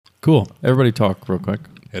Cool. Everybody talk real quick.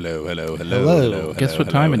 Hello. Guess what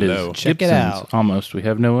time it is? Check it Gibson's. out. Almost. We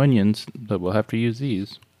have no onions, but we'll have to use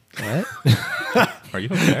these. What? Are you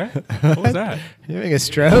okay? What was that? You having a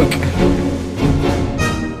stroke?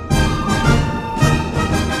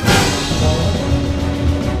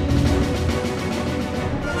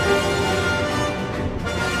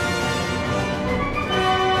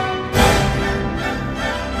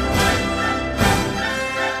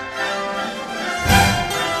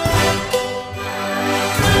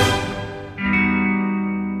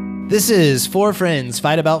 This is Four Friends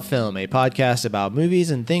Fight About Film, a podcast about movies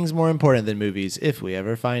and things more important than movies, if we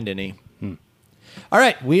ever find any. All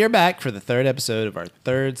right, we are back for the third episode of our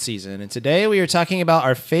third season, and today we are talking about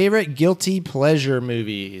our favorite guilty pleasure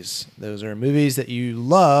movies. Those are movies that you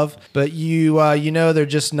love, but you know they're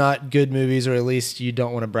just not good movies, or at least you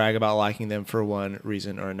don't want to brag about liking them for one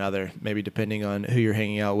reason or another, maybe depending on who you're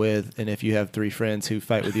hanging out with and if you have three friends who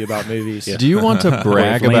fight with you about movies. Do you want to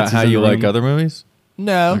brag Lance about is how in the you like room. other movies?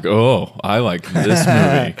 No. Like, oh, I like this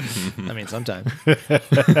movie. I mean, sometimes. You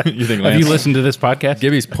think Lance? Have you listened to this podcast?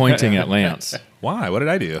 Gibby's pointing at Lance. Why? What did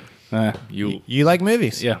I do? You like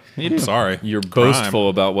movies. Yeah, you do. Sorry. You're Crime. boastful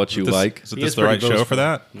about what you like. Is He this is the right pretty show for boastful.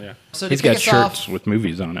 that? Yeah. So to He's kick got us shirts off- with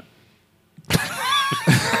movies on it.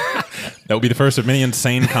 That would be the first of many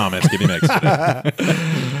insane comments Gibby makes today.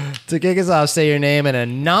 To kick us off, say your name and a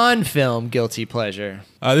non-film guilty pleasure.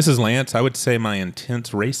 This is Lance. I would say my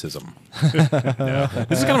intense racism. No.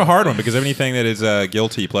 This is kind of a hard one because anything that is a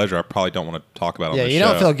guilty pleasure, I probably don't want to talk about on Yeah, the you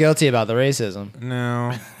show. don't feel guilty about the racism.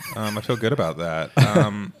 No, I feel good about that.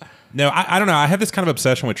 No, I don't know. I have this kind of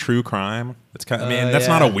obsession with true crime. It's kind. I mean, that's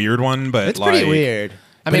yeah. not a weird one, but It's pretty weird.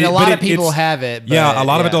 I but mean, it- a lot but of people it's- have it. But Yeah, a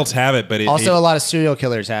lot of adults have it, but also, a lot of serial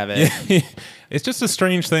killers have it. it's just a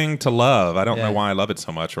strange thing to love. I don't Yeah. know why I love it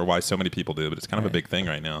so much or why so many people do, but it's kind of a big thing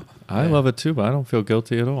right now. I love it too, but I don't feel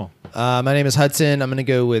guilty at all. My name is Hudson. I'm going to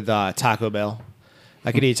go with Taco Bell.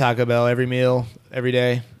 I could eat Taco Bell every meal, every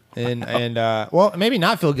day. And well, maybe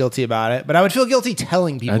not feel guilty about it, but I would feel guilty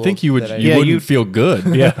telling people. I think you would. that I- You Yeah, wouldn't you'd- feel good.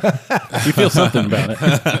 Yeah, you feel something about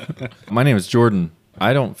it. My name is Jordan.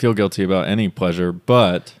 I don't feel guilty about any pleasure,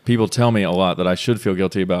 but people tell me a lot that I should feel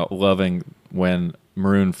guilty about loving when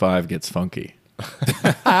Maroon 5 gets funky.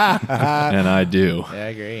 And I do. Yeah, I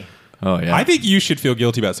agree. Oh, yeah. I think you should feel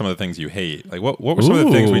guilty about some of the things you hate. Like, what were some of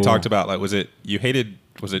the things we Ooh. talked about? Like, was it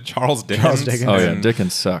Charles Dickens? Dickens. Oh, yeah. And-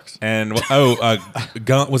 Dickens sucks. And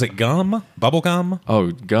gum, was it gum? Bubble gum? Oh,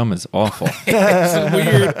 gum is awful. It's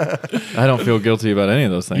weird. I don't feel guilty about any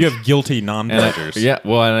of those things. You have guilty And I- non-pleasures. yeah,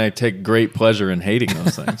 well, and I take great pleasure in hating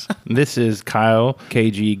those things. This is Kyle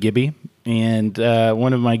KG Gibby, and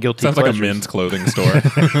one of my guilty Sounds like pleasures. a men's clothing store.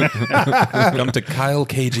 Come to Kyle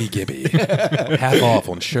KG Gibby. Half off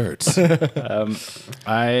on shirts.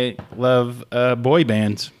 I love boy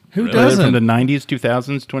bands. Who Whether doesn't? From the 90s,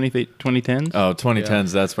 2000s, 2010s. Oh,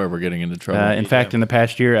 2010s, that's where we're getting into trouble. In fact, in the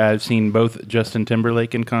past year, I've seen both Justin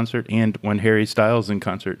Timberlake in concert and when Harry Styles in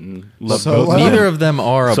concert, and loved So both. neither of them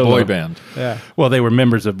are a Solo. boy band. Yeah. Well, they were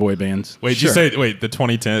members of boy bands. Wait, did you say, the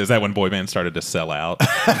 2010, is that when boy bands started to sell out?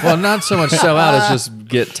 Well, not so much sell out as just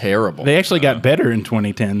get terrible. They actually got better in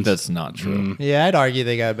 2010s. That's not true. Yeah, I'd argue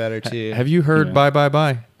they got better too. Have you heard Bye Bye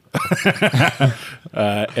Bye?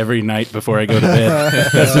 Every night before I go to bed.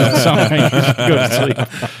 That's the song I use to go to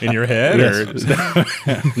sleep. In your head? Or?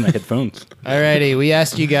 My headphones. Alrighty, we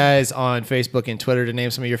asked you guys on Facebook and Twitter to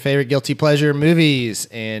name some of your favorite guilty pleasure movies,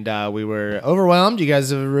 and we were overwhelmed. You guys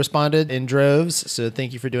have responded in droves, so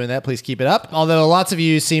thank you for doing that. Please keep it up. Although lots of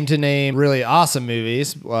you seem to name really awesome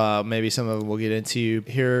movies, maybe some of them we'll get into.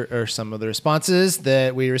 Here are some of the responses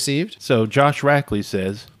that we received. So Josh Rackley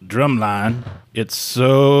says, Drumline, it's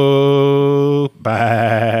so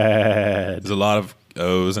bad. There's a lot of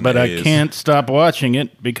O's and But A's. I can't stop watching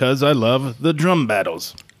it because I love the drum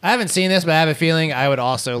battles. I haven't seen this, but I have a feeling I would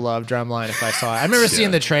also love Drumline if I saw it. I remember seeing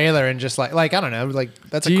the trailer and just like I don't know, like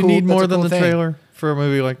that's Do a you cool. need that's more a than cool the thing. trailer for a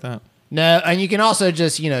movie like that? No, and you can also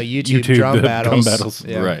just YouTube YouTube drum the battles. drum battles.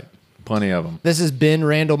 Yeah. Right. Plenty of them. This is Ben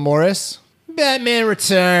Randall Morris. Batman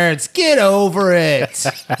Returns. Get over it.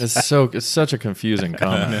 It's such a confusing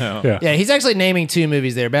comment. No. Yeah, he's actually naming two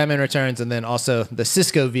movies there: Batman Returns, and then also the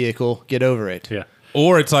Cisco vehicle. Get over it. Yeah.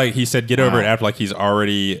 Or it's like he said, get over it after like he's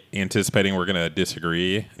already anticipating we're going to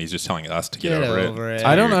disagree. And he's just telling us to get over it.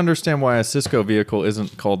 I don't understand why a Cisco vehicle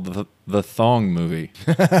isn't called the Thong movie.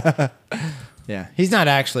 Yeah, he's not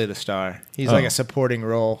actually the star. He's like a supporting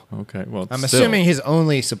role. Okay, well, I'm still. assuming his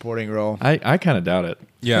only supporting role. I kind of doubt it.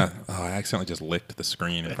 Yeah. Oh, I accidentally just licked the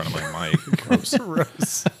screen in front of my mic. Gross.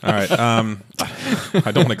 All right.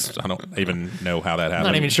 I don't even know how that happened. I'm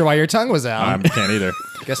not even sure why your tongue was out. I can't either.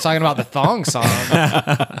 Guess talking about the thong song.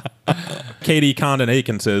 Katie Condon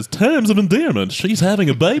Aiken says, terms of endearment. She's having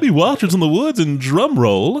a baby watchers in the woods and drum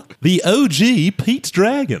roll. The OG Pete's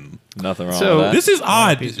Dragon. Nothing wrong So with that. This is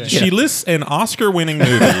odd. She lists an Oscar-winning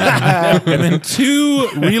movie and then 2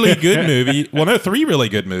 really good movies. Well, no, 3 really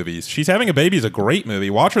good movies. She's Having a Baby is a great movie.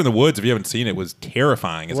 Watch Her in the Woods, if you haven't seen it, was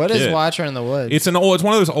terrifying as a What kid. is Watcher in the Woods? It's one of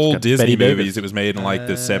those old got Disney Betty Davis. movies. It was made in like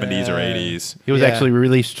the 70s or 80s. It was Yeah. actually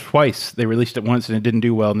released twice. They released it once and it didn't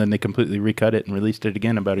do well, and then they completely recut it and released it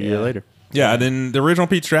again about a year later. Yeah, and then the original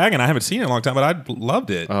Pete's Dragon, I haven't seen it in a long time, but I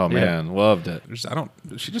loved it. Oh man, loved it.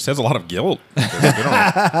 She just has a lot of guilt.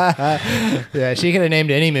 Yeah, she could have named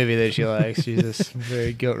any movie that she likes. She's this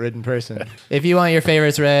very guilt-ridden person. If you want your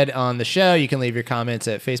favorites read on the show, you can leave your comments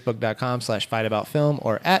at facebook.com/fightaboutfilm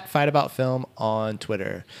or at fightaboutfilm on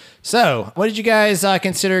Twitter. So, what did you guys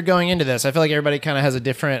consider going into this? I feel like everybody kind of has a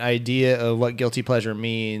different idea of what guilty pleasure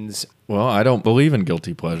means. Well, I don't believe in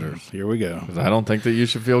guilty pleasures. Here we go. 'Cause I don't think that you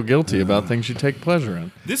should feel guilty about things you take pleasure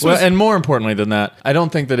in. This Well, was- and more importantly than that, I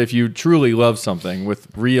don't think that if you truly love something with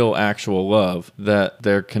real, actual love, that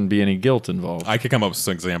there can be any guilt involved. I could come up with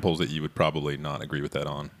some examples that you would probably not agree with that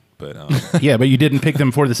on. But Yeah, but you didn't pick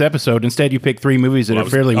them for this episode. Instead, you picked 3 movies that are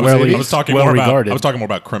fairly well talking regarded. I was talking more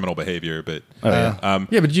about criminal behavior, but Yeah,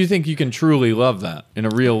 but do you think you can truly love that in a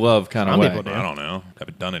real love kind of Some way? people do. I don't know. I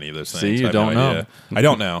haven't done any of those things. See, you I have don't no know. idea. I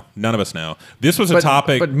don't know. None of us know. This was a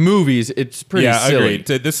topic. But movies, it's pretty Yeah, silly.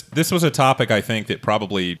 agreed. This was a topic I think that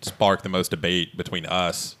probably sparked the most debate between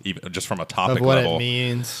us, even just from a topic Of what level. it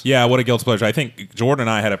means. Yeah, what a guilty pleasure. I think Jordan and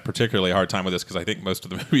I had a particularly hard time with this because I think most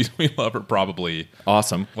of the movies we love are probably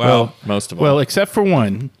Awesome. Well, most of them. Well, except for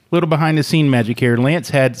one. Little behind the scene magic here. Lance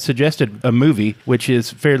had suggested a movie which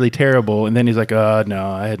is fairly terrible, and then he's like,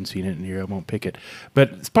 no, I hadn't seen it in here. I won't pick it.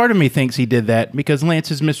 But part of me thinks he did that because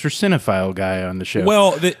Lance is Mr. Cinephile guy on the show.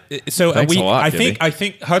 well. Thanks a lot, I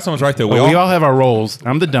think Hudson was right though. we all have our roles.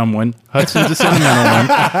 I'm the dumb one. Hudson's the sentimental one.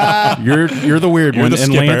 You're the weird You're one, the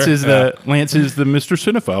and skipper. Lance is the Mr.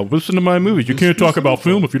 Cinephile. Listen to my movies. You can't talk about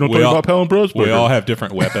film if you don't talk about Powell and Bros. We all have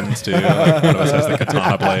different weapons too. Like one of us has the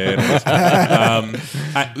katana blade.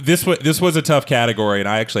 This was a tough category, and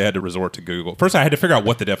I actually had to resort to Google. First, I had to figure out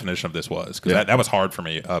what the definition of this was because that was hard for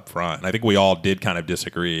me up front. And I think we all did kind of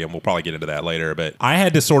disagree, and we'll probably get into that later. But I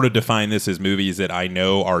had to sort of define this as movies that I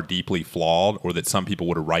know are deeply flawed, or that some people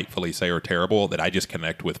would rightfully say are terrible, that I just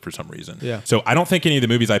connect with for some reason. Yeah. So I don't think any of the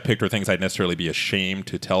movies I picked are things I'd necessarily be ashamed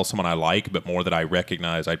to tell someone I like, but more that I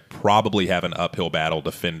recognize I'd probably have an uphill battle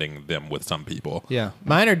defending them with some people. Yeah.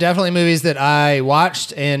 Mine are definitely movies that I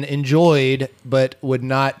watched and enjoyed, but would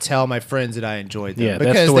not tell my friends that I enjoyed them Yeah,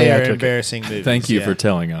 that's because the way they I are took it. embarrassing movies. Thank you Yeah. for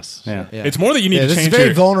telling us. Yeah. Yeah. It's more that you need Yeah, to this is change very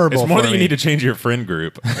your vulnerable It's more for that you me. need to change your friend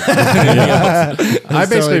group. I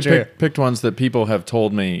basically totally true. picked ones that people have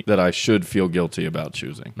told me that I should feel guilty about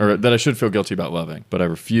choosing, or that I should feel guilty about loving, but I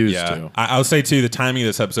refuse to. I'll say too, the timing of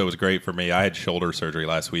this episode was great for me. I had shoulder surgery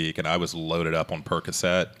last week, and I was loaded up on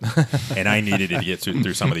Percocet, and I needed to get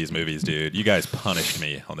through some of these movies, dude. You guys punished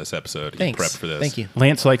me on this episode. Thanks. Prep for this. Thank you.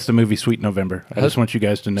 Lance likes the movie Sweet November. I just want you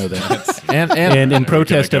guys to know that. And And in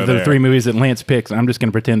protest go of the there. 3 movies that Lance picks, I'm just going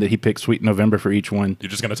to pretend that he picked Sweet November for each one. You're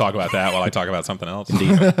just going to talk about that while I talk about something else.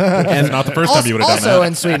 It's not the first time you would have done Also that.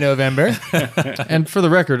 in Sweet November. and for the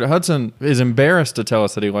record, Hudson is embarrassed to tell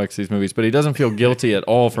us that he likes these movies, but he doesn't feel guilty at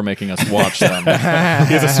all for making us watch them. He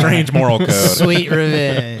has a strange moral code. Sweet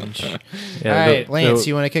Revenge. Yeah, All right, the- Lance, the-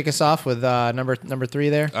 you want to kick us off with number 3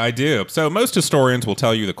 there? I do. So most historians will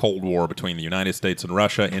tell you the Cold War between the United States and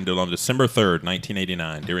Russia ended on December 3rd,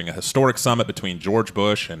 1989, during a historic summit between George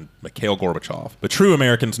Bush and Mikhail Gorbachev. But true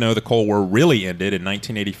Americans know the Cold War really ended in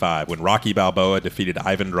 1985 when Rocky Balboa defeated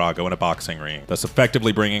Ivan Drago in a boxing ring, thus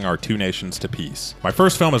effectively bringing our two nations to peace. My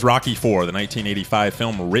first film is Rocky IV, the 1985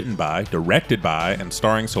 film written by, directed by, and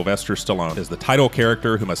starring Sylvester Stallone as the title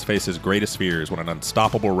character who must face his greatest fears when an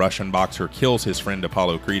unstoppable Russian boxer kills his friend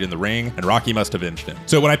Apollo Creed in the ring, and Rocky must avenge him.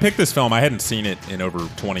 So when I picked this film, I hadn't seen it in over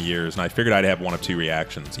 20 years, and I figured I'd have one of two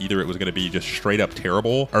reactions. Either it was going to be just straight up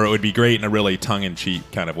terrible, or it would be great in a really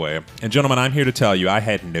tongue-in-cheek kind of way. And gentlemen, I'm here to tell you, I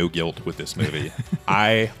had no guilt with this movie.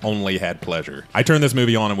 I only had pleasure. I turned this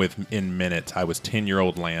movie on, and in minutes, I was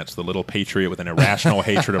 10-year-old Lance, the little patriot with an irrational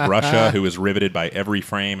hatred of Russia, who was riveted by every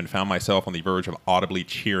frame and found myself on the verge of audibly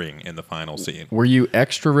cheering in the final scene. Were you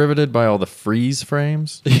extra riveted by all the freeze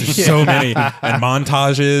frames? There's so many and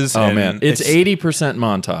montages. Oh and man, it's 80%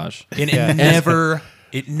 montage. and it never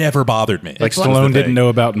It never bothered me. Like It's like- Stallone didn't know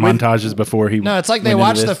about montages before he. No, it's like they went into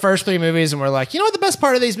watched the this. first 3 movies and were like, you know what the best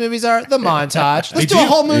part of these movies are? The montage. Let's They do a do.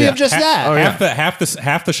 whole movie Yeah. of just that.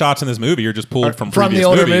 Half the shots in this movie are just pulled from From previous the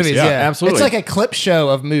older movies, yeah. absolutely. It's like a clip show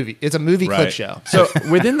of movie. It's a movie clip Right. show. So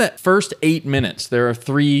within that first 8 minutes, there are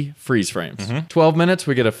 3 freeze frames. 12 minutes,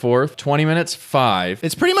 we get a fourth. 20 minutes, 5.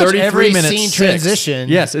 It's pretty much 33 every minutes, scene 6. transition.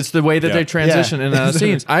 Yes, it's the way that Yeah. they transition in and out of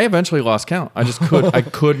scenes. I eventually lost count. I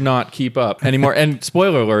could not keep up anymore. And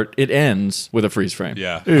spoiler alert, it ends with a freeze frame.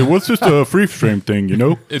 Yeah. Hey, what's this freeze frame thing? You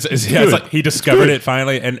know, It's like he discovered it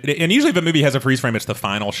finally, and usually if a movie has a freeze frame, it's the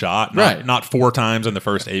final shot, Right. not 4 times in the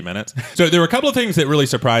first 8 minutes. So there were a couple of things that really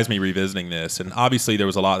surprised me revisiting this, and obviously there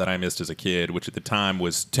was a lot that I missed as a kid, which at the time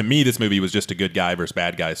was, to me, this movie was just a good guy versus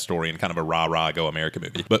bad guy story and kind of a rah-rah go America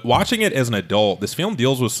movie. But watching it as an adult, this film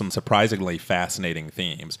deals with some surprisingly fascinating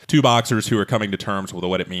themes. 2 boxers who are coming to terms with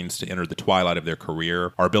what it means to enter the twilight of their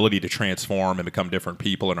career, our ability to transform and become different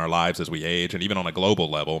people in our lives as we age, and even on a global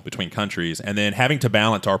level between countries, and then having to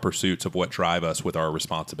balance our pursuits of what drive us with our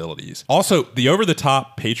responsibilities. Also, the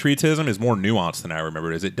over-the-top patriotism is more nuanced than I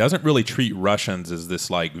remembered, as it doesn't really treat Russians as this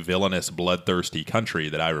like villainous, bloodthirsty country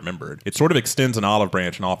that I remembered. It sort of extends an olive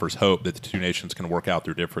branch and offers hope that the 2 nations can work out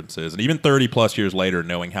their differences. And even 30 plus years later,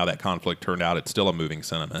 knowing how that conflict turned out, it's still a moving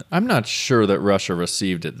sentiment. I'm not sure that Russia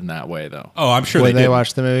received it in that way, though. Oh, I'm sure When they did.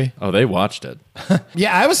 watched the movie. Oh, they watched it.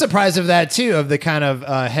 Yeah, I was surprised of that too, of the kind of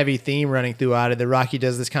heavy theme running throughout it. That Rocky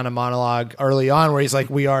does this kind of monologue early on where he's like,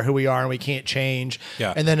 we are who we are and we can't change.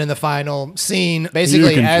 Yeah. And then in the final scene,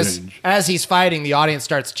 basically can as change. as he's fighting, the audience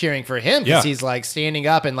starts cheering for him because Yeah. he's like standing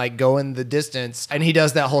up and like going the distance. And he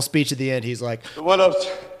does that whole speech at the end. He's like, What I was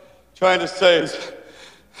trying to say is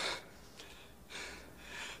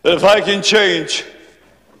that if I can change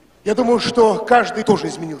Я думаю, что каждый тоже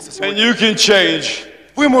изменился and сегодня. you can change,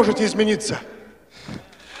 Вы можете измениться.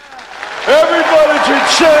 everybody can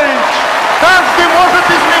change. Каждый может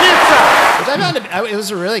измениться. which I found it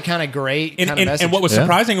was a really kind of great kind of message. And what was Yeah.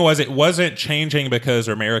 surprising was it wasn't changing because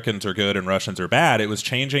Americans are good and Russians are bad. It was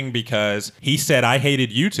changing because he said, I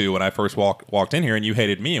hated you two when I first walked in here, and you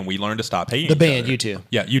hated me, and we learned to stop hating the each band, other. you two.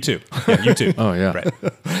 Yeah, you too. Yeah, you too. Oh, yeah. Right.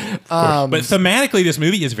 But thematically, this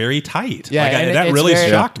movie is very tight. Yeah, Like, and that it's really very-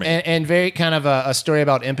 shocked me. And very kind of a story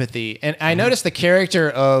about empathy. And I noticed the character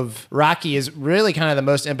of Rocky is really kind of the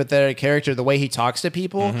most empathetic character, the way he talks to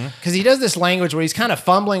people. Because he does this language where he's kind of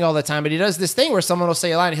fumbling all the time, but he does this thing where someone will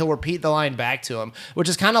say a line and he'll repeat the line back to him, which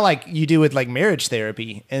is kind of like you do with like marriage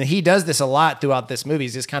therapy. And he does this a lot throughout this movie.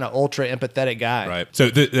 He's this kind of ultra empathetic guy. Right. So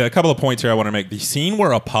a couple of points here I want to make. The scene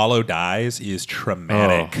where Apollo dies is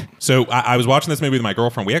traumatic. Oh. So I was watching this movie with my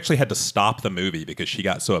girlfriend. We actually had to stop the movie because she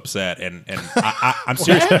got so upset. And I'm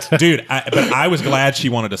serious, dude. But I was glad she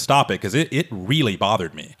wanted to stop it because it really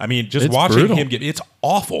bothered me. I mean, just It's watching brutal. him it's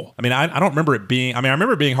awful. I mean, I don't remember it being. I mean, I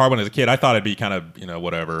remember it being hard when I was a kid. I thought it'd be kind of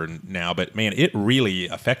whatever now, but man, it really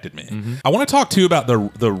affected me. I want to talk too about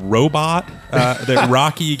the robot that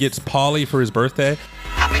Rocky gets Paulie for his birthday.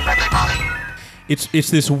 It's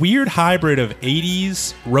this weird hybrid of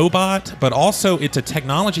 80s robot, but also it's a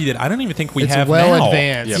technology that I don't even think we It's have well now.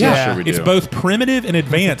 advanced. Yeah, Yeah. for sure we It's do. both primitive and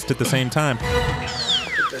advanced at the same time.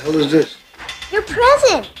 What the hell is this? Your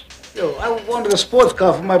present. Yo, I wanted a sports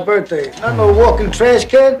car for my birthday. Not no walking trash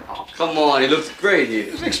can. Oh, come on, he looks great here.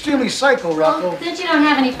 It's extremely psycho, Rocco. Since you don't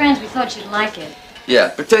have any friends, we thought you'd like it. Yeah,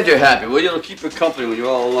 pretend you're happy, will you? It'll keep you company when you're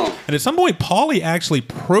all alone. And at some point, Paulie actually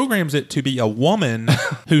programs it to be a woman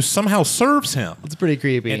who somehow serves him. It's pretty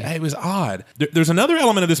creepy. And it was odd. There's another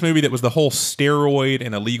element of this movie that was the whole steroid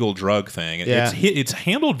and illegal drug thing. Yeah. It's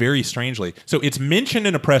handled very strangely. So it's mentioned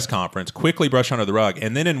in a press conference, quickly brushed under the rug,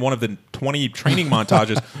 and then in one of the 20 training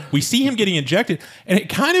montages, we see him getting injected, and it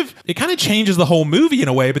kind of changes the whole movie in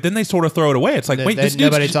a way. But then they sort of throw it away. It's like, Then- wait, then this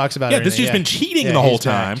dude's nobody talks about it Yeah, or this anything, dude's yeah. been cheating Yeah, the whole he's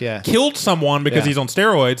time. back, yeah. Killed someone because Yeah. he's on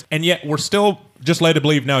steroids, and yet we're still just led to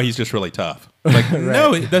believe no, he's just really tough. Like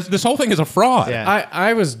no, this whole thing is a fraud. Yeah.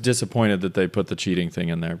 I was disappointed that they put the cheating thing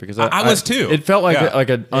in there because I was too. It felt like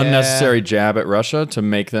Yeah. an unnecessary jab at Russia to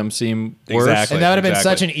make them seem worse. Exactly. And that would have been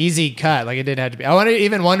Exactly. such an easy cut. Like it didn't have to be. I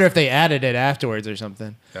even wonder if they added it afterwards or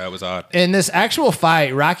something. That was odd. In this actual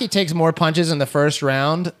fight, Rocky takes more punches in the first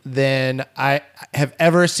round than I have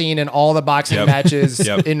ever seen in all the boxing Yep. matches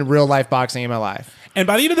Yep. in real life boxing in my life. And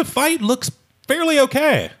by the end of the fight, looks fairly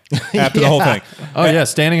okay. after the whole thing. Oh yeah,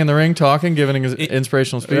 standing in the ring, talking, giving his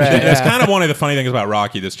inspirational speech. Right. It's kind of one of the funny things about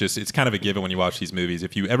Rocky that's just, it's kind of a given when you watch these movies.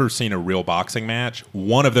 If you've ever seen a real boxing match,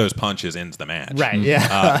 one of those punches ends the match. Right,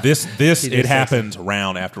 yeah. It happens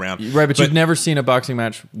round after round. Right, but you've never seen a boxing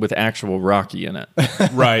match with actual Rocky in it.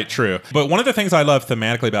 Right, true. But one of the things I love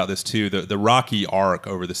thematically about this too, the Rocky arc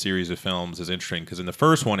over the series of films is interesting because in the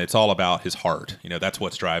first one, it's all about his heart. You know, that's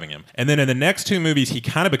what's driving him. And then in the next two movies, he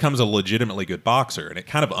kind of becomes a legitimately good boxer, and it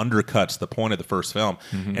kind of undercuts the point of the first film.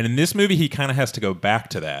 And in this movie, he kind of has to go back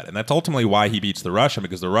to that. And that's ultimately why he beats the Russian,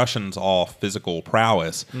 because the Russian's all physical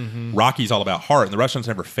prowess. Rocky's all about heart, and the Russians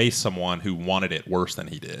never faced someone who wanted it worse than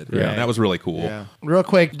he did. Yeah. And that was really cool. Yeah. Real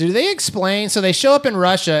quick, do they explain? So they show up in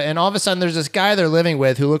Russia, and all of a sudden there's this guy they're living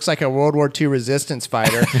with who looks like a World War II resistance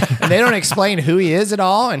fighter, and they don't explain who he is at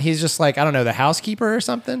all, and he's just like, I don't know, the housekeeper or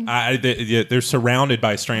something? They're surrounded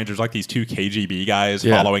by strangers, like these two KGB guys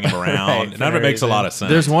following him around. Right, None of it makes a lot of sense.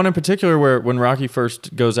 There's one in particular where when Rocky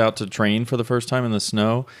first goes out to train for the first time in the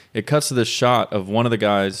snow, it cuts to this shot of one of the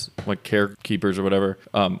guys, like carekeepers or whatever,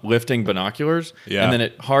 lifting binoculars. Yeah. And then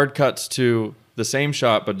it hard cuts to the same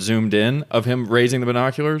shot but zoomed in of him raising the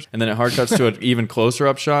binoculars, and then it hard cuts to an even closer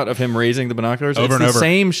up shot of him raising the binoculars. Over it's and the over.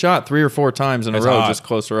 same shot 3 or 4 times in It's a row, odd. just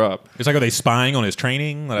closer up. It's like, are they spying on his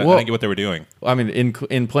training? I Well- didn't get what they were doing. I mean,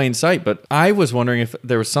 in plain sight. But I was wondering if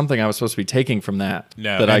there was something I was supposed to be taking from that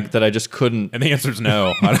No, that I just couldn't. And the answer is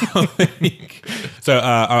no. I don't think. So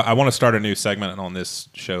I want to start a new segment on this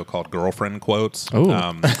show called Girlfriend Quotes. Ooh.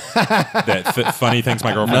 Funny things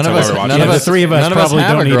my girlfriend None said of while us- we were watching none Yeah, of this. the us- three of us none of us probably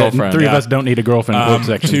have don't a need girlfriend. Three of Yeah. us don't need a girlfriend quote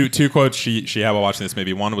section. Two quotes she had while watching this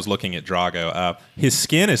movie. One was looking at Drago. His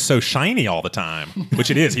skin is so shiny all the time,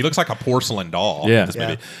 which it is. He looks like a porcelain doll Yeah. in this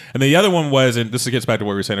movie. And the other one was, and this gets back to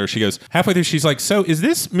what we were saying earlier, she goes, halfway through, she's like, so is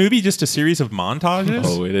this movie just a series of montages?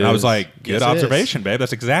 Oh, it And I was is. like, good Yes, it observation, babe.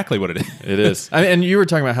 That's exactly what it is. It is. And you were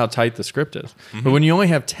talking about how tight the script is. But when you only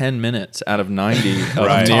have 10 minutes out of 90 of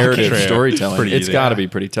Right. narrative True. storytelling, Pretty it's easy. got to be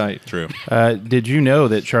pretty tight. True. Did you know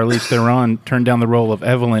that Charlize Theron turned down the role of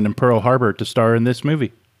Evelyn in Pearl Harbor to star in this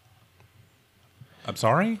movie? I'm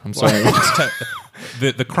sorry? I'm sorry.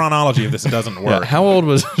 The chronology of this doesn't work. Yeah, how old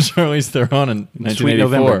was Charlize Theron in Sweet 1984?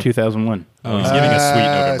 November 2001. Oh, he's giving us Sweet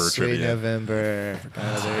November Sweet trivia. November.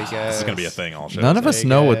 Oh, there you go. This is going to be a thing all show. None of us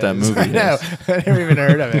know what that movie I know. is. I never even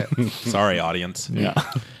heard of it. Sorry, audience. Yeah.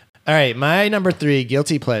 All right, my number 3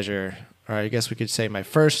 guilty pleasure, or I guess we could say my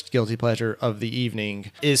first guilty pleasure of the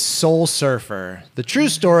evening, is Soul Surfer, the true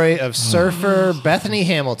story of surfer Bethany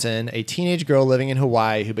Hamilton, a teenage girl living in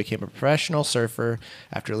Hawaii who became a professional surfer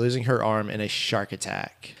after losing her arm in a shark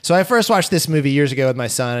attack. So I first watched this movie years ago with my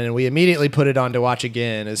son, and we immediately put it on to watch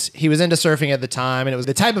again, as he was into surfing at the time, and it was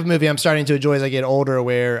the type of movie I'm starting to enjoy as I get older,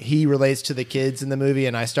 where he relates to the kids in the movie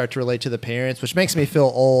and I start to relate to the parents, which makes me feel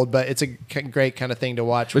old, but it's a great kind of thing to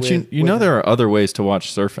watch. But you know there are other ways to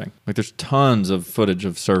watch surfing. Like there's tons of footage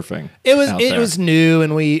of surfing. It was out there. new,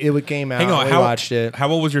 and it came out. Hang on. and we watched it. How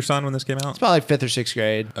old was your son when this came out? Probably like 5th or 6th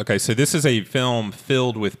grade. Okay, so this is a film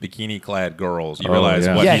filled with bikini-clad girls. You Oh, realize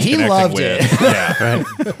yeah. what Yeah, he's he connecting loved with. it. Yeah,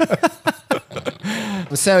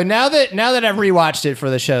 So now that I've rewatched it for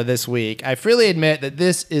the show this week, I freely admit that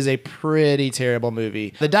this is a pretty terrible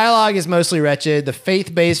movie. The dialogue is mostly wretched. The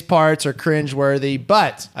faith-based parts are cringeworthy,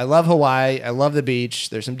 but I love Hawaii. I love the beach.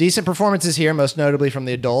 There's some decent performances here, most notably from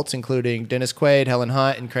the adults, including Dennis Quaid, Helen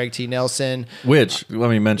Hunt, and Craig T. Nelson. Which, let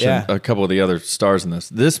me mention Yeah. a couple of the other stars in this.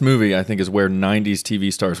 This movie, I think, is where 90s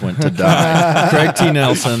TV stars went to die. Craig T.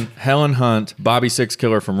 Nelson, Helen Hunt, Bobby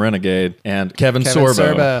Sixkiller from Renegade, and Kevin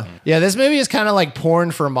Sorbo. Yeah, this movie is kind of like porn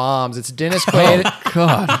for moms. It's Dennis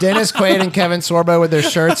Quaid, Dennis Quaid and Kevin Sorbo with their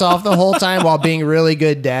shirts off the whole time while being really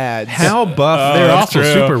good dads. How buff They're that's also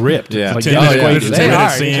true. super ripped. Yeah. Like Oh, Dennis yeah. Quaid There's is a They 2-minute are.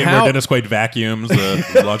 scene How- where Dennis Quaid vacuums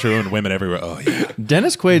the laundry room and women everywhere. Oh, yeah.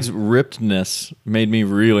 Dennis Quaid's rippedness made me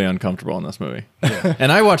really uncomfortable in this movie.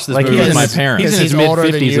 And I watched this like movie he's with in my his, parents. he's in his He's mid older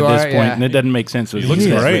than 50s you at this are, point, yeah. and it doesn't make sense. He looks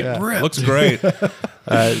great. Looks great.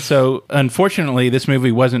 So unfortunately, this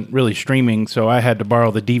movie wasn't really streaming, so I had to borrow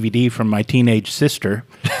the DVD from my teenage sister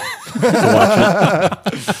to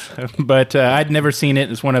watch it. But I'd never seen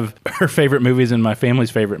it. It's one of her favorite movies and my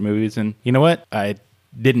family's favorite movies. And you know what? I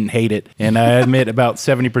didn't hate it, and I admit about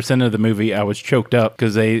 70% of the movie I was choked up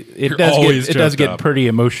because it does choked get up. pretty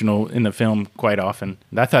emotional in the film quite often.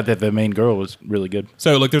 And I thought that the main girl was really good.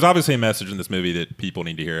 So, look, there's obviously a message in this movie that people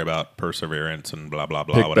need to hear about perseverance and blah, blah,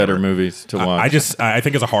 blah. Pick whatever. better movies to watch. I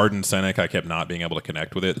think as a hardened cynic, I kept not being able to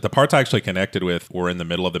connect with it. The parts I actually connected with were in the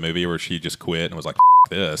middle of the movie where she just quit and was like,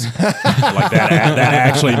 this. Like that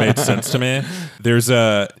actually made sense to me. There's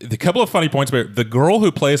the couple of funny points, but the girl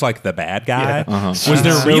who plays like the bad guy was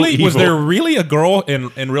there really a girl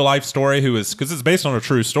in real life story who was, because it's based on a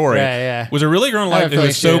true story. Yeah. Was there really a girl in life who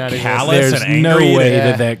was so callous There's and no angry way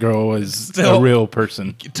that that girl was a real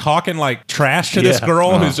person. talking like trash to this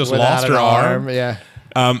girl who's just Without lost her an arm? Yeah.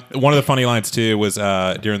 One of the funny lines too was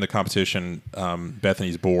during the competition,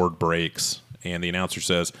 Bethany's board breaks. And the announcer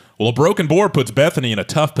says, "Well, a broken board puts Bethany in a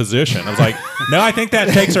tough position." I was like, "No, I think that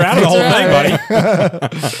takes her out of the whole thing,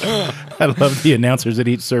 buddy." I love the announcers at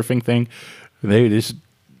each surfing thing. They just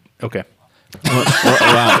okay.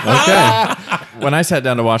 Wow. Okay. When I sat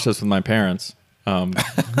down to watch this with my parents,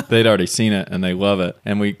 they'd already seen it and they love it.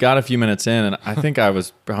 And we got a few minutes in, and I think I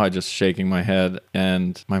was probably just shaking my head.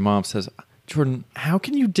 And my mom says, "Jordan, how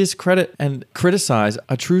can you discredit and criticize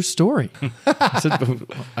a true story?" I said,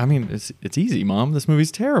 "I mean, it's easy, Mom. This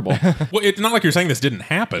movie's terrible." Well, it's not like you're saying this didn't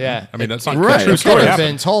happen. Yeah. I mean, that's not Right. a true It could story. have Happened.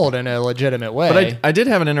 been told in a legitimate way. But I did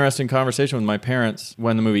have an interesting conversation with my parents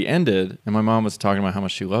when the movie ended, and my mom was talking about how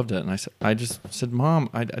much she loved it, and I just said, "Mom,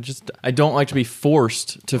 I don't like to be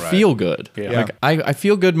forced to feel good. Yeah. Like I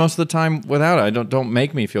feel good most of the time without it. Don't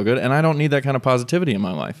make me feel good, and I don't need that kind of positivity in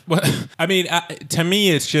my life." Well, I mean, to me,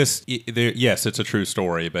 it's just yes, it's a true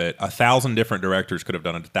story, but 1,000 different directors could have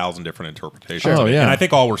done 1,000 different interpretations. Sure. Oh, yeah. And I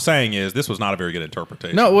think all we're saying is this was not a very good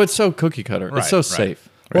interpretation. No, well, it's so cookie cutter. Right, It's so right. safe.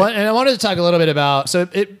 Well, and I wanted to talk a little bit about, so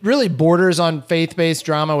it really borders on faith-based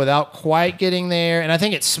drama without quite getting there. And I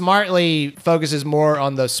think it smartly focuses more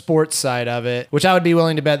on the sports side of it, which I would be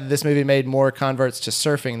willing to bet that this movie made more converts to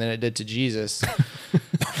surfing than it did to Jesus.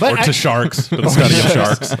 Or to sharks, to the study of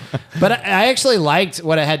sharks. But I actually liked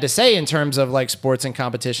what I had to say in terms of like sports and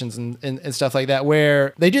competitions and stuff like that,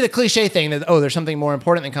 where they do the cliche thing that, oh, there's something more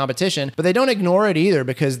important than competition, but they don't ignore it either,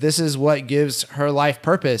 because this is what gives her life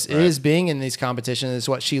purpose, is being in these competitions. It's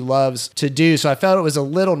what she loves to do. So I felt it was a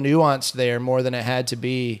little nuanced there more than it had to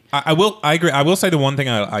be. I agree. I will say the one thing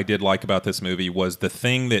I did like about this movie was the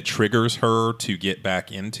thing that triggers her to get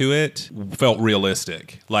back into it felt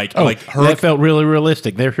realistic. Like her. That felt really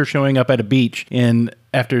realistic. They're her showing up at a beach in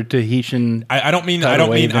after Tahitian. I don't mean the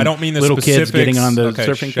little specifics. kids getting on the Okay,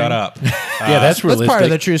 surfing. shut thing. up. Yeah, that's realistic. That's part of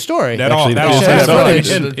the true story. That Actually, all that's happened.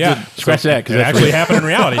 footage. Yeah, Scratch that, 'cause it that's actually real. happened in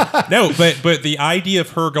reality. No, but the idea of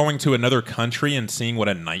her going to another country and seeing what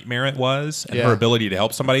a nightmare it was, and her ability to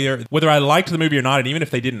help somebody there, whether I liked the movie or not, and even if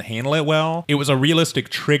they didn't handle it well, it was a realistic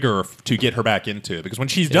trigger to get her back into it. Because when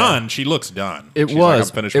she's done, she looks done. It She's like, was.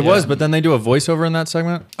 "I'm finished It with was. But then they do a voiceover in that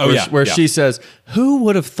segment. Oh, where yeah, where yeah. she says, "Who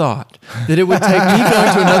would have thought that it would take me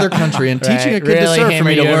going to another country and teaching a kid Really to surf for hammer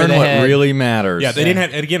me you to over learn the what head." really matters?" Yeah, they didn't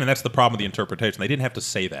have, and again, and that's the problem with the interpretation. They didn't have to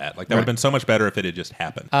say that. Like that would have been so much better if it had just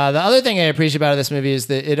happened. The other thing I appreciate about this movie is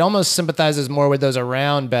that it almost sympathizes more with those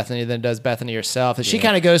around Bethany than it does Bethany herself. That she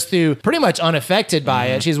kind of goes through pretty much unaffected by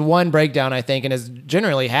it. She's one breakdown, I think, and is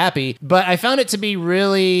generally happy. But I found it to be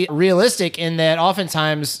really realistic in that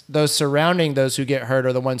oftentimes those surrounding those who get hurt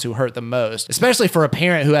are the ones who hurt the most. Especially for a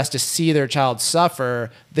parent who has to see their child suffer,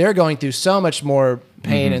 they're going through so much more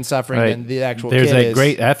pain and suffering than the actual There's kid that is.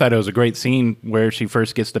 great. I thought it was a great scene where she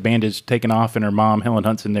first gets the bandage taken off, and her mom Helen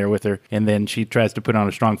Hunt's in there with her, and then she tries to put on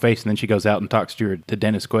a strong face, and then she goes out and talks to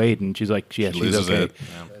Dennis Quaid, and she's like, "Yeah, she's loses okay." it.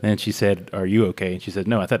 Yeah. And she said, "Are you okay?" And she said,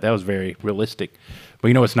 "No, I thought that was very realistic." But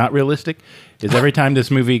you know what's not realistic is every time this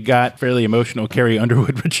movie got fairly emotional, Carrie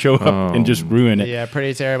Underwood would show up and just ruin it. Yeah,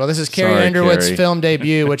 pretty terrible. This is Carrie Sorry, Underwood's Carrie. film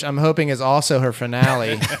debut, which I'm hoping is also her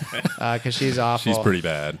finale, because she's awful. She's pretty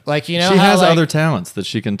bad. Like, you know, She how, has like, other talents that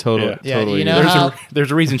she can totally. Yeah, totally you know use. how- There's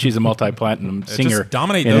a reason she's a multi-platinum singer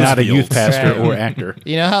dominate and those not a youth fields. pastor Right. or actor.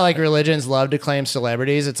 You know how like religions love to claim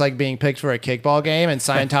celebrities? It's like being picked for a kickball game, and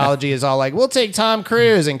Scientology is all like, "We'll take Tom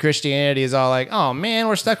Cruise," and Christianity is all like, "Oh man,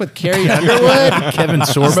 we're stuck with Carrie Underwood." Kevin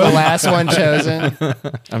It's the Sorbo. last one chosen.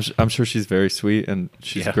 I'm sure she's very sweet and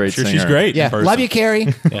she's a great Sure, singer. she's great. Yeah, in person. love you, Carrie.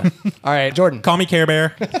 All right, Jordan. Call me Care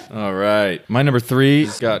Bear. All right. My number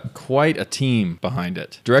 3's got quite a team behind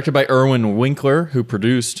it. Directed by Irwin Winkler, who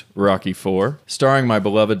produced Rocky IV. Starring my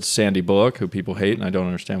beloved Sandy Bullock, who people hate, and I don't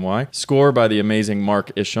understand why. Score by the amazing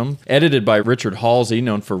Mark Isham. Edited by Richard Halsey,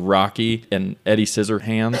 known for Rocky and Eddie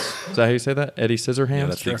Scissorhands. Is that how you say that? Eddie Scissorhands? Yeah,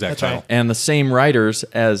 that's the exact title. And the same writers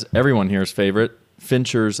as everyone here's favorite,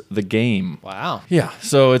 Fincher's The Game. Wow. Yeah,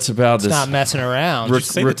 so it's about It's this. not messing around. Did you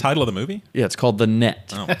say the title of the movie? Yeah, it's called The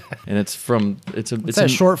Net. Oh. And it's from. It's What's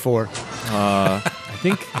that short for? I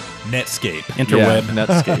think. Netscape. Interweb. Yeah,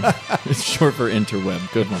 Netscape. It's short for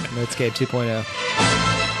interweb. Good one. Netscape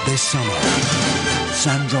 2.0. This summer,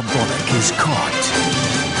 Sandra Bullock is caught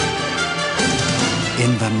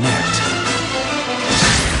in the net.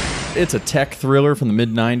 It's a tech thriller from the mid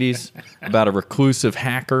 '90s about a reclusive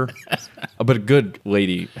hacker, but a good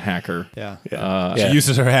lady hacker. Yeah. She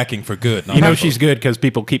uses her hacking for good. not You know evil. she's good because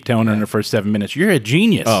people keep telling her in the first 7 minutes, "You're a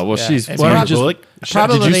genius." Oh well, Yeah. she's. It's Well,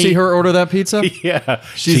 probably- did you see her order that pizza? yeah,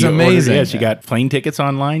 She's She ordered- amazing. yeah, she got plane tickets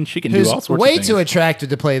online. She can Who's do all sorts way of things. too attractive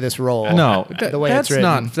to play this role. No, the way that's it's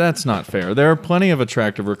written. that's not fair. There are plenty of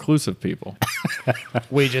attractive reclusive people.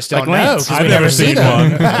 We just don't Like know Lance. 'cause I've we never see seen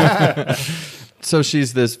them. one. So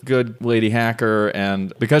she's this good lady hacker,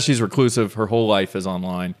 and because she's reclusive, her whole life is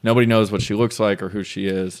online. Nobody knows what she looks like or who she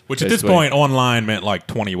is. Which at this basically. point, online meant like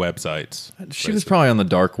 20 websites. she was probably on the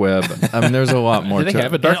dark web. I mean, there's a lot more. Do they to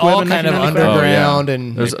have a it. dark And web all in kind of 1995? underground Oh, yeah.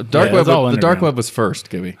 and There's a dark Yeah, web. it's all The dark underground. web was first,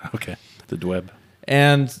 Gibby. Okay, the web.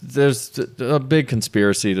 And there's a big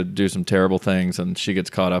conspiracy to do some terrible things, and she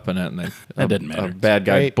gets caught up in it. And That doesn't matter. A bad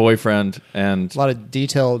guy Great. boyfriend, and a lot of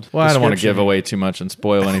detailed. well, I don't want to description. give away too much and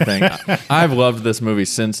spoil anything. I've loved this movie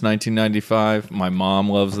since 1995. My mom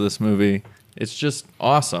loves this movie. It's just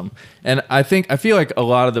awesome. And I feel like a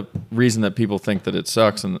lot of the reason that people think that it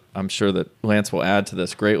sucks, and I'm sure that Lance will add to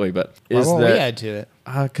this greatly, but Why is won't that we add to it?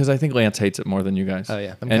 because I think Lance hates it more than you guys. Oh,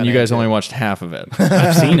 yeah. I'm and kinda you guys into only it. watched half of it.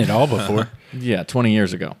 I've seen it all before, Yeah, 20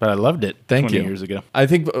 years ago. but I loved it. Thank 20 you. Years ago. I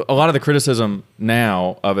think a lot of the criticism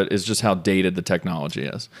now of it is just how dated the technology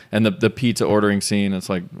is, and the pizza ordering scene. It's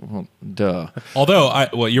like, well, duh. Although,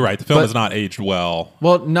 well, you're right. The film But- has not aged well.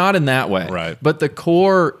 Well, not in that way. Right. But the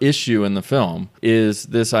core issue in the film is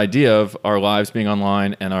this idea of our lives being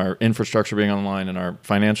online and our infrastructure being online and our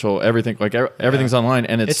financial everything. Like everything's online,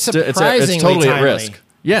 and It's it's surprisingly totally at timely. risk.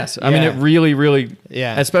 Yes, I mean Yeah. it really,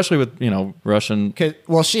 Yeah. especially with Russian.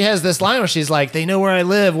 Well, she has this line where she's like, "They know where I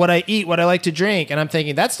live, what I eat, what I like to drink," and I'm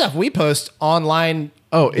thinking that stuff we post online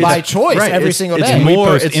by choice right, every it's- single it's day. We more-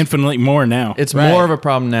 post it's- infinitely more now. It's Right. more of a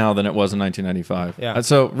problem now than it was in 1995. Yeah.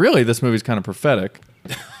 So really, this movie's kind of prophetic.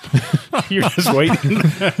 You're just waiting.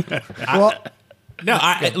 Well, No,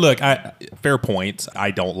 fair points.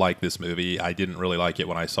 I don't like this movie. I didn't really like it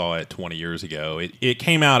when I saw it 20 years ago. It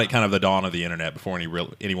came out at kind of the dawn of the internet before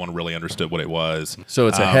anyone really understood what it was. So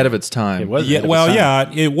it's ahead of its time. It was. Yeah, ahead of well, its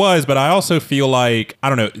time. yeah, it was, but I also feel like I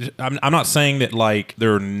don't know. I'm not saying that like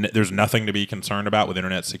there's nothing to be concerned about with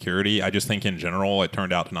internet security. I just think in general it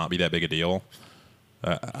turned out to not be that big a deal.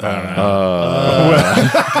 Do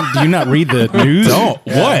you not read the news? Don't.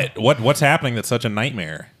 What's happening that's such a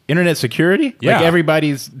nightmare? Internet security? Yeah. Like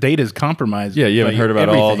everybody's data is compromised. Yeah, you haven't by heard about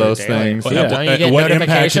all everything. those things. Yeah. Don't you get What impact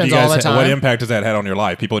notifications did you all guys the What time? impact has that had on your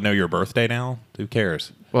life? People know your birthday now. Who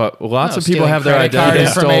cares? Well, lots No, of people stealing have their credit card identity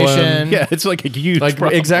information. stolen. Yeah, it's like a huge Like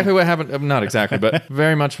problem. exactly what happened. Not exactly, but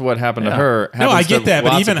very much what happened to her. No, I happens to get that,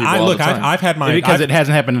 but lots of even people all the time. I've had my Because I've- it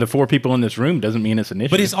hasn't happened to the 4 people in this room doesn't mean it's an issue.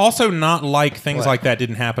 But it's also not like things like that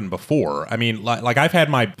didn't happen before. I mean, like I've had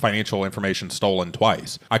my financial information stolen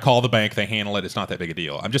twice. I call the bank, they handle it. It's not that big a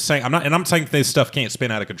deal. I'm just saying, I'm saying this stuff can't spin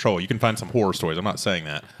out of control. You can find some horror stories. I'm not saying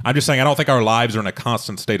that. I'm just saying I don't think our lives are in a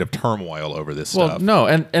constant state of turmoil over this Well, stuff. no,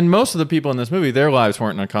 and most of the people in this movie, their lives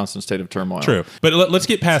weren't in a constant state of turmoil. True, but let's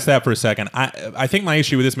get past that for a second. I think my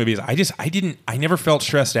issue with this movie is I never felt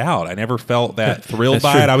stressed out. I never felt that thrilled That's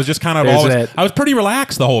by true. it. I was just kind of There's always. that- I was pretty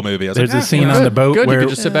relaxed the whole movie. I was There's like, a scene on Good, the boat good. where You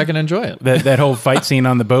could just sit back and enjoy it. that whole fight scene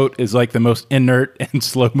on the boat is like the most inert and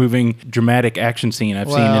slow-moving dramatic action scene I've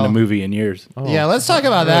seen in Well, a movie in years. yeah, let's talk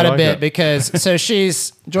about I that really a like bit that. because so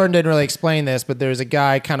Jordan didn't really explain this, but there's a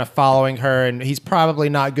guy kind of following her, and he's probably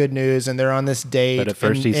not good news, and they're on this date. But at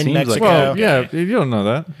first in, he in seems like Mexico. Well, yeah, you don't know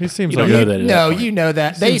that. He seems You like don't know a- that at No, that point. you know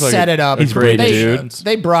that. They Seems like set a- it up. he's a great dude.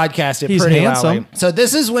 They broadcast it He's pretty handsome. loudly. So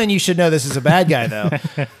this is when you should know this is a bad guy, though.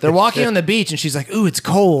 They're walking on the beach, and she's like, "Ooh, it's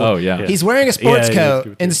cold." Oh, yeah. He's wearing a sports Yeah, yeah,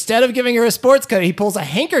 coat. Instead of giving her a sports coat, he pulls a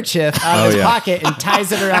handkerchief out of Oh, his yeah. pocket and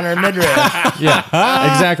ties it around her midriff. Yeah,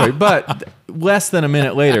 exactly. But less than a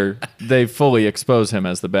minute later, they fully expose him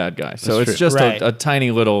as the bad guy. So That's it's true. just Right. a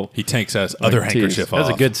tiny little. he takes us other tease. handkerchief off.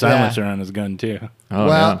 That's a good silencer on his gun too. Oh,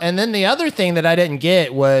 Well, yeah. and then the other thing that I didn't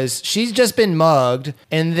get was she's just been mugged,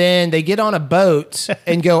 and then they get on a boat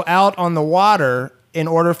and go out on the water in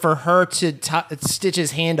order for her to stitch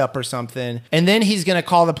his hand up or something, and then he's going to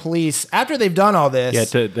call the police after they've done all this.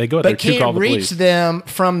 Yeah, they go out there but to call can't the reach police. them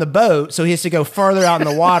from the boat, so he has to go farther out in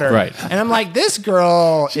the water. Right. And I'm like, this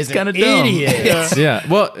girl is an kinda dumb. idiot. Yeah.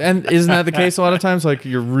 Well, and isn't that the case a lot of times? Like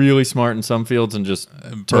you're really smart in some fields and just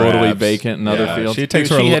totally Perhaps. vacant in other Yeah, fields. She takes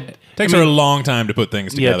She her. had Takes her a long time to put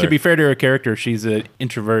things together. Yeah, to be fair to her character, she's an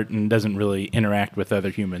introvert and doesn't really interact with other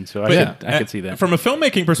humans. So I could see that. From a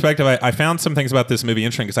filmmaking perspective, I found some things about this movie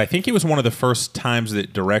interesting because I think it was one of the first times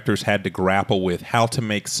that directors had to grapple with how to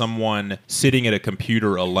make someone sitting at a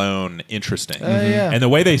computer alone interesting. Yeah. And the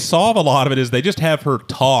way they solve a lot of it is they just have her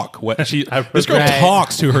talk. This girl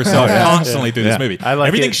talks to herself constantly through this movie. I like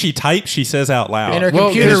Everything it. she types, she says out loud. And her Well,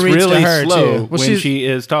 computer it's reads really to her slow too. when she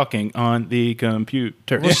is talking on the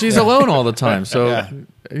computer. Well, she's alone all the time, so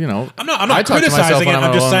you know. I'm not I talk to myself criticizing it. when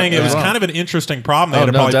I'm just alone saying it as was well. kind of an interesting problem they Oh, had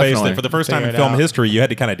to no, probably face definitely. that for the first time in Figure it film out. history, you had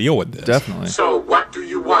to kind of deal with this. Definitely. So, what do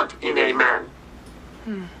you want in a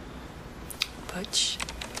man? Butch.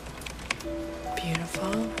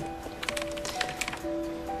 Beautiful.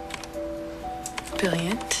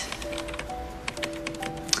 Brilliant.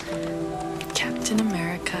 Captain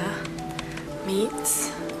America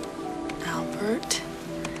meets Albert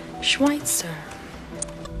Schweitzer.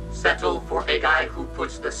 Settle for a guy who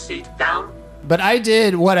puts the seat down? But I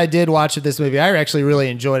did watch of this movie. I actually really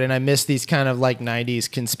enjoyed it, and I miss these kind of like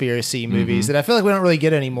 90s conspiracy movies that I feel like we don't really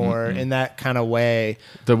get anymore in that kind of way.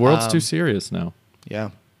 The world's too serious now.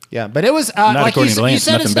 Yeah. Yeah, but it was Not like you, according to you Lance,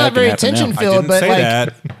 said nothing it's bad not can very happen now. tension I filled, didn't but say like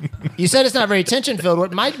that. you said it's not very tension filled.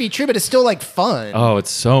 What might be true, but it's still like fun. Oh,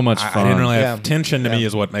 it's so much fun. I didn't really have Yeah. tension to me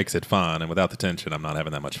is what makes it fun, and without the tension, I'm not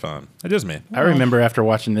having that much fun. It's just me. I remember after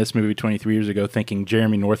watching this movie 23 years ago thinking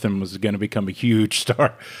Jeremy Northam was going to become a huge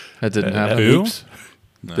star. That didn't happen. Who? Oops.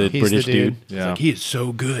 The He's British the dude. dude. It's Yeah. like, he is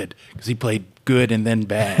so good because he played good and then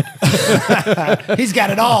bad. He's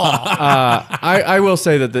got it all. I will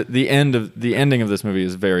say that the ending of this movie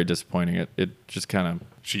is very disappointing. It just kind of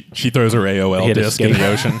She throws her AOL Hit disc in the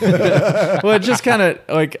ocean. well, it just kind of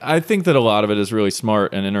like I think that a lot of it is really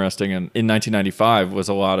smart and interesting. And in 1995 was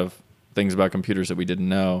a lot of things about computers that we didn't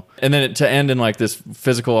know, and then to end in like this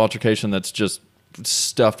physical altercation that's just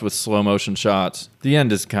stuffed with slow motion shots. The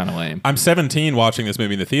end is kind of lame. I'm 17 watching this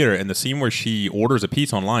movie in the theater, and the scene where she orders a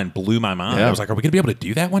pizza online blew my mind. Yeah. I was like, are we going to be able to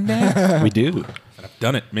do that one day? We do. And I've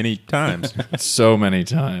done it many times. So many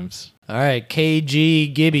times. All right,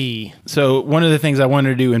 KG Gibby. So one of the things I wanted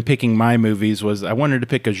to do in picking my movies was I wanted to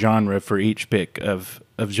pick a genre for each pick of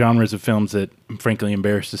genres of films that I'm frankly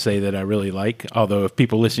embarrassed to say that I really like. Although if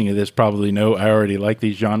people listening to this probably know I already like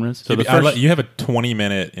these genres. So the first, you have a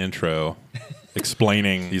 20-minute intro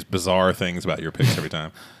explaining these bizarre things about your picks every time.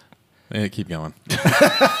 Yeah, keep going.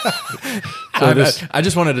 I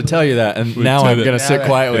just wanted to tell you that, and now I'm going to sit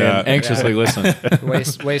quietly and anxiously listen.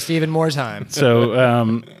 Waste even more time.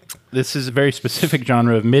 So this is a very specific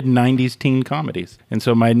genre of mid-90s teen comedies. And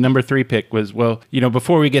so my number 3 pick was, well, you know,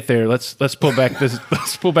 before we get there, let's pull back the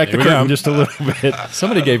curtain just a little bit.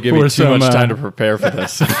 Somebody gave Gibby too much time to prepare for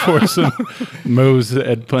this. For some Moe's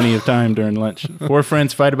had plenty of time during lunch. 4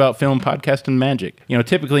 friends fight about film, podcast, and magic. You know,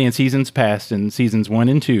 typically in seasons past, in seasons 1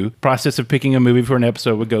 and 2, process of picking a movie for an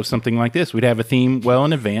episode would go something like this. We'd have a theme well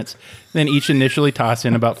in advance, then each initially toss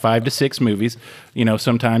in about 5 to 6 movies, you know,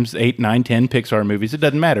 sometimes 8, 9, 10 Pixar movies, it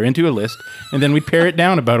doesn't matter, into a list, and then we'd pare it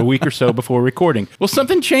down about a week or so before recording. Well,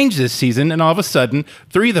 something changed this season, and all of a sudden,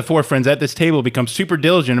 3 of the 4 friends at this table become super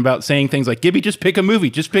diligent about saying things like, Gibby, just pick a movie,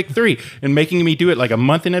 just pick 3, and making me do it like a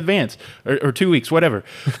month in advance, or 2 weeks, whatever.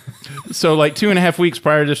 So like 2.5 weeks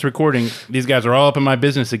prior to this recording, these guys are all up in my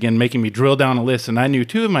business again, making me drill down a list, and I knew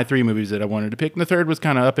 2 of my 3 movies that I wanted to pick, and the third was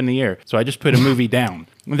kind of up in the air. So I just put a movie down.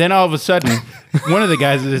 And then all of a sudden, one of the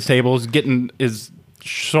guys at this table is getting his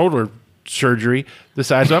shoulder surgery,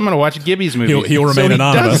 decides, I'm going to watch Gibby's movie. He'll remain he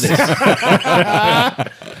anonymous. does this.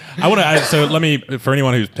 So let me, for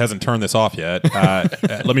anyone who hasn't turned this off yet,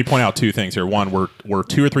 let me point out 2 things here. One, we're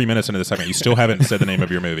 2 or 3 minutes into the segment. You still haven't said the name of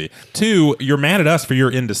your movie. 2, you're mad at us for your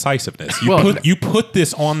indecisiveness. You put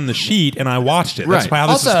this on the sheet, and I watched it. That's Right. how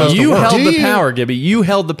this is Also, supposed to You work. held the power, Gibby. You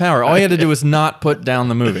held the power. All you had to do was not put down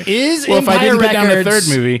the movie. Is Well, if I Empire didn't put down the Records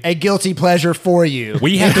third movie- a guilty pleasure for you?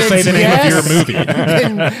 We have to If say it's the name of your yes, movie.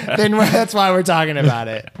 then that's why we're talking about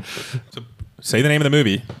it. Say the name of the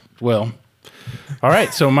movie. Well, all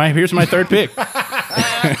right. So here's my third pick.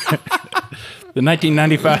 The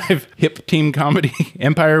 1995 hip teen comedy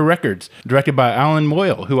Empire Records, directed by Alan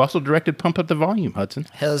Moyle, who also directed Pump Up the Volume, Hudson.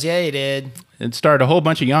 Hells yeah, he did. It starred a whole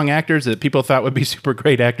bunch of young actors that people thought would be super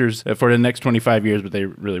great actors for the next 25 years, but they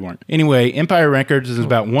really weren't. Anyway, Empire Records is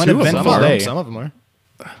about one Some eventful of them, day. some of them are.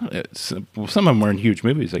 some of them weren't huge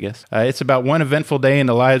movies, I guess. It's about one eventful day in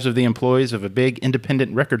the lives of the employees of a big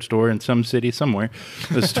independent record store in some city somewhere.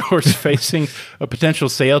 The store's facing a potential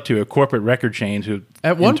sale to a corporate record chain who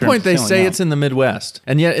At one point, they say out. it's in the Midwest.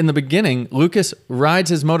 And yet, in the beginning, Lucas rides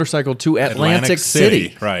his motorcycle to Atlantic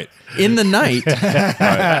City. Right. In the night,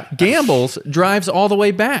 gambles, drives all the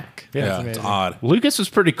way back. Yeah, it's odd. Lucas is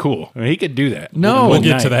pretty cool. I mean, he could do that. No. We'll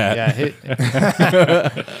get to that.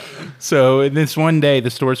 Yeah, So in this one day, the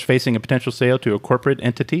store's facing a potential sale to a corporate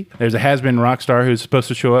entity. There's a has-been rock star who's supposed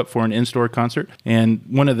to show up for an in-store concert, and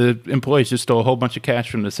one of the employees just stole a whole bunch of cash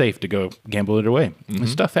from the safe to go gamble it away. And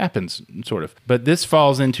stuff happens, sort of. But this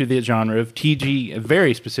falls into the genre of TG,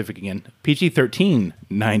 very specific again, PG-13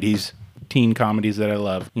 90s teen comedies that I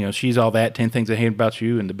love. You know, She's All That, 10 Things I Hate About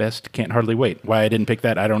You, and The Best, Can't Hardly Wait. Why I didn't pick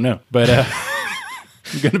that, I don't know. But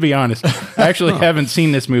I'm going to be honest. I actually haven't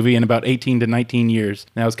seen this movie in about 18 to 19 years.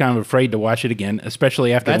 And I was kind of afraid to watch it again,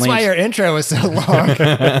 especially after that's Lance, why your intro was so long.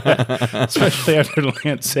 especially after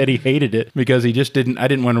Lance said he hated it because I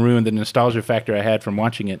didn't want to ruin the nostalgia factor I had from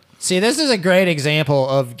watching it. See, this is a great example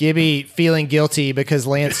of Gibby feeling guilty because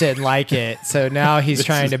Lance didn't like it. So now he's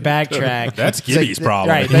trying to backtrack. That's Gibby's problem.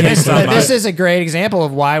 Right. But this is a great example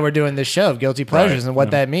of why we're doing this show of guilty pleasures and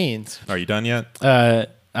what that means. Are you done yet?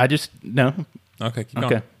 No. Okay, keep going.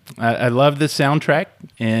 Okay. I love the soundtrack,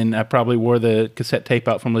 and I probably wore the cassette tape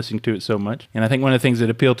out from listening to it so much. And I think one of the things that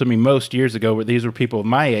appealed to me most years ago were these were people of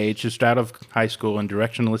my age, just out of high school and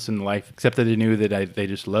directionless in life, except that they knew that they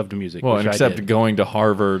just loved music. Well, which I except did. going to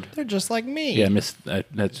Harvard. They're just like me. Yeah,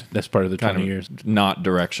 that's part of the 20 years. Not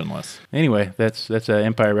directionless. Anyway, that's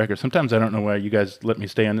Empire Records. Sometimes I don't know why you guys let me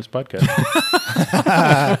stay on this podcast.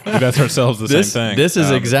 We asked ourselves the same thing. This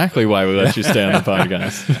is exactly why we let you stay on the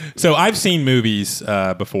podcast. So I've seen movies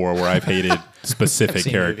before where I've hated specific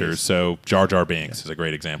characters. movies. So Jar Jar Binks is a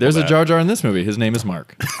great example. There's of a that. Jar Jar in this movie. His name is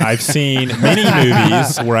Mark. I've seen many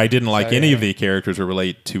movies where I didn't like any of the characters or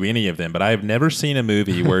relate to any of them, but I have never seen a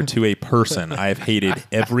movie where to a person I have hated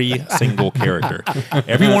every single character.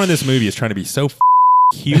 Everyone in this movie is trying to be so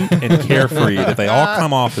cute and carefree that they all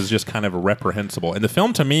come off as just kind of reprehensible. And the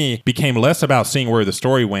film to me became less about seeing where the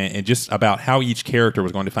story went and just about how each character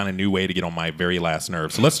was going to find a new way to get on my very last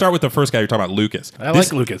nerve. So let's start with the first guy you're talking about, Lucas. I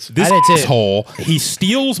like Lucas. This I did too. asshole, he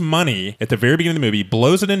steals money at the very beginning of the movie,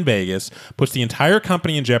 blows it in Vegas, puts the entire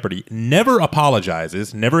company in jeopardy, never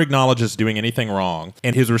apologizes, never acknowledges doing anything wrong,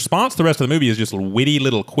 and his response to the rest of the movie is just witty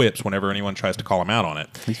little quips whenever anyone tries to call him out on it.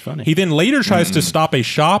 He's funny. He then later tries to stop a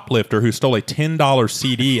shoplifter who stole a $10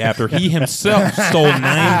 CD after he himself stole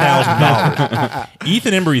 $9,000.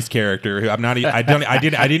 Ethan Embry's character, who I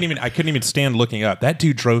couldn't even stand looking up. That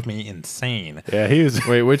dude drove me insane. Yeah, he was.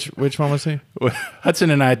 Wait, which one was he? Hudson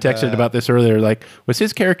and I texted about this earlier. Like, was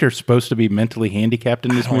his character supposed to be mentally handicapped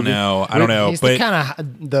in this movie? I don't know. He's But the kind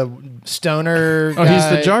of the stoner. Oh, he's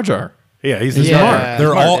the guy. Jar Jar. Yeah, he's the Yeah. Mark.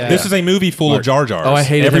 they're Mark, all. yeah. This is a movie full of Jar Jars. Oh, I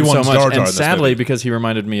hated Everyone's him so much. Jar Jar in And this sadly, movie. because he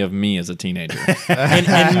reminded me of me as a teenager.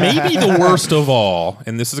 and maybe the worst of all,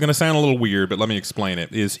 and this is going to sound a little weird, but let me explain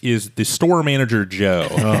it, is the store manager, Joe,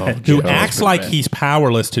 who acts like he's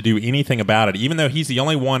powerless to do anything about it, even though he's the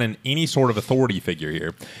only one in any sort of authority figure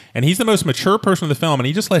here. And he's the most mature person in the film, and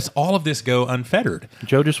he just lets all of this go unfettered.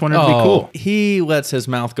 Joe just wanted to be cool. He lets his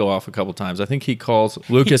mouth go off a couple times. I think he calls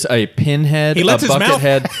Lucas a pinhead, he a lets his bucket mouth-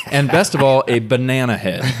 head, and best of all, a banana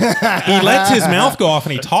head. He lets his mouth go off,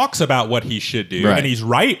 and he talks about what he should do, Right. and he's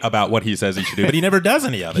right about what he says he should do, but he never does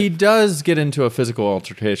any of it. He does get into a physical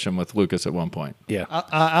altercation with Lucas at one point. Yeah.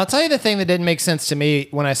 I'll tell you the thing that didn't make sense to me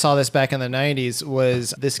when I saw this back in the 90s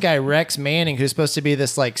was this guy Rex Manning, who's supposed to be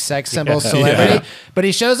this like sex symbol celebrity, Yeah. but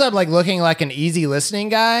he shows up like looking like an easy listening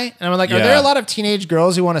guy. And I'm like, are Yeah. there a lot of teenage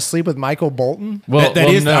girls who want to sleep with Michael Bolton? Well, that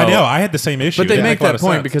is, no. I know. I had the same issue. But they It didn't make a lot that of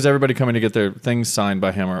point sense. because everybody coming to get their things signed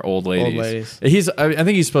by him are old ladies. I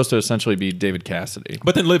think he's supposed to essentially be David Cassidy.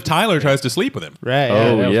 But then Liv Tyler tries to sleep with him. Right.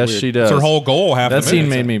 Oh, that was yes, weird. she does. It's her whole goal. Half That the scene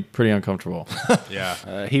movie. made me pretty uncomfortable.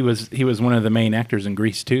 Yeah. He was one of the main actors in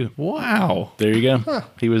Grease too. Wow. There you go.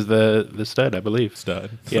 He was the stud, I believe.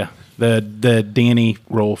 Stud. Yeah. The Danny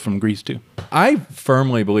role from Grease too. I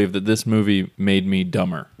firmly believe that this movie made me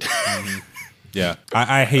dumber. Yeah.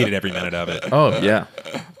 I hated every minute of it. Oh, yeah.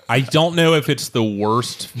 I don't know if it's the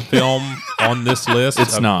worst film on this list.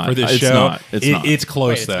 It's not. For this It's show. not. It's not. It's close,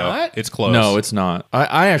 Wait, it's though. not? It's close. No, it's not.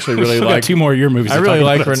 I actually really Still got like 2 more of your movies. I to really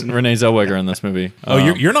talk like about. Renee Zellweger in this movie. Oh,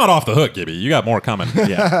 you're not off the hook, Gibby. You got more coming.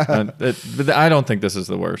 Yeah. But I don't think this is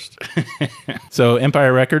the worst. So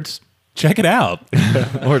Empire Records, check it out.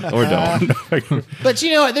 or don't. But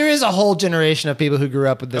you know what? There is a whole generation of people who grew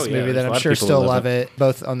up with this Oh, yeah, movie there's that a I'm lot of sure people still who love love it,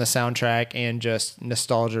 both on the soundtrack and just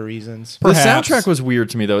nostalgia reasons. The Perhaps. soundtrack was weird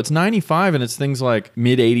to me though. It's 95 and it's things like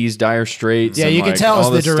mid 80s Dire Straits. Yeah, and you can like tell it's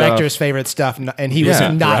all the this director's stuff. favorite stuff, and he was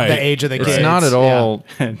Yeah, not right. the age of the It's kids. not at Yeah. all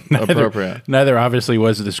appropriate. Neither obviously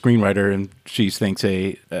was the screenwriter, and she thinks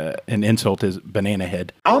an insult is banana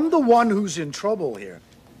head. I'm the one who's in trouble here.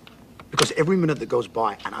 Because every minute that goes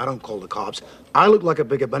by and I don't call the cops, I look like a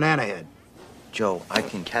bigger banana head. Joe, I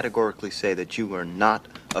can categorically say that you are not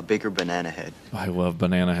a bigger banana head. I love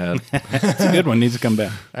Banana Head. It's a good one. Needs to come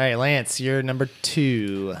back. All right, Lance, you're number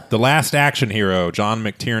 2. The Last Action Hero, John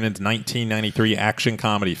McTiernan's 1993 action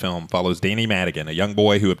comedy film, follows Danny Madigan, a young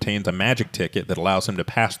boy who obtains a magic ticket that allows him to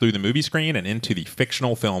pass through the movie screen and into the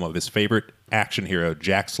fictional film of his favorite action hero,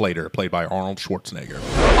 Jack Slater, played by Arnold Schwarzenegger.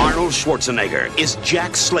 Arnold Schwarzenegger is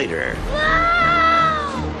Jack Slater.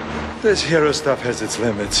 This hero stuff has its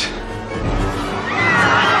limits.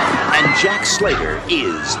 And Jack Slater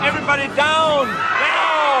is Everybody down!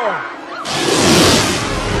 Now!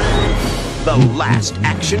 the last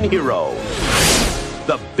action hero.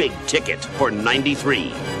 The big ticket for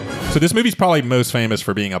 93. So this movie's probably most famous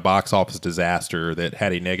for being a box office disaster that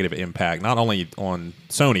had a negative impact not only on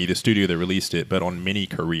Sony, the studio that released it, but on many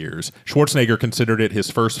careers. Schwarzenegger considered it his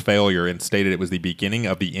first failure and stated it was the beginning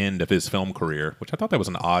of the end of his film career, which I thought that was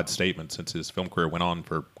an odd statement since his film career went on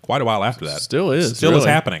for quite a while after that. Still is. Still is really.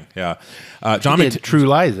 happening, yeah. John did True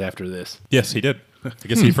Lies after this. Yes, he did. I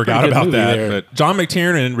guess he forgot Pretty good about movie that. there. But John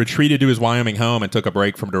McTiernan retreated to his Wyoming home and took a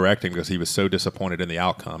break from directing because he was so disappointed in the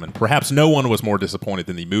outcome. And perhaps no one was more disappointed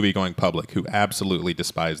than the movie-going public, who absolutely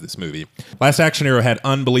despised this movie. Last Action Hero had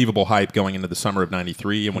unbelievable hype going into the summer of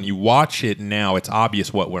 '93, and when you watch it now, it's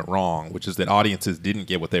obvious what went wrong, which is that audiences didn't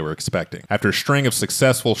get what they were expecting. After a string of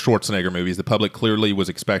successful Schwarzenegger movies, the public clearly was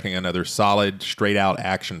expecting another solid, straight-out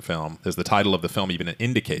action film, as the title of the film even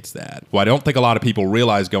indicates that. What I don't think a lot of people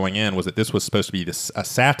realized going in was that this was supposed to be a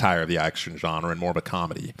satire of the action genre and more of a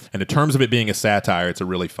comedy. And in terms of it being a satire, it's a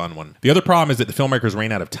really fun one. The other problem is that the filmmakers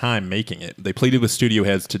ran out of time making it. They pleaded with studio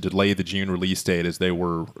heads to delay the June release date as they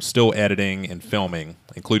were still editing and filming,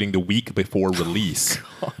 including the week before release.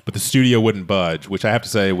 But the studio wouldn't budge, which I have to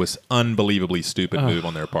say was unbelievably stupid move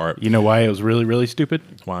on their part. You know why it was really, really stupid?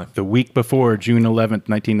 Why? The week before, June 11th,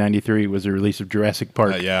 1993, was the release of Jurassic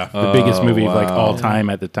Park. Yeah. The biggest movie of like wow. all time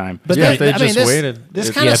at the time. But Yeah, they, if they I mean, just this, waited. this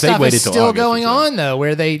If- kind yeah, of if they stuff waited is till still August or going so. on, though,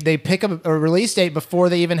 where they pick up a release date before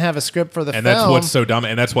they even have a script for the And film. that's what's so dumb.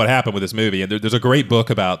 And that's what happened with this movie. And there's a great book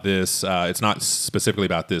about this. It's not specifically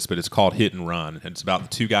about this, but it's called Hit and Run. And it's about the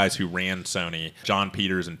two guys who ran Sony, John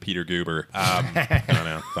Peters and Peter Goober. I don't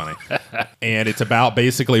know, funny. And it's about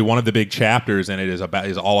basically one of the big chapters, and it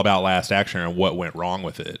is all about Last Action and what went wrong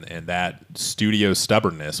with it. And that studio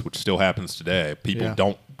stubbornness, which still happens today. People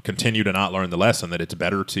don't continue to not learn the lesson that it's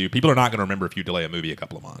better to. People are not going to remember if you delay a movie a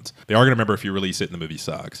couple of months. They are going to remember if you release it and the movie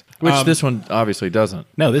sucks. Which this one obviously doesn't.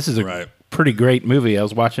 No, this is a Right. pretty great movie. I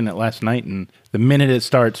was watching it last night, and the minute it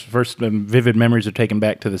starts, first vivid memories are taken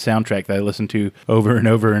back to the soundtrack that I listened to over and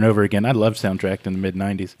over and over again. I loved soundtrack in the mid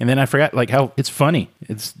 '90s, and then I forgot like how it's funny.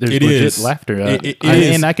 There's It legit is. laughter, It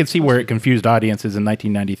is. and I can see where it confused audiences in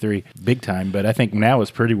 1993 big time. But I think now it's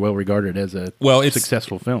pretty well regarded as a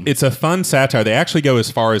successful film. It's a fun satire. They actually go as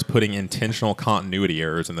far as putting intentional continuity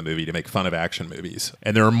errors in the movie to make fun of action movies.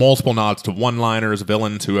 And there are multiple nods to one-liners,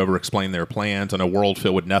 villains who over-explain their plans, and a world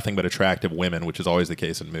filled with nothing but attractive women, which is always the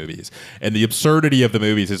case in movies. And the absurdity of the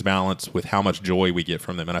movies is balanced with how much joy we get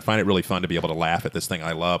from them. And I find it really fun to be able to laugh at this thing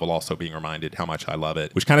I love while also being reminded how much I love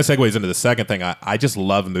it. Which kind of segues into the second thing. I just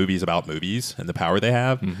love movies about movies and the power they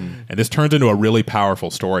have. And this turns into a really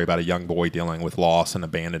powerful story about a young boy dealing with loss and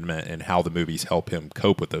abandonment and how the movies help him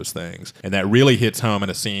cope with those things. And that really hits home in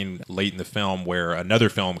a scene late in the film where another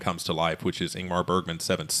film comes to life, which is Ingmar Bergman's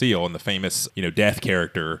Seventh Seal, and the famous, death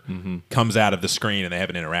character comes out of the screen and they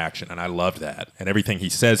have an interaction. And I loved that. And everything he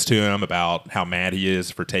says to him about how mad he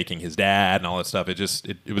is for taking his dad and all that stuff,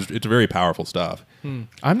 it's very powerful stuff.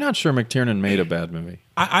 I'm not sure McTiernan made a bad movie.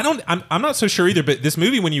 I'm not so sure either, but this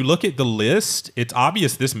movie, when you look at the list, it's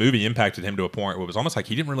obvious this movie impacted him to a point where it was almost like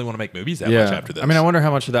he didn't really want to make movies that much after this. I mean, I wonder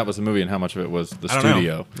how much of that was the movie and how much of it was the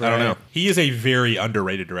studio. I don't know. He is a very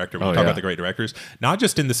underrated director when we talk yeah. about the great directors. Not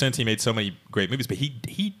just in the sense he made so many great movies, but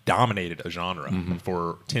he dominated a genre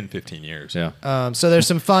for 10, 15 years. Yeah. So there's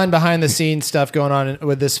some fun behind the scenes stuff going on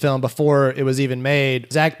with this film before it was even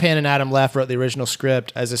made. Zach Penn and Adam Leff wrote the original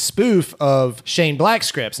script as a spoof of Shane Black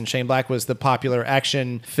scripts, and Shane Black was the popular action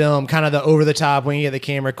film, kind of the over-the-top, winging at the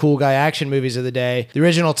camera, cool guy action movies of the day. The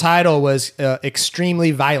original title was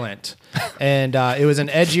Extremely Violent. And it was an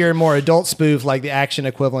edgier, more adult spoof like the action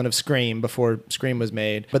equivalent of Scream before Scream was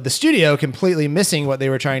made. But the studio, completely missing what they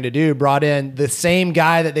were trying to do, brought in the same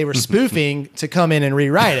guy that they were spoofing to come in and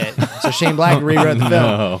rewrite it. So Shane Black rewrote the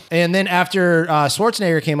film. And then after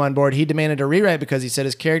Schwarzenegger came on board, he demanded a rewrite because he said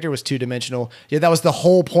his character was two-dimensional. Yeah, that was the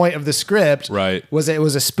whole point of the script. Right. Was it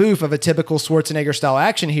was a spoof of a typical Schwarzenegger-style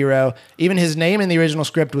action hero. Even his name in the original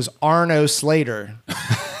script was Arno Slater.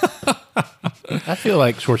 I feel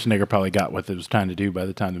like Schwarzenegger probably got what it was trying to do by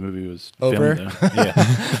the time the movie was Over? filmed. Yeah.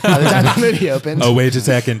 By the time the movie opened. Oh, wait a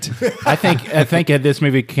second. I think had this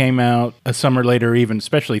movie came out a summer later, even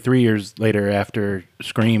especially 3 years later after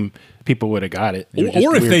Scream, people would have got it.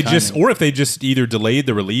 Or if they just either delayed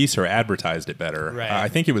the release or advertised it better. Right. I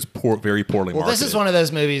think it was very poorly marketed. This is one of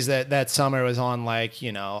those movies that summer was on, like,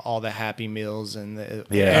 you know, all the Happy Meals and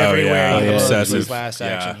everywhere. Obsessive. Last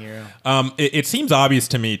action hero. It seems obvious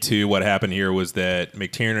to me too. What happened here was that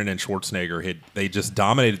McTiernan and Schwarzenegger they just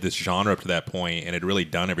dominated this genre up to that point and had really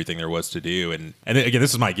done everything there was to do. And again,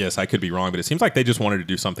 this is my guess. I could be wrong, but it seems like they just wanted to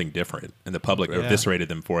do something different, and the public eviscerated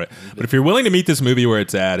them for it. But if you're willing to meet this movie where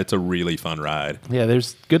it's at, it's a really fun ride. Yeah,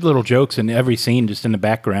 there's good little jokes in every scene, just in the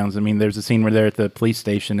backgrounds. I mean, there's a scene where they're at the police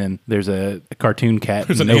station and there's a cartoon cat.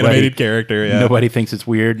 There's an animated character. Yeah. Nobody thinks it's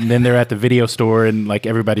weird. And then they're at the video store and like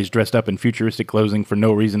everybody's dressed up in futuristic clothing for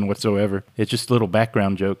no reason whatsoever. It's just little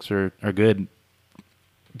background jokes are good.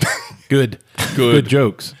 Good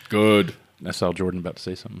jokes. Good. I saw Jordan about to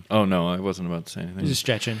say something. Oh, no, I wasn't about to say anything. Just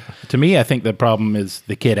stretching. To me, I think the problem is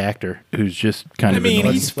the kid actor who's just kind of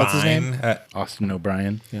annoying. He's fine. What's his name? Austin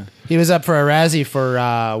O'Brien. Yeah. He was up for a Razzie for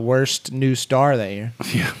worst new star that year.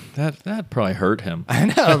 Yeah. That probably hurt him. I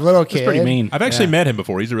know, a little kid. It's pretty mean. I've actually met him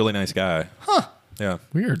before. He's a really nice guy. Huh. Yeah.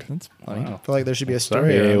 Weird. That's funny. I feel like there should be a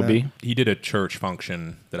story. Sorry, around AOB. that. He did a church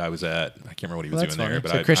function that I was at. I can't remember what he was Well, that's doing there.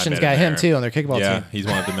 funny. But So Christian's I got met him there. too on their kickball Yeah, team. he's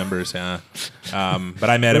one of the members. Yeah. But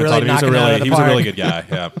I met him. Really And told him knocking it out of the he was a really park. good guy.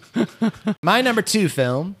 Yeah. My number 2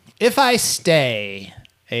 film, If I Stay,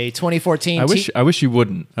 a 2014. I wish you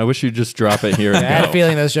wouldn't. I wish you'd just drop it here and I had a go.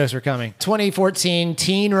 feeling those jokes were coming. 2014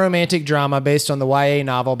 teen romantic drama based on the YA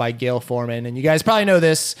novel by Gail Foreman. And you guys probably know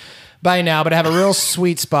this by now, but I have a real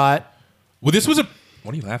sweet spot. Well, this was a.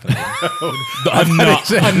 What are you laughing at?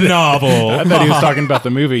 a novel. I thought he was talking about the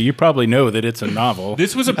movie. You probably know that it's a novel.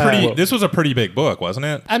 This was a pretty big book, wasn't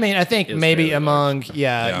it? I mean, I think maybe among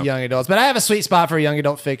young adults, but I have a sweet spot for young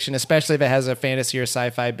adult fiction, especially if it has a fantasy or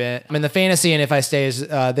sci-fi bent. I mean, the fantasy and If I Stay is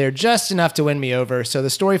they're just enough to win me over. So the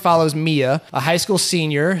story follows Mia, a high school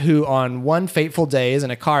senior who on one fateful day is in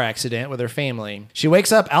a car accident with her family. She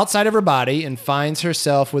wakes up outside of her body and finds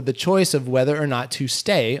herself with the choice of whether or not to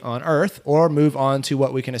stay on Earth or move on to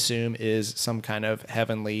what we can assume is some kind of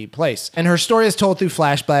heavenly place. And her story is told through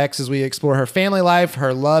flashbacks as we explore her family life,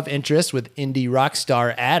 her love interest with indie rock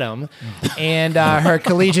star Adam, and her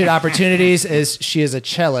collegiate opportunities as she is a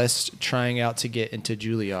cellist trying out to get into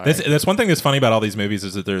Juilliard. That's one thing that's funny about all these movies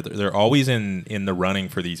is that they're always in the running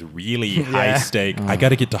for these really high stake. I got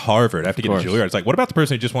to get to Harvard. I have to get to Juilliard. It's like, what about the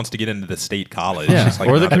person who just wants to get into the state college? Yeah. It's like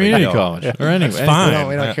Or the not a big community deal. college. Or anyway. That's fine.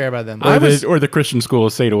 We don't care about them. Or the Christian school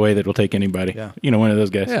of State Away that will take anybody. Yeah. You know, one of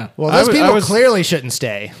those guys. Yeah. Well, those people clearly shouldn't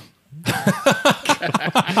stay.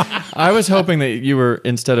 I was hoping that you were,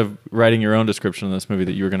 instead of writing your own description of this movie,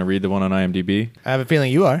 that you were going to read the one on IMDb. I have a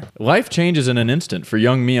feeling you are. Life changes in an instant for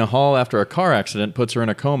young Mia Hall after a car accident puts her in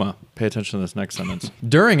a coma. Pay attention to this next sentence.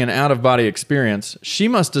 During an out-of-body experience, she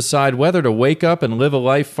must decide whether to wake up and live a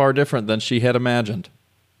life far different than she had imagined.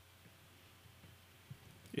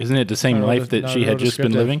 Isn't it the same life that she had just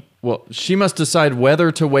been living? Well, she must decide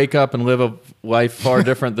whether to wake up and live a life far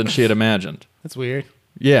different than she had imagined. That's weird.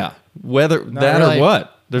 Yeah. Whether that really. or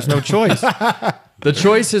what. There's no choice. The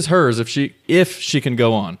choice is hers if she can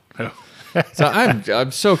go on. So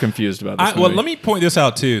I'm so confused about this movie. Well, let me point this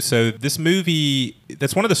out too. So this movie,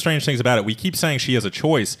 that's one of the strange things about it. We keep saying she has a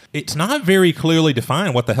choice. It's not very clearly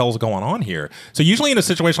defined what the hell's going on here. So usually in a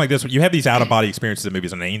situation like this, you have these out-of-body experiences in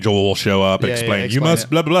movies. An angel will show up and explain, you must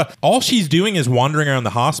blah, blah, blah. All she's doing is wandering around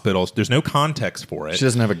the hospital. There's no context for it. She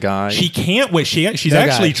doesn't have a guide. She can't wait. She's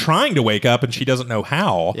actually trying to wake up and she doesn't know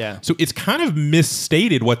how. Yeah. So it's kind of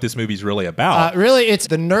misstated what this movie's really about. Really, it's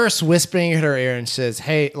the nurse whispering in her ear and says,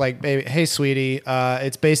 "Hey, baby, hey, sweetie,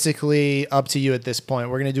 it's basically up to you at this point.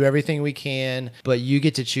 We're gonna do everything we can, but you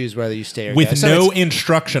get to choose whether you stay or With go." So no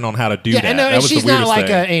instruction on how to do that. And That was she's the not weirdest like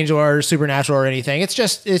thing. an angel or supernatural or anything. It's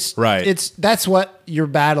just Right. That's what you're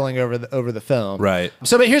battling over the film. Right.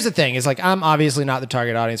 So, but here's the thing: is like I'm obviously not the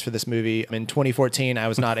target audience for this movie. In 2014, I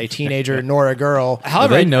was not a teenager nor a girl.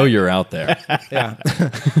 However, they know you're out there. Yeah.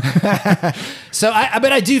 So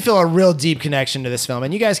but I do feel a real deep connection to this film,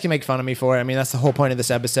 and you guys can make fun of me for it. I mean, that's the whole point of this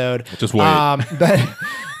episode. Just wait.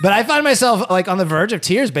 But I find myself like on the verge of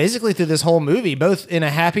tears basically through this whole movie, both in a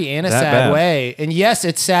happy and a sad way. And yes,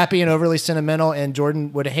 it's sappy and overly sentimental, and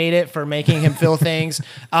Jordan would hate it for making him feel things.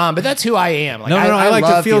 But that's who I am. Like, no, I like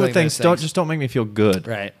to feel the things. things. Don't make me feel good.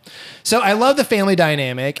 Right. So I love the family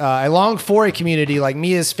dynamic. I long for a community like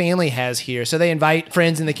Mia's family has here. So they invite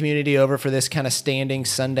friends in the community over for this kind of standing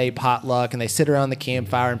Sunday potluck, and they sit around the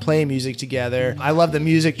campfire and play music together. I love the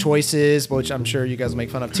music choices, which I'm sure you guys will make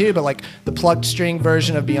fun of too, but like the plucked string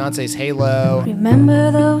version of Beyonce's Halo. Remember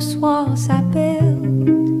those walls I built?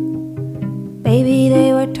 Baby,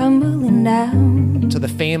 they were tumbling down. To the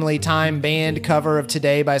Family Time Band cover of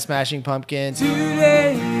Today by Smashing Pumpkins.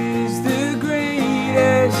 Today is the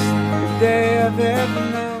greatest day I've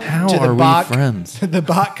ever known. How to the are Bach, we friends? The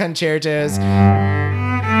Bach concertos.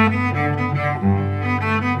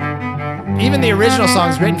 Even the original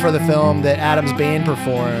songs written for the film that Adam's band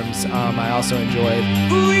performs, I also enjoyed.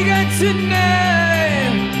 We got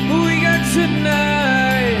tonight,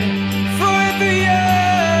 forever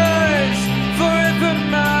yours, forever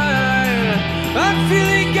mine. I'm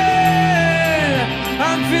feeling good,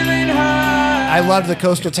 I'm feeling high. I love the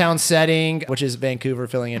coastal town setting, which is Vancouver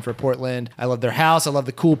filling in for Portland. I love their house. I love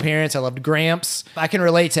the cool parents. I loved Gramps. I can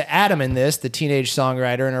relate to Adam in this, the teenage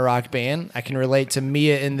songwriter in a rock band. I can relate to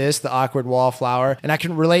Mia in this, the awkward wallflower. And I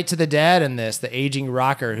can relate to the dad in this, the aging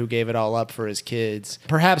rocker who gave it all up for his kids.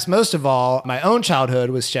 Perhaps most of all, my own childhood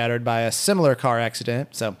was shattered by a similar car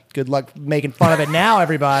accident. So good luck making fun of it now,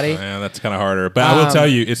 everybody. Yeah, that's kind of harder. But I will tell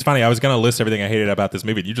you, it's funny. I was going to list everything I hated about this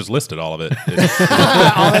movie. You just listed all of it.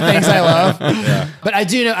 All the things I love. Yeah. But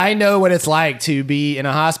I know what it's like to be in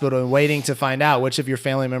a hospital and waiting to find out which of your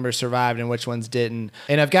family members survived and which ones didn't.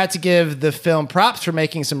 And I've got to give the film props for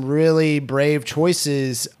making some really brave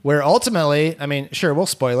choices where ultimately, I mean, sure, we'll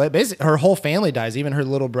spoil it. Basically, her whole family dies, even her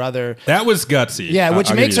little brother. That was gutsy. Yeah,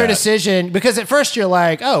 which makes her decision, because at first you're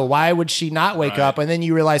like, oh, why would she not wake up? And then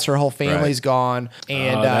you realize her whole family's gone.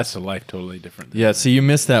 And that's a life totally different. Yeah, see, you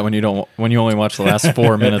missed that when you only watch the last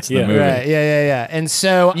 4 minutes of the movie. Right, yeah. And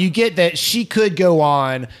so you get that she could go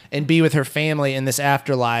on and be with her family in this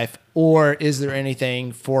afterlife, or is there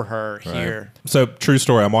anything for her here? So, true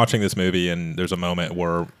story. I'm watching this movie, and there's a moment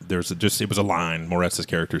where it was a line. Moretz's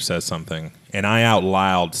character says something, and I out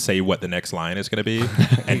loud say what the next line is going to be.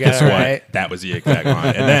 And guess what? Right. That was the exact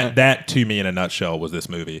line. And that, to me, in a nutshell, was this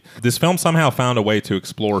movie. This film somehow found a way to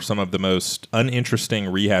explore some of the most uninteresting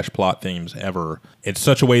rehash plot themes ever in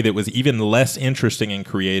such a way that was even less interesting and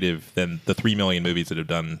creative than the 3 million movies that have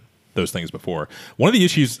done those things before. One of the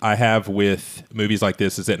issues I have with movies like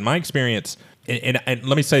this is that in my experience, and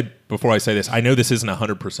let me say before I say this, I know this isn't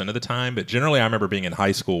 100% of the time, but generally I remember being in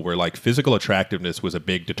high school where like physical attractiveness was a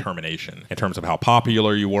big determination in terms of how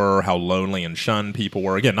popular you were, how lonely and shunned people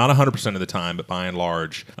were. Again, not 100% of the time, but by and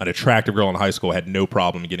large, an attractive girl in high school had no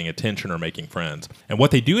problem getting attention or making friends. And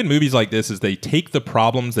what they do in movies like this is they take the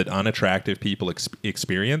problems that unattractive people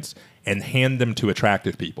experience and hand them to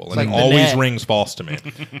attractive people. And like it always Net. rings false to me.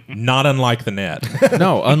 Not unlike The Net.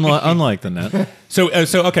 No, unlike The Net. So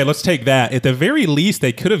okay, let's take that. At the very least,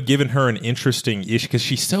 they could have given her an interesting issue because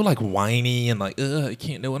she's so like whiny and like,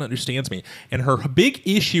 no one understands me. And her big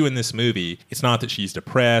issue in this movie, it's not that she's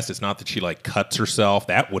depressed. It's not that she like cuts herself.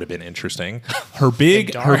 That would have been interesting. Her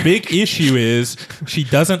big issue is she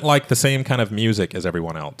doesn't like the same kind of music as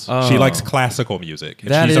everyone else. She likes classical music.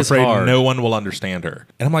 And she's afraid no one will understand her.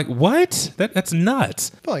 And I'm like, what? That's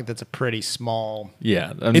nuts. I feel like that's a pretty small.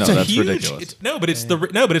 Yeah, that's ridiculous. But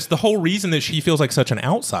it's the whole reason that she feels like such an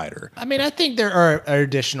outsider. I mean, I think there are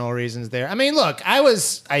additional reasons there. I mean, look, I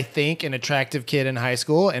was, I think, an attractive kid in high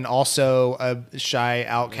school and also a shy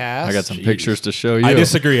outcast. I got some pictures to show you. I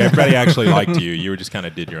disagree. Everybody actually liked you. You were just kind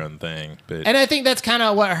of did your own thing. But and I think that's kind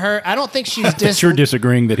of what her. I don't think she's you're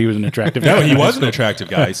disagreeing that he was an attractive guy. No, he was an attractive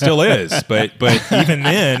guy. He still is. But even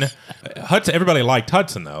then, Hudson. Everybody liked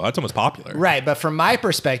Hudson though. Hudson was popular. Right, but from my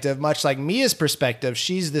perspective, much like Mia's perspective,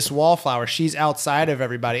 she's this wallflower. She's outside of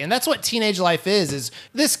everybody. And that's what teenage life is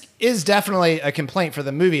this is definitely a complaint for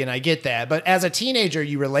the movie, and I get that. But as a teenager,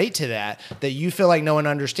 you relate to that you feel like no one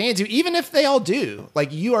understands you, even if they all do.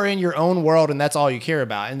 Like, you are in your own world, and that's all you care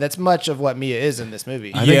about. And that's much of what Mia is in this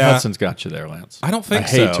movie. I think Hudson's got you there, Lance. I don't think I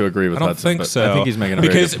hate to agree with Hudson. I don't think so. I think he's making a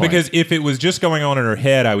very good point. Because if it was just going on in her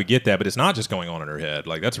head, I would get that. But it's not just going on in her head.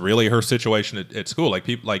 Like, that's really her situation at school. Like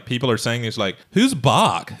people are saying things like, who's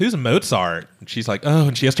Bach? Who's Mozart? And she's like, oh,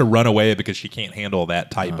 and she has to run away because she can't handle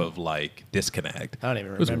that type of like disconnect. I don't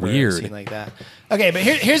even remember weird. a scene like that. Okay, but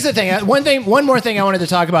here's the thing. One more thing I wanted to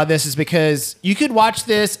talk about this is because you could watch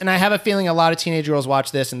this, and I have a feeling a lot of teenage girls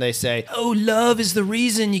watch this and they say, "Oh, love is the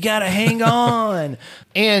reason you gotta hang on,"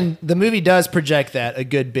 and the movie does project that a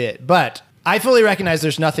good bit, but I fully recognize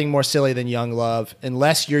there's nothing more silly than young love,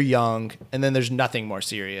 unless you're young, and then there's nothing more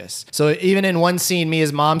serious. So even in one scene,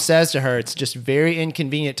 Mia's mom says to her, it's just very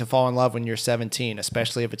inconvenient to fall in love when you're 17,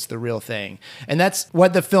 especially if it's the real thing. And that's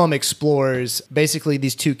what the film explores, basically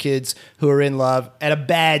these two kids who are in love at a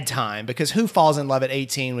bad time, because who falls in love at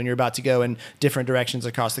 18 when you're about to go in different directions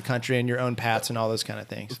across the country and your own paths and all those kind of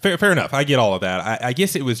things? Fair enough. I get all of that. I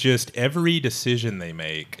guess it was just every decision they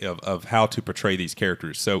make of how to portray these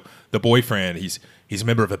characters. So the boyfriend, he's a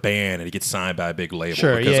member of a band and he gets signed by a big label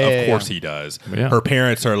because of course he does. Yeah. Her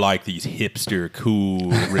parents are like these hipster,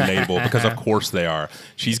 cool, relatable because of course they are.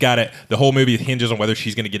 She's got it. The whole movie hinges on whether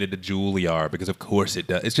she's going to get into Juilliard because of course it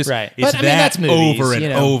does. It's just right. It's but, that's movies, over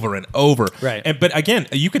and over and over. Right. But again,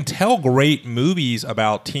 you can tell great movies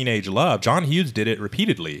about teenage love. John Hughes did it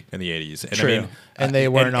repeatedly in the 80s. And True. I mean, and they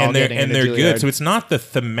weren't all getting into they're Juilliard. good. So it's not the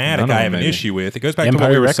thematic I have an issue with. It goes back to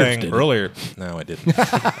what we were saying earlier. No, it didn't.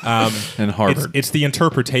 And Harvard. It's the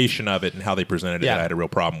interpretation of it and how they presented it that I had a real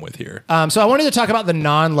problem with here. So I wanted to talk about the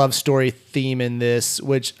non-love story theme in this,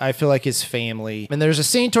 which I feel like is family. And there's a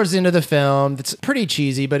scene towards the end of the film that's pretty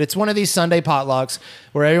cheesy, but it's one of these Sunday potlucks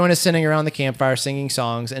where everyone is sitting around the campfire singing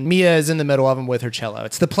songs, and Mia is in the middle of them with her cello.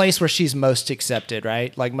 It's the place where she's most accepted,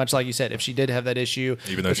 right? Like much like you said, if she did have that issue,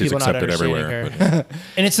 even though she's accepted everywhere.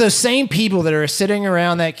 And it's those same people that are sitting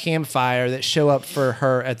around that campfire that show up for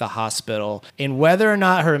her at the hospital. And whether or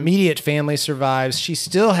not her immediate family survives, she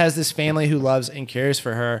still has this family who loves and cares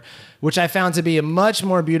for her, which I found to be a much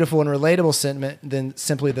more beautiful and relatable sentiment than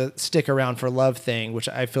simply the stick around for love thing, which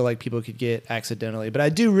I feel like people could get accidentally. But I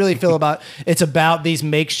do really feel it's about these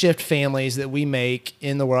makeshift families that we make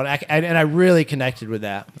in the world. And I really connected with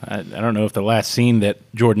that. I don't know if the last scene that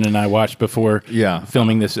Jordan and I watched before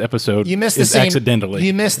filming this episode is accidentally.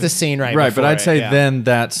 You missed the scene right Right, before but I'd say it, then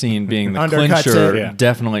that scene being the Undercuts clincher it.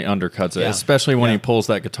 definitely undercuts it, especially when he pulls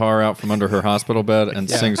that guitar out from under her hospital bed and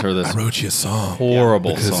sings her this I wrote you a song.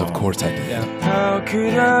 Horrible because song. Of course I did. How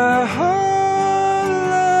could a heart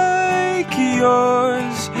like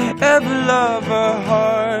yours ever love a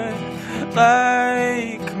heart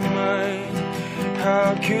like mine?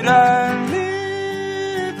 How could I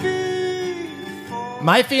live before?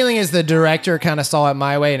 My feeling is the director kind of saw it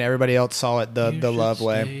my way and everybody else saw it the love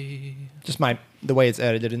way. Just the way it's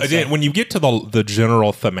edited. And Again, when you get to the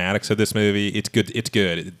general thematics of this movie, it's good. It's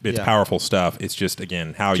good. It's powerful stuff. It's just,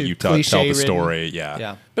 again, how you tell the story.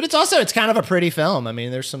 Yeah. But it's kind of a pretty film. I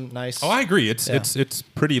mean, there's some nice. Oh, I agree. It's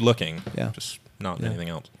pretty looking. Yeah. Just not anything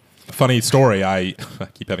else. Funny story. I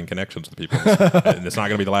keep having connections with people, and it's not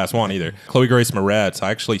going to be the last one either. Chloe Grace Moretz.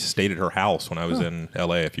 I actually stayed at her house when I was in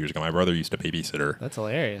L.A. a few years ago. My brother used to babysit her. That's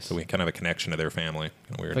hilarious. So we kind of have a connection to their family.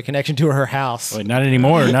 Kind of weird. A connection to her house. Wait, not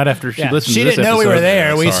anymore. Not after she listened. She to this didn't know we episode. were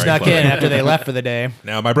there. We Sorry, snuck Chloe. in after they left for the day.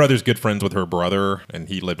 Now, my brother's good friends with her brother, and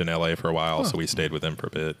he lived in L.A. for a while, so we stayed with them for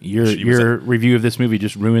a bit. Your review of this movie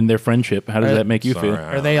just ruined their friendship. How does that make you feel?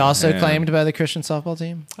 Are they also claimed by the Christian softball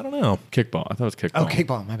team? I don't know. Kickball. I thought it was kickball. Oh,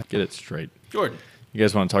 kickball. My bad. Get it straight. Jordan. You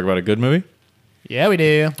guys want to talk about a good movie? Yeah, we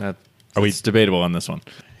do. It's debatable on this one.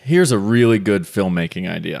 Here's a really good filmmaking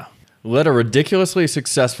idea. Let a ridiculously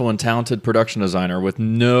successful and talented production designer with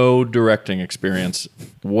no directing experience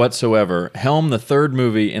whatsoever helm the third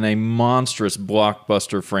movie in a monstrous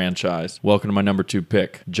blockbuster franchise. Welcome to my number 2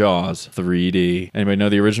 pick, Jaws 3D. Anybody know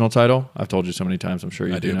the original title? I've told you so many times, I'm sure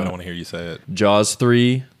you do know. But I want to hear you say it. Jaws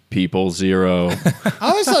 3, People 0. I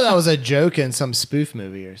always thought that was a joke in some spoof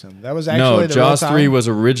movie or something. That was actually the Jaws real 3 title? was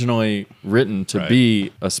originally written to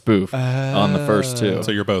be a spoof on the first 2.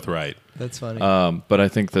 So you're both right. That's funny. But I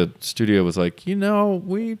think the studio was like, we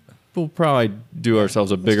will probably do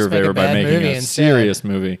ourselves a bigger make a favor by bad making movie a instead. serious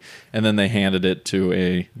movie. And then they handed it to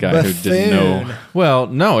a guy who didn't Buffoon. know. Well,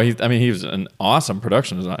 no, he was an awesome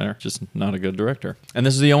production designer, just not a good director. And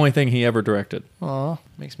this is the only thing he ever directed. Aw,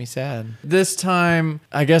 makes me sad. This time,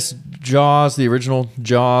 I guess Jaws, the original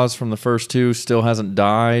Jaws from the first 2, still hasn't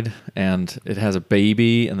died, and it has a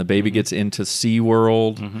baby, and the baby gets into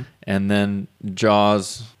SeaWorld, and then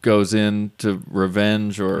Jaws goes into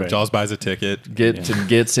revenge, or Jaws buys a ticket, gets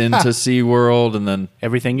into SeaWorld, and then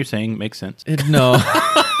everything you're saying makes sense. No.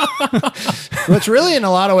 Well, it's really, in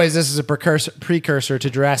a lot of ways, this is a precursor to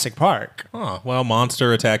Jurassic Park. Oh, well,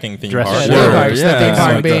 monster attacking theme Jurassic park. World. Park's the theme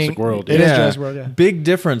park Like being Jurassic World, It yeah. is Jurassic World, yeah. Big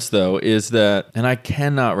difference, though, is that, and I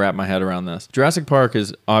cannot wrap my head around this, Jurassic Park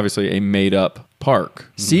is obviously a made-up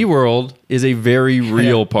park. SeaWorld is a very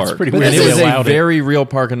real park. pretty And weird. it They was a allowed it. very real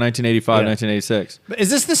park in 1985, 1986. But is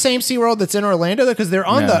this the same SeaWorld that's in Orlando? Because they're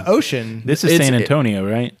on No. the ocean. This is San Antonio,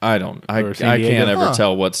 right? I Or San I Diego? can't ever Huh.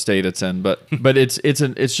 tell what state it's in, but it's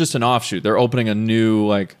just an offshoot. They're opening a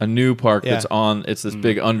new park Yeah. that's on. It's this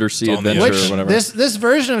big undersea It's on the adventure Which or whatever. this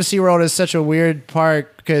version of SeaWorld is such a weird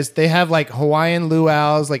park because they have like Hawaiian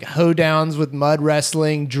luau's, like hoedowns with mud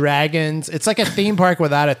wrestling, dragons. It's like a theme park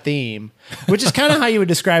without a theme, which is kind of how you would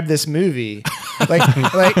describe this movie. Like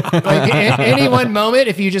any one moment,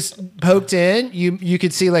 if you just poked in, you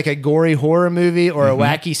could see like a gory horror movie or a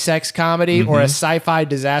wacky sex comedy or a sci-fi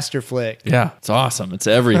disaster flick. Yeah, it's awesome. It's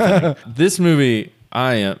everything. This movie,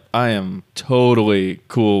 I am totally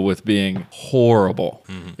cool with being horrible.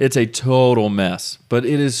 It's a total mess, but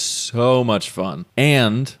it is so much fun.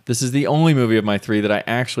 And this is the only movie of my three that I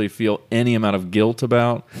actually feel any amount of guilt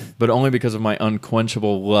about, but only because of my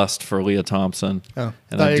unquenchable lust for Leah Thompson. Oh, I And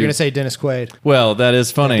thought you were do- going to say Dennis Quaid. Well, that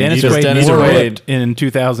is funny. Dennis Because Quaid Dennis more Quaid ripped in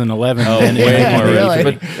 2011. Oh, than way in- more Really?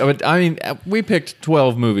 ripped. But I mean, we picked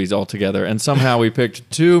 12 movies altogether, and somehow we picked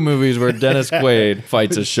 2 movies where Dennis Quaid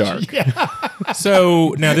fights a shark.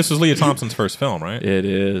 So now this was Leah Thompson's first film, right? It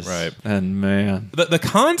is. Right. And man. The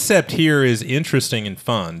concept here is interesting and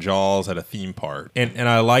fun. Jaws at a theme park, and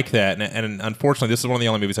I like that. And unfortunately, this is one of the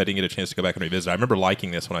only movies I didn't get a chance to go back and revisit. I remember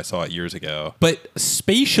liking this when I saw it years ago. But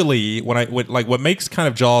spatially, what makes kind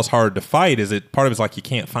of Jaws hard to fight is that part of it's like you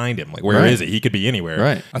can't find him. Like where is Right. he? He could be anywhere.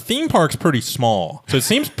 Right. A theme park's pretty small, so it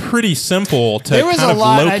seems pretty simple to. There was kind a of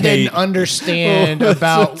lot locate. I didn't understand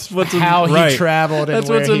about what's how he right. traveled and That's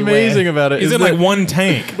where what's he amazing went. about it. He's is in that- like one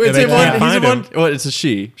tank. It's and they in can't one, find he's in him. one. Well, it's a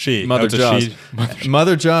she. She. Mother Oh, it's a Jaws. she.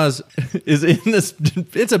 Mother Jaws is in this.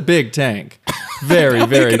 It's a big tank. Very, How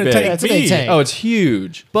big very can a big. tank It's a big be? tank. Oh, it's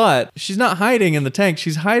huge. But she's not hiding in the tank.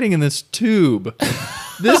 She's hiding in this tube.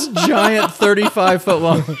 This giant 35-foot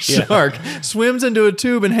long shark swims into a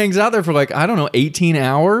tube and hangs out there for 18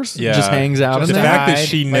 hours. Yeah. Just hangs out The in there. fact that hide,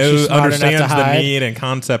 she like she's knows, smart enough to understands the hide. need and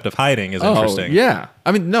concept of hiding is interesting. Yeah.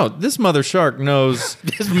 I mean, no, this mother shark knows.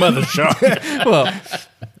 This mother shark. Well,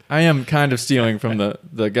 I am kind of stealing from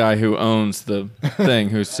the guy who owns the thing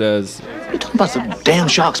who says, You talking about some damn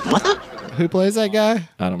shark's mother? Who plays that guy?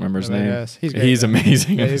 I don't remember his Nobody name. knows. He's great, He's though.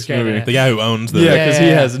 amazing Yeah, in he's this great in movie. it. The guy who owns the. Yeah, because he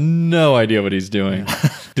Yeah. has no idea what he's doing.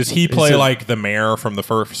 Does he play a- like the mayor from the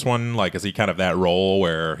first one? Like, is he kind of that role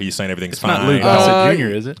where he's saying everything's It's fine? not Luke Gossett Jr.,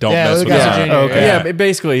 is it? Don't Yeah, mess Luke with Gossett that. Jr. Okay. Yeah. Yeah,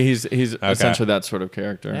 basically he's essentially that sort of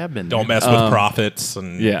character. Yeah, I've been Don't there. mess with profits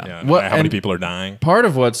and yeah. no matter how many and people are dying. Part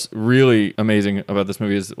of what's really amazing about this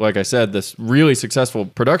movie is, like I said, this really successful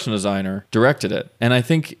production designer directed it. And I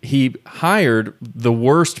think he hired the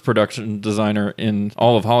worst production designer in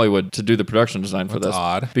all of Hollywood to do the production design for That's this.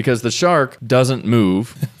 odd. Because the shark doesn't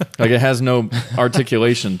move. Like it has no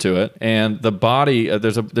articulation to it. And the body,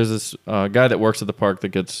 there's this guy that works at the park that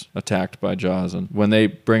gets attacked by Jaws. And when they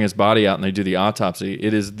bring his body out and they do the autopsy,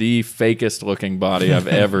 it is the fakest looking body I've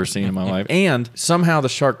ever seen in my life. And somehow the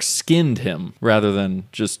shark skinned him rather than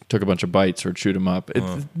just took a bunch of bites or chewed him up.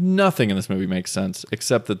 Nothing in this movie makes sense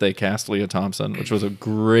except that they cast Leah Thompson, which was a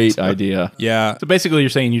great idea. Yeah. So basically, you're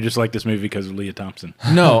saying you just like this movie because of Leah Thompson.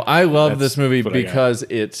 No, I love That's this movie what I got. because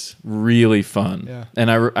it's really fun. Yeah.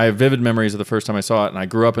 And I have vivid memories of the first time I saw it, and I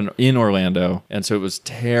grew up in Orlando, and so it was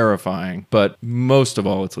terrifying. But most of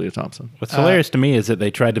all, it's Leah Thompson. What's hilarious to me is that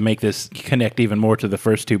they tried to make this connect even more to the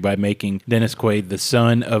first two by making Dennis Quaid the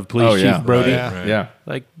son of Police Chief Brody. Right. Yeah.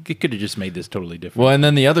 Like, it could have just made this totally different. Well, and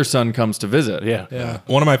then the other son comes to visit. Yeah.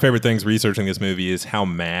 One of my favorite things researching this movie is how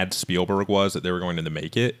mad Spielberg was that they were going to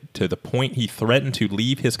make it, to the point he threatened to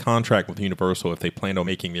leave his contract with Universal if they planned on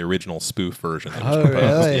making the original spoof version that was Oh,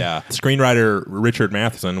 proposed. really? Yeah. Screenwriter Richard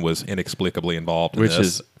Matheson was inexplicably involved in Which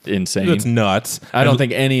this. is insane. It's nuts. I don't And-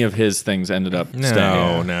 think any of his things ended up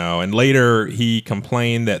staying. No. And later he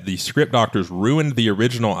complained that the script doctors ruined the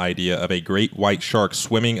original idea of a great white shark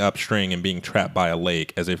swimming upstream and being trapped by a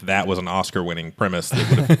lake, as if that was an Oscar-winning premise that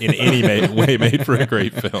would have in any way made for a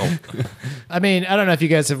great film. I mean, I don't know if you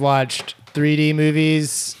guys have watched 3D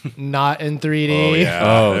movies not in 3D. Oh, yeah.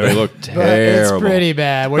 Oh, they look But terrible. it's pretty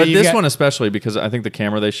bad. Where But you this got- one especially, because I think the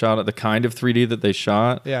camera they shot it, the kind of 3D that they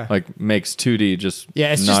shot, Yeah. like makes 2D just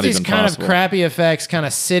Yeah, it's not just these even kind possible. of crappy effects kind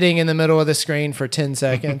of sitting in the middle of the screen for 10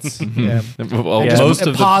 seconds. Yeah. Well, Just most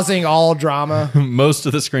of the pausing all drama. most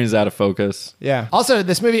of the screen is out of focus. Yeah. Also,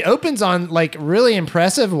 this movie opens on like really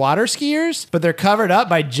impressive water skiers, but they're covered up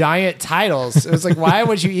by giant titles. It was like, why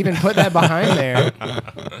would you even put that behind there?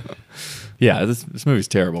 Yeah, this movie's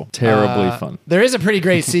terrible. Terribly fun. There is a pretty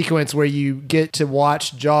great sequence where you get to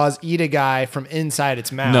watch Jaws eat a guy from inside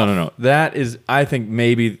its mouth. No. That is, I think,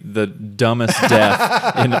 maybe the dumbest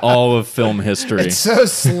death in all of film history. It's so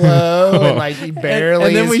slow and like he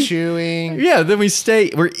barely is chewing. Yeah, then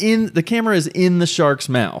the camera is in the shark's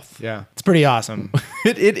mouth. Yeah, it's pretty awesome.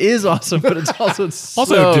 It is awesome, but it's also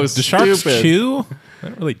Also, so do sharks stupid. chew? They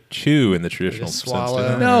don't really chew in the traditional sense. swallow.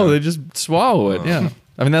 do they? No, they just swallow it. Yeah.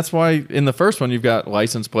 I mean, that's why in the first one you've got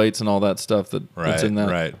license plates and all that stuff that's in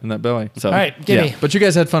that belly. So, all right, gimme. But you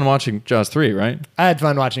guys had fun watching Jaws 3, right? I had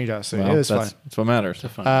fun watching Jaws 3. Well, It was fun. That's what matters.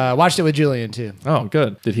 Watched it with Julian too. Oh,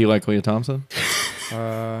 good. Did he like Leah Thompson?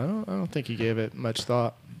 I don't think he gave it much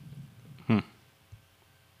thought.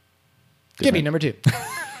 Gimme number 2.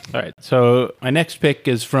 All right. So my next pick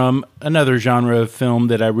is from another genre of film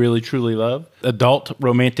that I really truly love: adult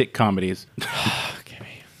romantic comedies.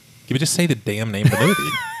 Can we just say the damn name of the movie?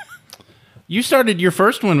 You started your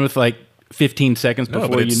first one with like 15 seconds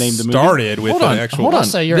before you named the movie. Started with an actual. Hold on.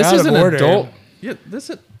 So you're this out is of an order. adult. Yeah,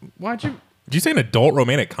 why'd you? Did you say an adult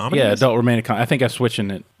romantic comedy? Yeah, adult romantic comedy. I think I'm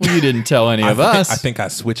switching it. Well, you didn't tell any of us. I think I'm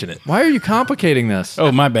switching it. Why are you complicating this?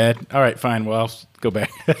 Oh, my bad. All right, fine. Well, I'll go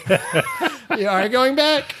back. You are going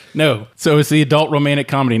back? No. So it's the adult romantic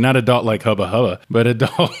comedy, not adult like Hubba Hubba, but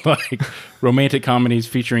adult like romantic comedies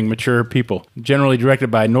featuring mature people. Generally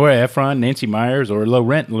directed by Nora Ephron, Nancy Myers, or low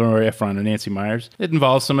rent Nora Ephron and Nancy Myers. It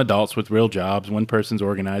involves some adults with real jobs. One person's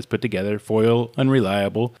organized, put together, foil,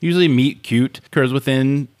 unreliable. Usually meet cute, occurs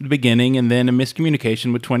within the beginning, and then a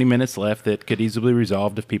miscommunication with 20 minutes left that could easily be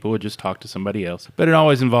resolved if people would just talk to somebody else. But it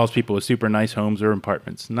always involves people with super nice homes or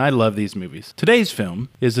apartments, and I love these movies. Today's film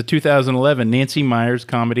is the 2011 Nancy Myers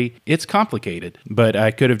comedy, It's Complicated, but I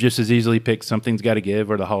could have just as easily picked Something's Gotta Give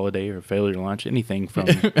or The Holiday or Failure to Launch, anything from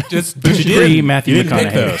pre-Matthew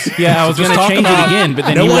McConaughey. Yeah, I was going to change it again, but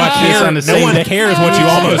then you watch this on the same day. No one cares what you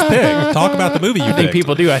almost picked. Talk about the movie you I think picked.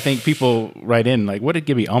 people do. I think people write in like, what did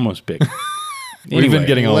Gibby almost pick? We've been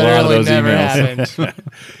getting a lot of those emails.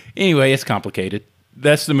 Anyway, It's Complicated.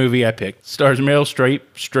 That's the movie I picked. Stars Meryl Streep.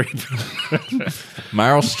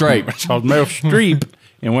 Meryl Streep. It's called Meryl Streep.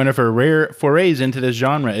 And one of her rare forays into this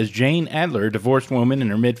genre is Jane Adler, a divorced woman in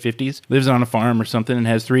her mid-50s, lives on a farm or something and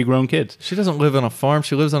has 3 grown kids. She doesn't live on a farm.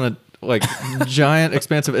 She lives on a giant,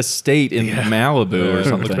 expansive estate in Malibu or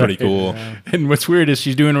something. Looks pretty cool. And what's weird is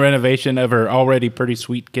she's doing a renovation of her already pretty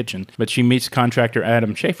sweet kitchen, but she meets contractor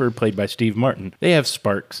Adam Schaefer, played by Steve Martin. They have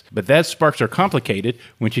sparks, but that sparks are complicated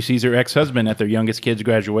when she sees her ex-husband at their youngest kid's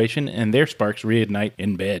graduation, and their sparks reignite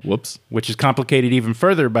in bed. Whoops. Which is complicated even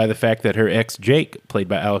further by the fact that her ex, Jake, played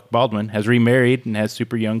by Alec Baldwin, has remarried and has a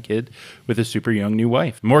super young kid with a super young new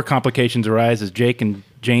wife. More complications arise as Jake and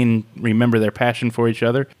Jane remember their passion for each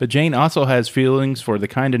other, but Jane also has feelings for the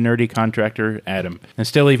kind of nerdy contractor, Adam. And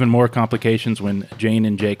still even more complications when Jane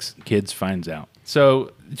and Jake's kids finds out.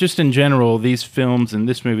 So, just in general, these films and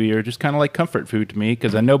this movie are just kind of like comfort food to me,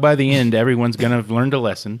 because I know by the end everyone's going to have learned a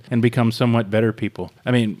lesson and become somewhat better people.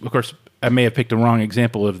 I mean, of course, I may have picked a wrong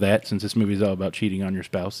example of that, since this movie is all about cheating on your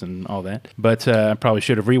spouse and all that. But I probably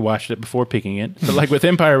should have rewatched it before picking it. But like with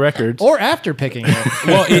Empire Records... Or after picking it.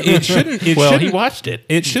 Well, it shouldn't... he watched it.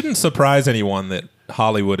 It shouldn't surprise anyone that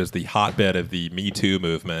Hollywood is the hotbed of the Me Too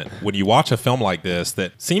movement. When you watch a film like this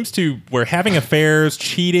that seems to... where having affairs,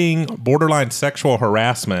 cheating, borderline sexual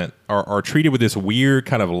harassment are treated with this weird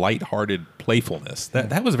kind of lighthearted playfulness.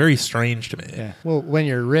 That was very strange to me. Yeah. Well, when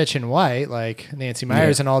you're rich and white, like Nancy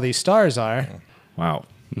Myers and all these stars are. Wow.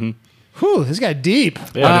 Mm-hmm. Whew, this got deep.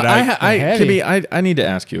 Kibby, I need to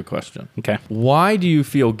ask you a question. Okay. Why do you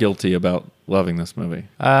feel guilty about loving this movie?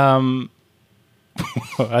 I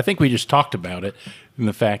think we just talked about it, and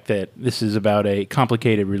the fact that this is about a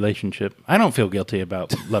complicated relationship. I don't feel guilty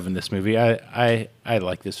about loving this movie. I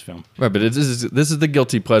like this film. Right, but this is the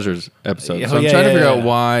guilty pleasures episode. Oh, So I'm trying to figure out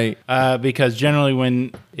why. Because generally,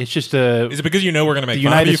 when it's just Is it because you know we're going to make the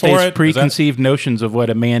fun of United you for States it? preconceived notions of what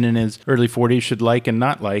a man in his early 40s should like and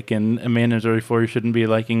not like, and a man in his early 40s shouldn't be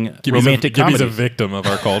liking romantic comedies. Gibby's a victim of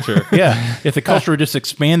our culture. Yeah, if the culture would just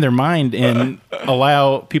expand their mind and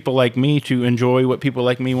allow people like me to enjoy what people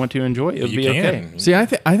like me want to enjoy, it would be okay. See, I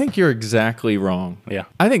think you're exactly wrong. Yeah.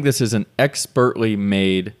 I think this is an expertly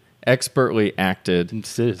made, expertly acted,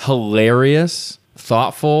 hilarious,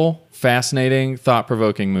 thoughtful, fascinating,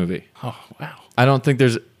 thought-provoking movie. Oh, wow. I don't think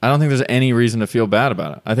there's any reason to feel bad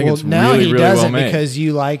about it. I think it's now really, he really does well it made. because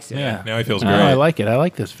you liked it. Yeah. Now he feels Oh, great. I like it. I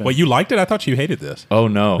like this film. Wait, you liked it? I thought you hated this. Oh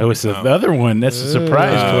no, That was the other one. That's a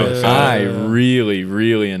surprise twist. I really,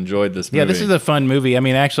 really enjoyed this movie. Yeah, this is a fun movie. I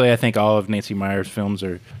mean, actually, I think all of Nancy Meyers' films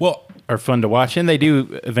are are fun to watch, and they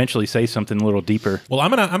do eventually say something a little deeper. Well,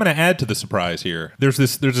 I'm gonna add to the surprise here. There's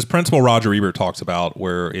this principle Roger Ebert talks about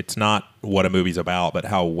where it's not what a movie's about, but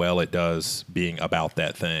how well it does being about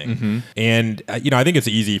that thing. Mm-hmm. And I think it's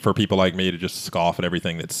easy for people like me to just scoff at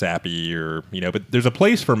everything that's sappy, or but there's a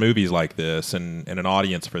place for movies like this and an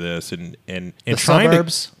audience for this, and the trying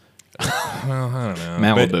suburbs. Well, I don't know.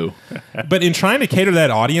 Malibu. But in trying to cater to that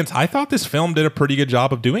audience, I thought this film did a pretty good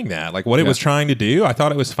job of doing that. Like what it was trying to do, I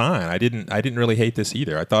thought it was fine. I didn't really hate this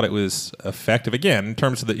either. I thought it was effective. Again, in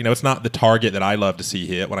terms of the, it's not the target that I love to see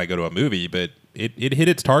hit when I go to a movie, but it hit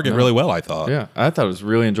its target really well, I thought. Yeah, I thought it was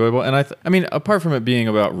really enjoyable. And I mean, apart from it being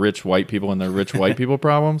about rich white people and their rich white people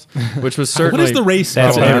problems, which was certainly... What is the race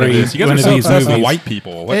That's element of this? You guys are so obsessed with white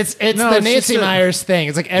people. What? It's the Nancy Meyers thing.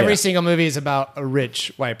 It's like every single movie is about a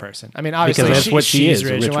rich white person. I mean, obviously because that's what she she's is,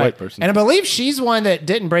 rich a rich white person. And I believe she's one that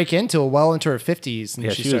didn't break into well into her 50s. And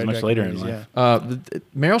Yeah, she was much later in life.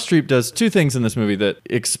 Meryl Streep does two things in this movie that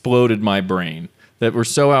exploded my brain, that were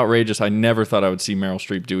so outrageous I never thought I would see Meryl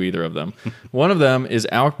Streep do either of them. One of them is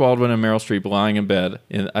Alec Baldwin and Meryl Streep lying in bed,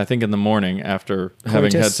 I think in the morning after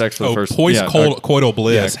having had sex for the first... Coital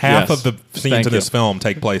bliss. Half yes. of the scenes in this film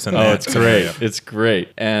take place in that. Oh, it's great. It's great.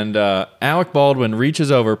 And Alec Baldwin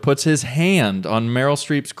reaches over, puts his hand on Meryl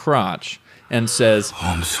Streep's crotch, and says,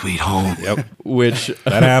 "Home sweet home." Yep. Which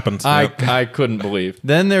that happens. I couldn't believe.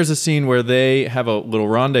 Then there's a scene where they have a little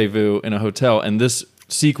rendezvous in a hotel, and this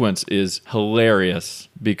sequence is hilarious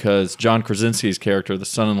because John Krasinski's character, the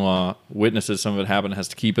son-in-law, witnesses some of it happen and has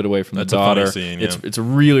to keep it away from the daughter. That's a funny scene, It's a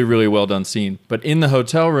really, really well done scene. But in the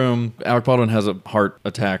hotel room, Alec Baldwin has a heart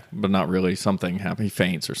attack, but not really. Something happened. He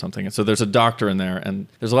faints or something. And so there's a doctor in there, and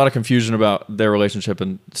there's a lot of confusion about their relationship.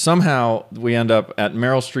 And somehow we end up at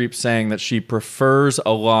Meryl Streep saying that she prefers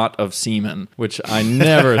a lot of semen, which I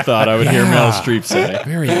never thought I would hear Meryl Streep say.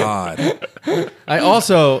 Very odd. I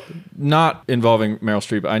also, not involving Meryl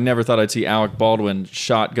Streep, I never thought I'd see Alec Baldwin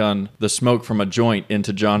shotgun the smoke from a joint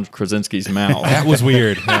into John Krasinski's mouth. That was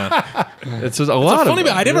weird. Yeah. It's just a lot funny, of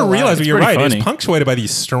but I didn't realize, but you're right. Funny. It's punctuated by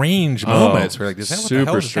these strange moments. We're like, is that what the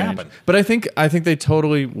hell just happened? But I think they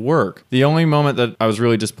totally work. The only moment that I was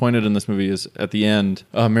really disappointed in this movie is at the end.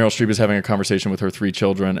 Meryl Streep is having a conversation with her 3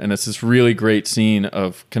 children, and it's this really great scene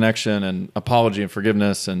of connection and apology and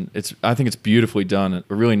forgiveness, and I think it's beautifully done.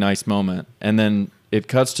 A really nice moment, and then it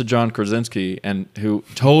cuts to John Krasinski, and who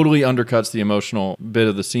totally undercuts the emotional bit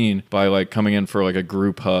of the scene by like coming in for like a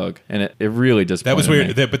group hug, and it really disappointed That was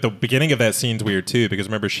weird. me. But the beginning of that scene's weird too, because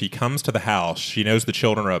remember, she comes to the house, she knows the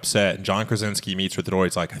children are upset, and John Krasinski meets her at the door.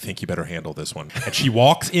 He's like, "I think you better handle this one." And she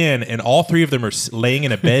walks in, and all 3 of them are laying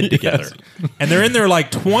in a bed together, and they're in their like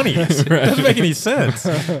 20s. It doesn't make any sense.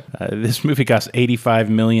 This movie cost $85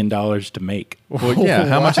 million to make. Well, yeah.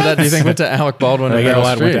 How much of that do you think went to Alec Baldwin and I got a Meryl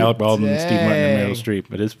lot went to Streep? Alec Baldwin and Steve Martin and Meryl Dang. Streep,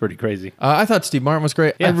 but it's pretty crazy. I thought Steve Martin was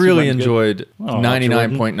great. Yeah, I Steve really Martin's good. enjoyed Oh,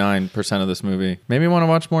 99.9% of this movie. Maybe want to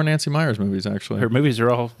watch more Nancy Meyers movies, actually. Her movies are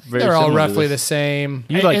all very They're all similar to roughly this. the same.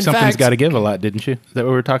 You like In Something's fact, Got to Give a lot, didn't you? Is that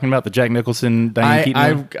what we were talking about? The Jack Nicholson, Diane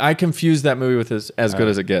Keaton one? I confused that movie with As Good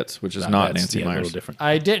as It Gets, which is not That's, Nancy yeah, a little Meyers. different.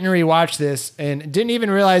 I didn't rewatch this and didn't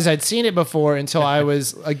even realize I'd seen it before until I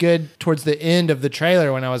was towards the end of the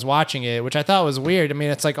trailer when I was watching it, which I thought was weird. I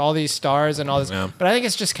mean, it's like all these stars and all this, but I think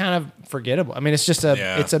it's just kind of forgettable. I mean, it's just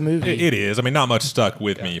it's a movie. It is. I mean, not much stuck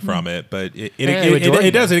with me from it, but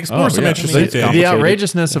it does. It explores Oh, some yeah. interesting things. The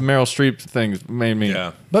outrageousness of Meryl Streep things made me...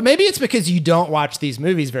 Yeah. But maybe it's because you don't watch these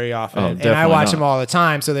movies very often, Oh, and I definitely watch not. them all the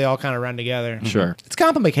time, so they all kind of run together. Sure. It's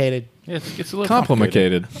complicated. Yeah, it's a little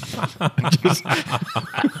Complicated.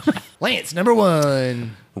 Lance, number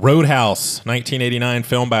 1. Roadhouse, 1989,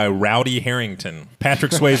 film by Rowdy Harrington.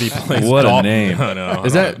 Patrick Swayze plays What a Dalton. name. I know.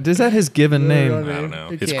 Is that his given name? I don't know.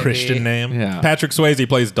 His can't Christian be. name? Yeah. Patrick Swayze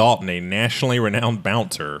plays Dalton, a nationally renowned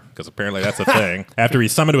bouncer, because apparently that's a thing, after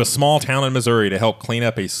he's summoned to a small town in Missouri to help clean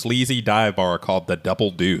up a sleazy dive bar called the Double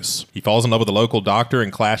Deuce. He falls in love with a local doctor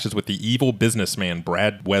and clashes with the evil businessman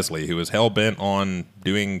Brad Wesley, who is hell-bent on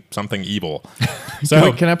doing something evil.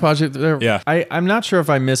 So, Can I pause you there? Yeah. I'm not sure if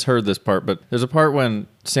I misheard this part, but there's a part when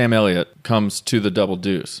Sam Elliott comes to the Double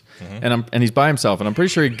Deuce, and he's by himself, and I'm pretty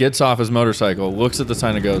sure he gets off his motorcycle, looks at the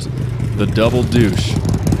sign, and goes, "The Double Douche."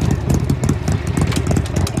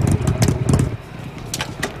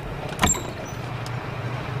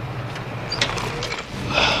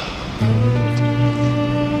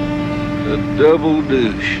 The Double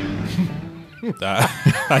Douche.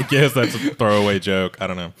 I guess that's a throwaway joke. I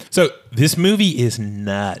don't know. So This movie is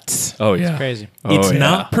nuts. Oh yeah, It's crazy. It's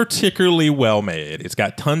not particularly well made. It's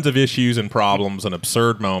got tons of issues and problems and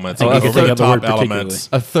absurd moments and you could take out the over-the-top word particularly. elements.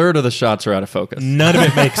 A third of the shots are out of focus. None of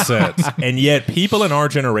it makes sense. And yet people in our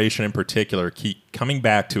generation in particular keep coming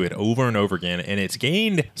back to it over and over again, and it's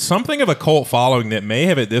gained something of a cult following that may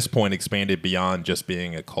have at this point expanded beyond just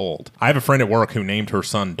being a cult. I have a friend at work who named her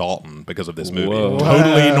son Dalton because of this movie. Whoa.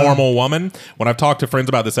 Totally normal woman. When I've talked to friends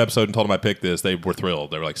about this episode and told them I picked this, they were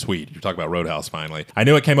thrilled. They were like, sweet, you're talking about Roadhouse finally. I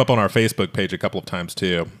knew it came up on our Facebook page a couple of times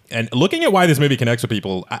too. And looking at why this movie connects with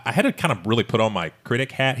people, I had to kind of really put on my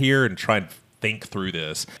critic hat here and try and think through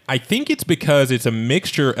this. I think it's because it's a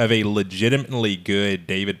mixture of a legitimately good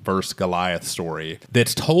David versus Goliath story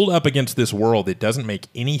that's told up against this world that doesn't make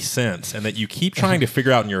any sense and that you keep trying to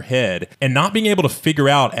figure out in your head, and not being able to figure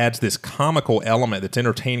out adds this comical element that's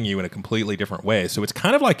entertaining you in a completely different way. So it's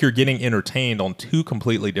kind of like you're getting entertained on two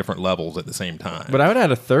completely different levels at the same time. But I would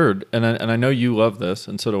add a third, and I know you love this,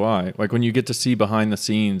 and so do I. Like when you get to see behind the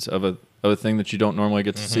scenes of a thing that you don't normally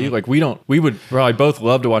get to see. Like we would probably both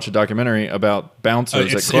love to watch a documentary about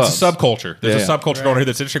bouncers at clubs. It's a subculture. There's a subculture Right. going on here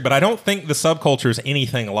that's interesting, but I don't think the subculture is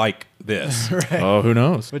anything like this. Right. Oh, who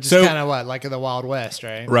knows? Which is So- kind of what, like the Wild West,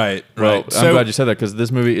 right? Right, Well, right. I'm glad you said that because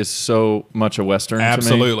this movie is so much a Western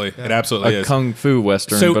Absolutely. to me. It absolutely a is. Kung Fu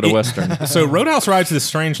Western, but a Western. So Roadhouse rides this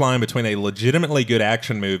strange line between a legitimately good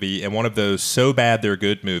action movie and one of those so bad they're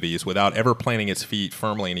good movies without ever planting its feet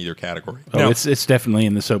firmly in either category. Oh, Now, it's definitely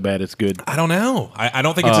in the so bad it's good. I don't know. I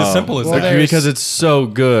don't think it's as simple as well, that. Because it's so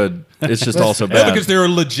good, it's just also Yeah, bad. because there are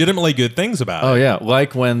legitimately good things about Oh it. yeah,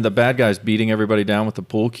 like when the bad guy's beating everybody down with the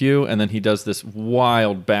pool cue, and then he does this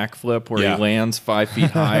wild backflip where Yeah. he lands 5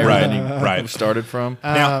 feet higher Right, than he right. started from.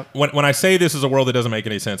 Now, when I say this is a world that doesn't make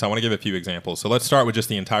any sense, I want to give a few examples. So let's start with just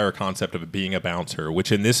the entire concept of it being a bouncer,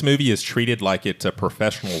 which in this movie is treated like it's a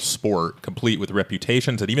professional sport, complete with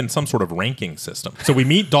reputations and even some sort of ranking system. So we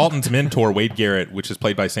meet Dalton's mentor, Wade Garrett, which is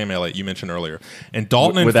played by Sam Elliott, you mentioned earlier. And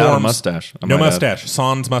Dalton Without a informs... mustache, I No might add. mustache.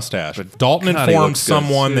 Sans mustache. But Dalton God, he informs looks good.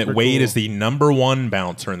 someone that Super Wade cool. is the number one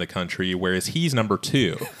bouncer in the country, whereas he's number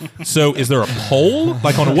 2. So is there a poll?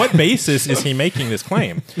 Like, on what basis is he making this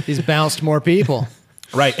claim? He's bounced more people.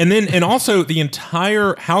 Right. And also the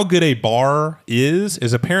entire how good a bar is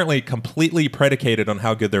apparently completely predicated on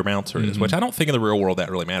how good their bouncer is, which I don't think in the real world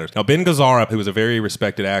that really matters. Now, Ben Gazzara, who is a very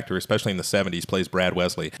respected actor, especially in the 70s, plays Brad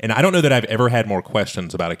Wesley. And I don't know that I've ever had more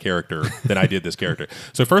questions about a character than I did this character.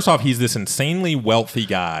 So first off, he's this insanely wealthy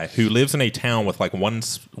guy who lives in a town with like one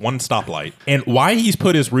stoplight. And why he's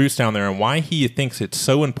put his roots down there and why he thinks it's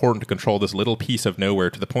so important to control this little piece of nowhere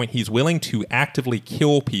to the point he's willing to actively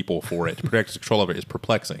kill people for it to protect his control over it is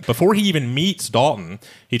perplexing. Before he even meets Dalton,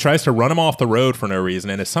 he tries to run him off the road for no reason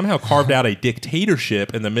and has somehow carved out a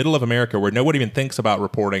dictatorship in the middle of America where no one even thinks about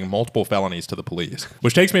reporting multiple felonies to the police.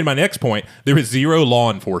 Which takes me to my next point. There is zero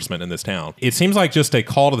law enforcement in this town. It seems like just a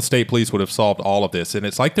call to the state police would have solved all of this, and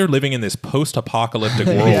it's like they're living in this post-apocalyptic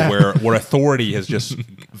world Yeah. where authority has just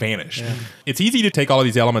vanished. It's easy to take all of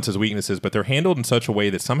these elements as weaknesses, but they're handled in such a way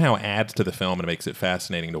that somehow adds to the film and makes it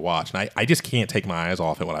fascinating to watch. And I just can't take my eyes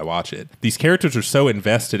off it when I watch it. These characters are so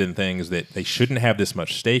invested in things that they shouldn't have this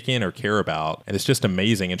much stake in or care about, and it's just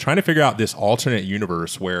amazing. And trying to figure out this alternate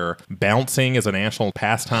universe where bouncing is a national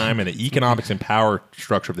pastime and the economics and power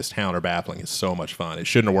structure of this town are baffling is so much fun. It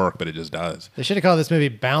shouldn't have worked, but it just does. They should have called this movie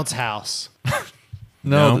Bounce House.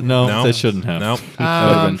 No, they shouldn't have. No. That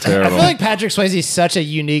would have been terrible. I feel like Patrick Swayze is such a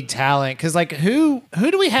unique talent because, like, who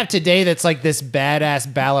do we have today that's like this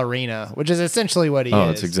badass ballerina, which is essentially what he is.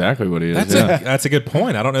 That's exactly what he is. That's a good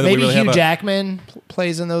point. I don't know that Maybe we really Hugh have Jackman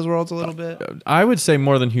plays in those worlds a little bit. I would say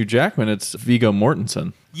more than Hugh Jackman, it's Viggo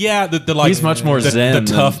Mortensen. Yeah, the like he's much more zen the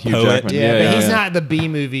tough than Hugh poet. Jackman. Yeah, but he's not the B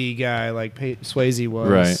movie guy like Swayze was.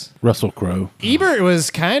 Right. Russell Crowe. Ebert was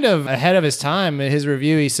kind of ahead of his time. In his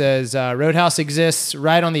review, he says, Roadhouse exists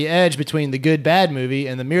right on the edge between the good-bad movie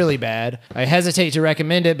and the merely bad. I hesitate to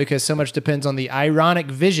recommend it because so much depends on the ironic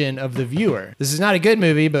vision of the viewer. This is not a good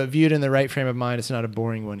movie, but viewed in the right frame of mind, it's not a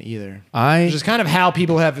boring one either. Which is kind of how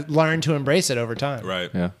people have learned to embrace it over time. Right.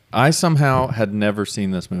 Yeah. I somehow had never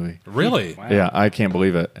seen this movie. Really? Wow. Yeah, I can't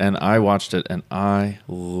believe it. And I watched it and I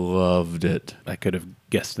loved it. I could have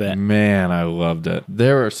guessed that. Man, I loved it.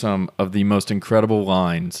 There are some of the most incredible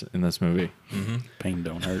lines in this movie. Pain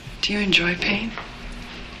don't hurt. Do you enjoy pain?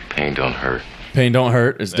 Pain don't hurt. Pain Don't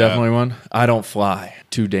Hurt is definitely one. I Don't Fly.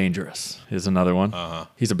 Too Dangerous is another one.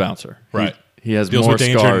 He's a bouncer. Right. He has Deals more with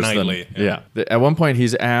danger scars nightly. than... Yeah. At one point,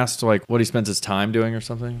 he's asked like what he spends his time doing or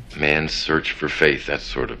something. Man's search for faith, that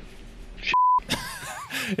sort of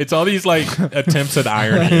It's all these like attempts at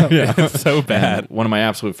irony. It's so bad. And one of my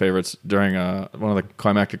absolute favorites during one of the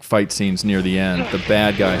climactic fight scenes near the end, the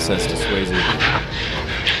bad guy says to Swayze,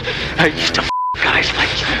 I used to guys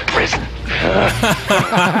like you in prison.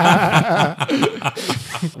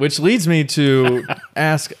 which leads me to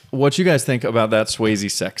ask what you guys think about that Swayze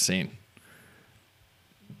sex scene.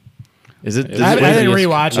 Is it? I didn't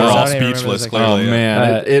rewatch it. We're so I all don't even remember speechless. the- Clearly, Oh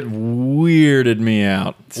man, it weirded me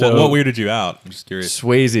out. So what weirded you out? I'm just curious.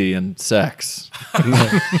 Swayze and sex.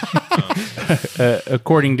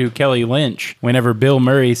 According to Kelly Lynch, whenever Bill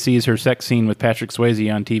Murray sees her sex scene with Patrick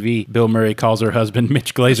Swayze on TV, Bill Murray calls her husband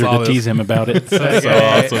Mitch Glazer to tease him about it. That's so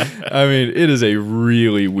awesome. I mean, it is a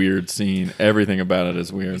really weird scene. Everything about it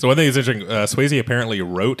is weird. So one thing is interesting. Swayze apparently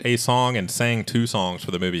wrote a song and sang 2 songs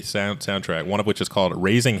for the movie soundtrack. One of which is called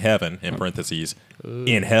 "Raising Heaven" in parentheses,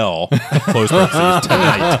 "In Hell" close parentheses,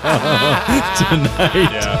 tonight.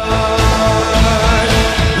 Tonight.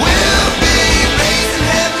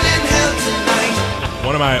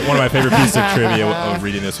 One of my favorite pieces of trivia of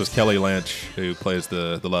reading this was Kelly Lynch, who plays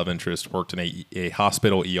the love interest, worked in a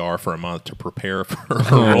hospital ER for a month to prepare for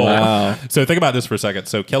her role. Wow. So think about this for a second.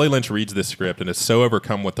 So Kelly Lynch reads this script and is so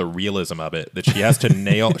overcome with the realism of it that she has to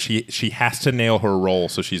nail she has to nail her role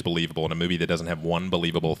so she's believable in a movie that doesn't have one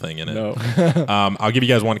believable thing in it. No. I'll give you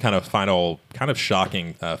guys one kind of final, kind of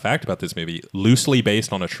shocking fact about this movie: loosely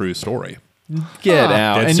based on a true story. Get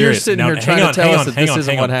out. Dead And serious. you're sitting Now, here hang trying on, to tell hang us on, that hang this on,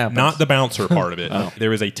 isn't hang what on. happens. Not the bouncer part of it.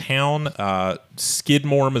 There is a town,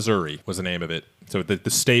 Skidmore, Missouri was the name of it. So the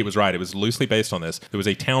state was right. It was loosely based on this. There was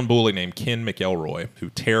a town bully named Ken McElroy who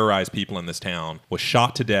terrorized people in this town, was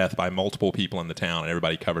shot to death by multiple people in the town, and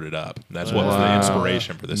everybody covered it up. And that's what was the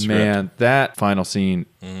inspiration for this script. Man, that final scene,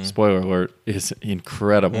 spoiler alert, is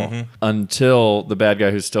incredible. Until the bad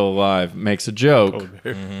guy who's still alive makes a joke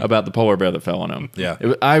about the polar bear that fell on him. Yeah.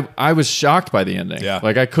 I was shocked by the ending. Yeah.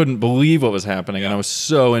 Like, I couldn't believe what was happening, and I was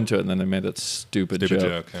so into it, and then they made that stupid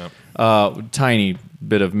joke. Tiny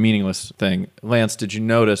bit of meaningless thing. Lance, did you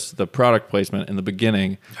notice the product placement in the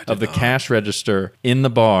beginning of the cash register in the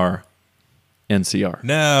bar? NCR.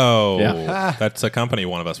 No. Yeah. That's a company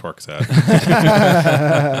one of us works at.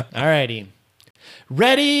 Alrighty.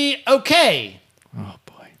 Ready? Okay. Oh,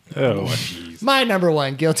 boy. Oh, jeez. My number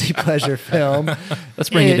one guilty pleasure film.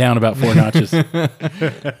 Let's bring it down about 4 notches.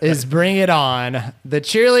 Is Bring It On, the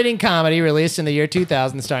cheerleading comedy released in the year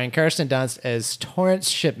 2000 starring Kirsten Dunst as Torrance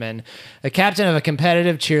Shipman, a captain of a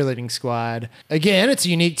competitive cheerleading squad. Again, it's a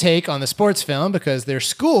unique take on the sports film because their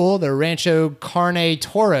school, the Rancho Carne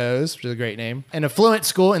Toros, which is a great name, an affluent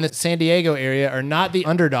school in the San Diego area, are not the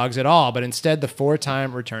underdogs at all, but instead the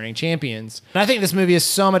 4-time returning champions. And I think this movie is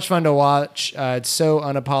so much fun to watch. It's so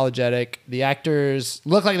unapologetic. The actors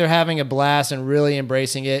look like they're having a blast and really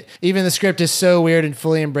embracing it. Even the script is so weird and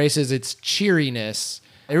fully embraces its cheeriness.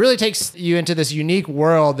 It really takes you into this unique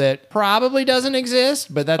world that probably doesn't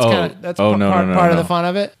exist, but that's part of the fun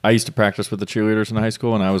of it. I used to practice with the cheerleaders in high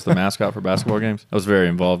school, and I was the mascot for basketball games. I was very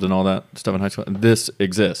involved in all that stuff in high school. And this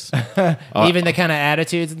exists. Even the kind of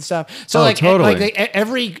attitudes and stuff. So totally.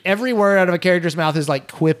 Every word out of a character's mouth is like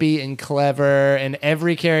quippy and clever, and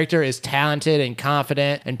every character is talented and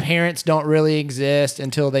confident, and parents don't really exist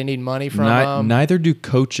until they need money from them. Neither do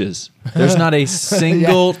coaches. There's not a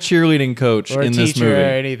single cheerleading coach or in this teacher movie. or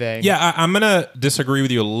anything. Yeah, I'm going to disagree with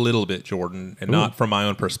you a little bit, Jordan, and not from my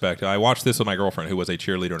own perspective. I watched this with my girlfriend who was a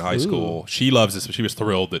cheerleader in high school. She loves this. She was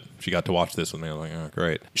thrilled that she got to watch this with me. I was like, oh,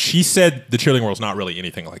 great. She said the cheerleading world's not really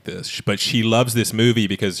anything like this, but she loves this movie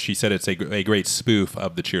because she said it's a great spoof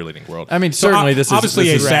of the cheerleading world. I mean, certainly this is... Obviously,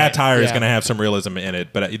 this a is satire is going to have some realism in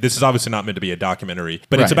it, but this is obviously not meant to be a documentary.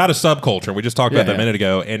 But it's about a subculture. We just talked about that a minute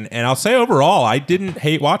ago. And I'll say overall, I didn't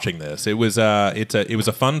hate watching this. It was it was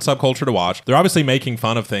a fun subculture to watch. They're obviously making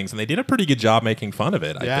fun of things, and they did a pretty good job making fun of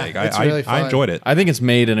it. I think it's really fun. I enjoyed it. I think it's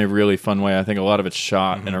made in a really fun way. I think a lot of it's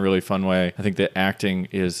shot in a really fun way. I think the acting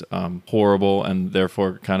is horrible and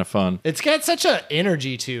therefore kind of fun. It's got such an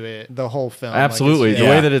energy to it, the whole film. Absolutely. The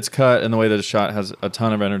way that it's cut and the way that it's shot has a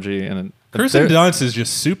ton of energy. And Kirsten Dunst is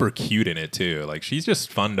just super cute in it too. Like, she's just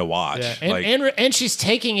fun to watch. Yeah. And she's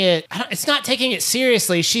taking it. It's not taking it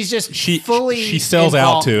seriously. She's just fully. She sells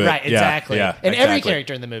out to it. Right. Exactly. Yeah, and every exactly.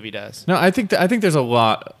 character in the movie does. No, I think there's a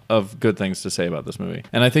lot of good things to say about this movie,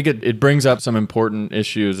 and I think it brings up some important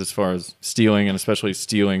issues as far as stealing, and especially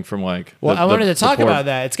stealing from like. Well, I wanted to talk about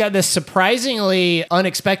that. It's got this surprisingly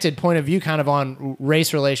unexpected point of view, kind of on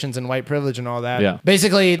race relations and white privilege and all that. Yeah.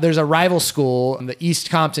 Basically, there's a rival school, the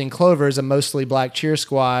East Compton Clovers, a mostly black cheer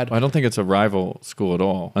squad. I don't think it's a rival school at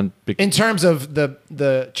all. In terms of the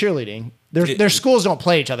cheerleading. their schools don't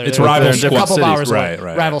play each other. It's They're rival a couple of cities. hours away.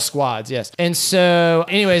 Right. Rival squads, yes. And so,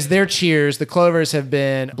 anyways, their cheers, the Clovers have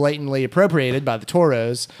been blatantly appropriated by the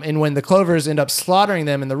Toros. And when the Clovers end up slaughtering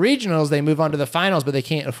them in the regionals, they move on to the finals, but they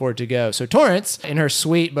can't afford to go. So Torrance, in her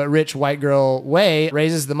sweet but rich white girl way,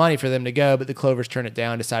 raises the money for them to go, but the Clovers turn it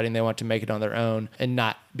down, deciding they want to make it on their own and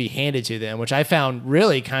not be handed to them, which I found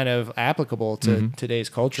really kind of applicable to today's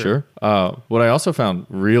culture. Sure. What I also found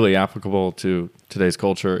really applicable to today's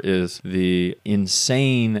culture is the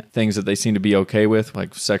insane things that they seem to be okay with,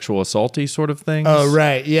 like sexual assaulty sort of things. Oh,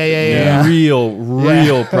 right. Yeah.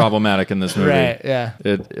 Real problematic in this movie. Right, yeah.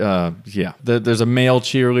 There's a male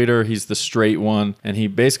cheerleader. He's the straight one. And he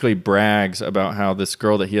basically brags about how this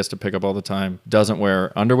girl that he has to pick up all the time doesn't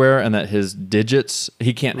wear underwear and that his digits,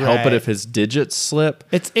 he can't help it if his digits slip.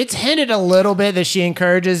 It's hinted a little bit that she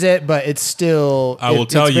encourages it, but it's still. I will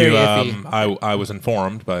tell it's you, very iffy. I was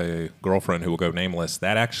informed by a girlfriend who will go nameless.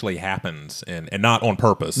 That actually happens, and not on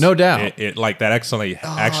purpose. No doubt. It like that actually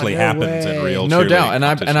no happens way. in real. No doubt, cheerleading and I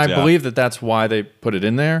competitions, believe that that's why they put it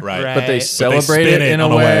in there. Right. But they Right. celebrate spin it it in a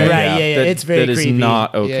on a way, way. Right, yeah. It's very that creepy. is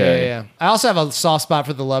not okay. Yeah. I also have a soft spot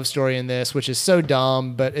for the love story in this, which is so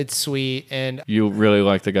dumb, but it's sweet. And You really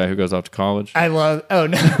like the guy who goes off to college? I love,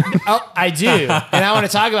 I do. And I want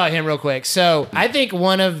to talk about him real quick. So I think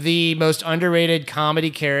one of the most underrated comedy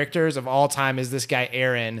characters of all time is this guy,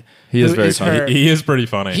 Aaron. He is who very funny. her- He is pretty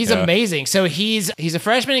funny. He's yeah. amazing. So he's a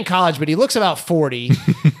freshman in college, but he looks about 40.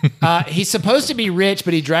 He's supposed to be rich,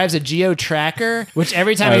 but he drives a Geo Tracker, which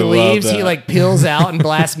every time I he love leaves, he that. like peels out and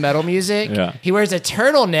blasts metal music. Yeah. He wears a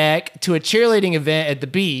turtleneck to a cheerleading event at the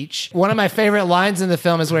beach. One of my favorite lines in the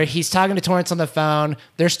film is where he's talking to Torrance on the phone.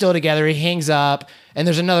 They're still together. He hangs up. And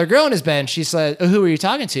there's another girl in his bed. And she said, "Oh, who were you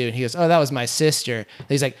talking to?" And he goes, "Oh, that was my sister." And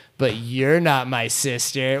he's like, "But you're not my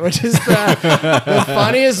sister," which is the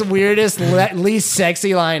funniest, weirdest, least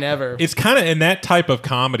sexy line ever. It's kind of, and that type of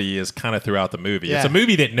comedy is kind of throughout the movie. Yeah. It's a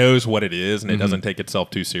movie that knows what it is and it doesn't take itself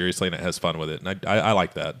too seriously and it has fun with it. And I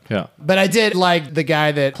like that. Yeah. But I did like the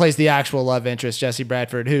guy that plays the actual love interest, Jesse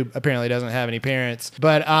Bradford, who apparently doesn't have any parents.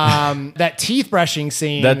 But that teeth brushing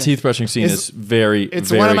scene. That teeth brushing scene is very, It's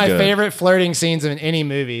very one of my good. favorite flirting scenes in any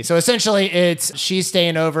movie. So essentially, it's she's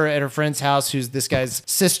staying over at her friend's house, who's this guy's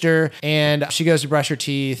sister, and she goes to brush her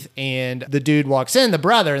teeth, and the dude walks in, the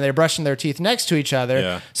brother, and they're brushing their teeth next to each other.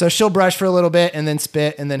 Yeah. So she'll brush for a little bit and then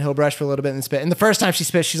spit, and then he'll brush for a little bit and then spit. And the first time she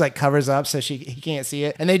spits, she's like covers up so he can't see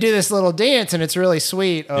it. And they do this little dance, and it's really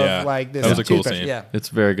sweet. Of like this. That was a cool toothbrush. scene. Yeah. It's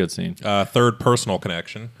a very good scene. Third personal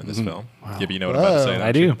connection in this film. Gibby, you know what I'm about to say? don't I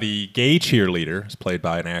you? do. The gay cheerleader is played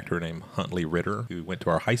by an actor named Huntley Ritter, who went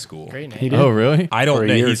to our high school. Great name. He did. Oh, really? I don't For a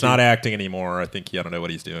know. year or He's two. not acting anymore. I think I don't know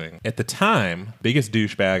what he's doing. At the time, biggest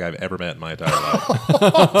douchebag I've ever met in my entire life.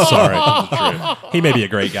 Sorry, it's the truth. He may be a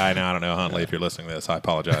great guy now. I don't know, Huntley. If you're listening to this, I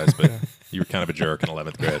apologize, but you were kind of a jerk in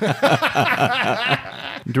 11th grade.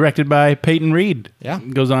 Directed by Peyton Reed. Yeah.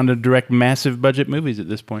 Goes on to direct massive budget movies at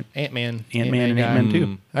this point. Ant-Man. Ant-Man and guy. Ant-Man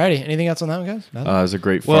 2. Alrighty. Anything else on that one, guys? Nothing? It was a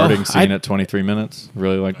great Well, farting scene I- at 23 minutes.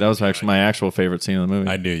 Really like that was actually my actual favorite scene of the movie.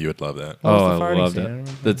 I knew you would love that. What was Oh, the I farting loved scene? I it. don't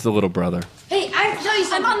remember. That's the little brother. Hey, I have to tell you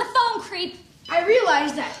something. I'm on the phone, creep. I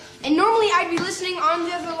realized that. And normally I'd be listening on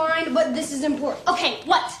the other line, but this is important. Okay,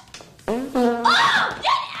 what? Oh,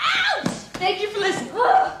 get out! Thank you for listening.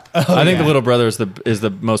 I think the little brother is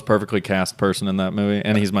the most perfectly cast person in that movie,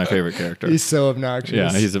 and he's my favorite character. He's so obnoxious.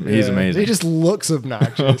 Yeah, he's amazing. He just looks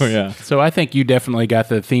obnoxious. Oh yeah. So I think you definitely got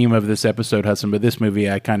the theme of this episode, Hudson, but this movie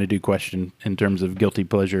I kind of do question in terms of guilty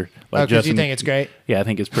pleasure. Oh, because you think it's great? Yeah, I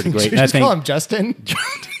think it's pretty great. Did you And I just think call him Justin?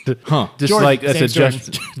 Huh. just Jordan. like that's a His name's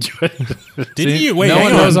just Didn't See? you? Wait, no hang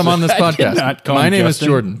one on. knows I'm on this I did podcast. not call My him name Justin. is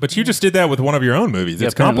Jordan. But you just did that with one of your own movies.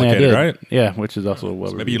 It's apparently I complicated, did. right? Yeah, which is also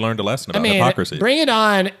well. Maybe you learned a lesson I about mean, hypocrisy. Bring It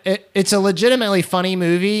On. It's a legitimately funny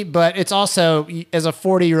movie, but it's also, as a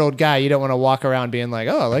 40-year-old guy, you don't want to walk around being like,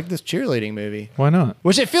 "Oh, I like this cheerleading movie." Why not?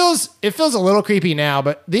 Which it feels a little creepy now,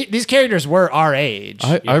 but these characters were our age.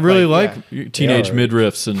 I really like yeah. teenage Yeah.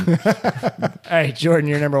 midriffs and All right, Jordan,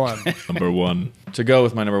 you're number one. number one. To go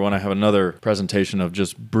with my number one, I have another presentation of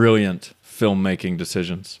just brilliant filmmaking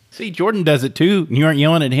decisions. See, Jordan does it too. You aren't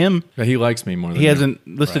yelling at him. Yeah, he likes me more than He you. hasn't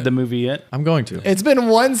listed the movie yet. I'm going to. It's been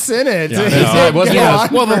one sentence. Yeah, It's no, like, it wasn't go even-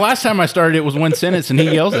 on. Well, the last time I started, it was one sentence, and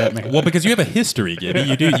he yells at me. Well, because you have a history, Gibby.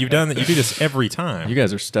 You do this every time. You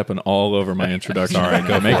guys are stepping all over my introduction. Sorry,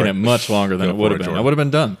 go making for it it. much longer than Go it would for have it, been. I Jordan. would have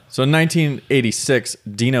been done. So in 1986,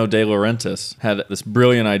 Dino De Laurentiis had this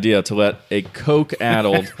brilliant idea to let a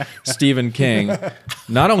coke-addled Stephen King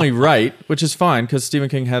not only write, which is fine because Stephen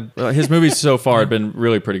King had his movies so far had been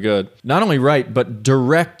really pretty good. Not only write, but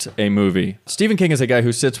direct a movie. Stephen King is a guy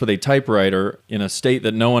who sits with a typewriter in a state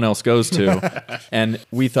that no one else goes to. And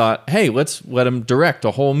we thought, hey, let's let him direct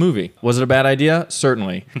a whole movie. Was it a bad idea?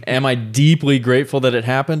 Certainly. Am I deeply grateful that it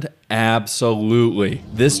happened? Absolutely.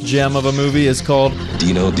 This gem of a movie is called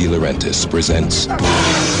Dino De Laurentiis presents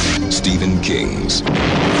Stephen King's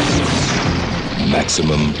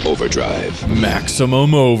Maximum Overdrive.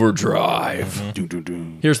 Maximum Overdrive.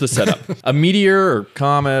 Here's the setup. A meteor or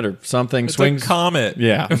comet or something swings. A comet.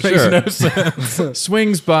 Yeah, it sure. Makes no sense.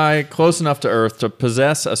 Swings by close enough to Earth to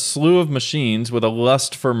possess a slew of machines with a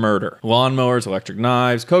lust for murder. Lawnmowers, electric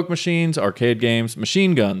knives, Coke machines, arcade games,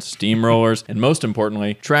 machine guns, steamrollers, and most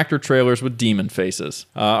importantly, tractor trailers with demon faces.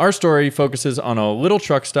 Our story focuses on a little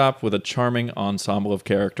truck stop with a charming ensemble of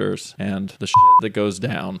characters and the shit that goes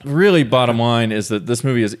down. Really, bottom line is that this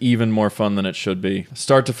movie is even more fun than it should be.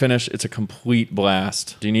 Start to finish, it's a complete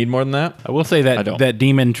blast. Do you need more than that? I will say that that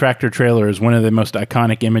demon tractor trailer is one of the most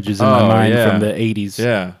iconic images in my mind from the 80s.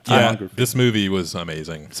 Yeah, this movie was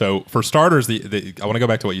amazing. So for starters, I want to go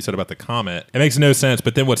back to what you said about the comet. It makes no sense,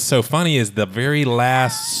 but then what's so funny is the very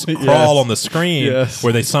last scroll on the screen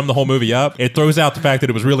where they sum the whole movie up, it throws out the fact that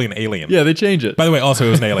it was really an alien. Yeah, they change it. By the way, also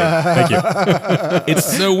it was an alien. Thank you.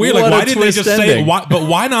 It's so weird. Like, why didn't they just say, but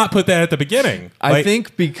why not put that at the beginning? I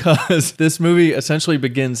think because this movie essentially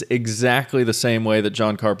begins exactly the same way that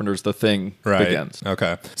John Carpenter's The Thing begins.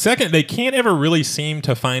 Okay. Second, they can't ever really seem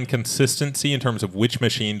to find consistency in terms of which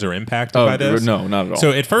machines are impacted by this. No, not at all.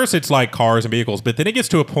 So at first it's like cars and vehicles, but then it gets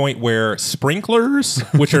to a point where sprinklers,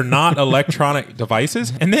 which are not electronic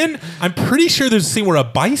devices, and then I'm pretty sure there's a scene where a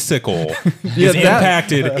bicycle is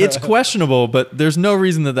impacted. It's questionable, but there's no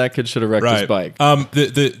reason that kid should have wrecked his bike.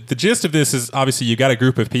 The gist of this is obviously you got a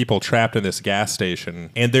group of people trapped in this gas station,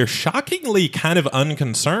 and they're shockingly kind of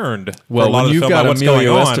unconcerned. Well, for a lot when of the you've film got about what's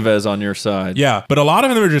Emilio going on. Estevez on your side. Yeah, but a lot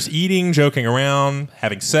of them are just eating, joking around,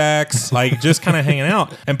 having sex, like just kind of hanging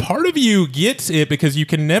out. And part of you gets it because you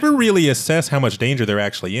can never really assess how much danger they're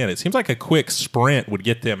actually in. It seems like a quick sprint would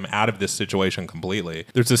get them out of this situation completely.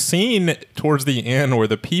 There's a scene towards the end where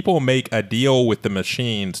the people make a deal with the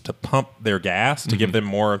machines to pump their gas to give them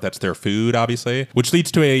more. That's their food, obviously, which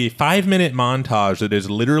leads to a 5-minute montage that is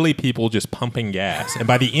literally people just pumping gas. And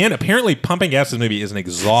by the end, apparently pumping gas in this movie is an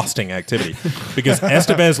exhausting activity because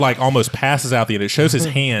Estevez like almost passes out the end. It shows his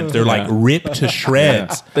hands. They're like ripped to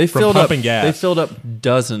shreds from pumping gas. They filled up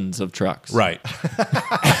dozens of trucks. Right.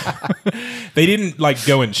 They didn't like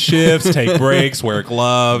go in shifts, take breaks, wear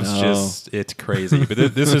gloves. No. Just, it's crazy.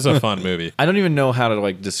 But this is a fun movie. I don't even know how to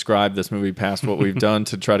like describe this movie past what we've done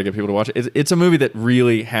to try to get people to watch it. It's a movie that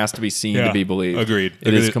really has to be seen to be believed. Agreed.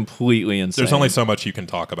 It is completely insane. There's only so much you can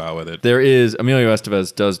talk about with it. There is. Emilio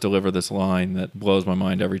Estevez does deliver this line that blows my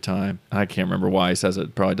mind every time. I can't remember why he says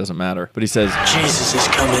it. Probably doesn't matter. But he says, Jesus is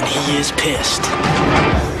coming. He is pissed.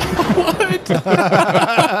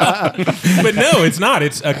 But no, it's not.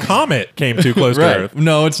 It's a comet came too close to Earth.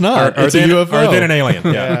 No, it's not. Or It's a UFO. Or then an alien.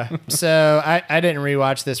 Yeah. So I didn't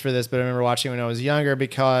rewatch this for this, but I remember watching when I was younger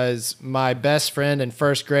because my best friend in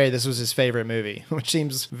first grade, this was his favorite movie, which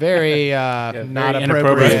seems very not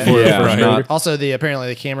appropriate. Also, apparently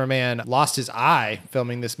the cameraman lost his eye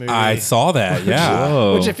filming this movie. I saw that. Yeah.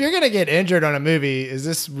 Whoa. Which, if you're gonna get injured on a movie, is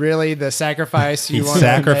this really the sacrifice you He want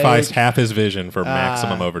sacrificed to make? half his vision for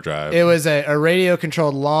Maximum Overdrive. It was a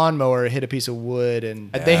radio-controlled lawnmower hit a piece of wood,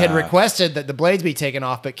 and they had requested that the blades be taken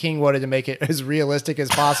off, but King wanted to make it as realistic as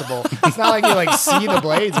possible. It's not like you like see the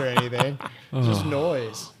blades or anything; it's just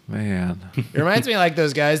noise. Man, it reminds me of like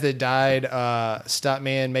those guys that died,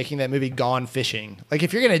 stuntman making that movie Gone Fishing. Like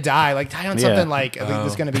if you're gonna die, like die on something like I think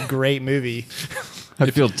this is gonna be a great movie. I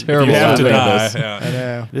feel terrible. You have to die. die. Yeah. I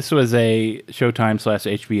know. This was a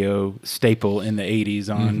Showtime/HBO staple in the 80s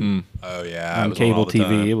on Oh yeah, on cable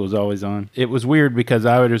TV. It was always on. It was weird because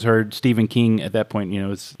I always heard Stephen King at that point,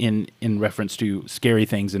 was in reference to scary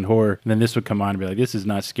things and horror. And then this would come on and be like, this is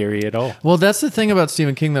not scary at all. Well, that's the thing about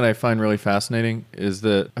Stephen King that I find really fascinating is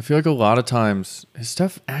that I feel like a lot of times his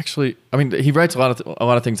stuff actually, I mean, he writes a lot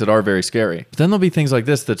of things that are very scary. But then there'll be things like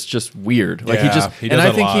this that's just weird. Like he does I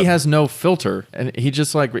think a lot. he has no filter, and he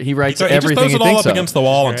just like he writes He everything just throws he it all thinks up of. against the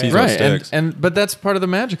wall and sees what Right, sticks. but that's part of the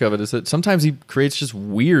magic of it is that sometimes he creates just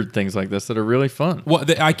weird things things like this that are really fun. Well,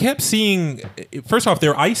 I kept seeing, first off,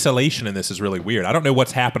 their isolation in this is really weird. I don't know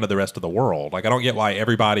what's happened to the rest of the world. Like, I don't get why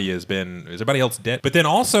everybody is everybody else dead? But then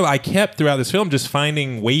also, I kept throughout this film just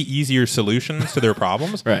finding way easier solutions to their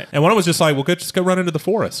problems. Right. And one was just like, well, just go run into the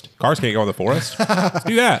forest. Cars can't go in the forest. Let's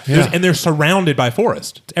do that. And they're surrounded by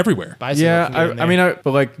forest. It's everywhere. But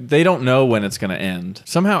like, they don't know when it's going to end.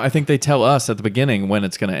 Somehow, I think they tell us at the beginning when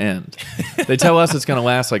it's going to end. They tell us it's going to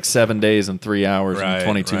last like 7 days and 3 hours and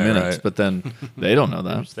 22 minutes, but then they don't know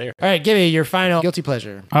that. All right, give me your final guilty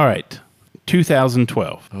pleasure. All right.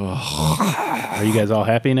 2012. Are you guys all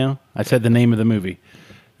happy now? I said the name of the movie.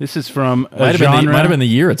 This is from a genre. Might have been the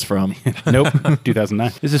year it's from. Nope,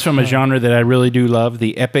 2009. This is from a genre that I really do love,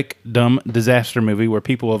 the epic, dumb disaster movie where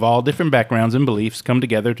people of all different backgrounds and beliefs come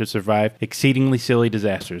together to survive exceedingly silly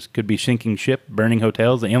disasters. Could be sinking ship, burning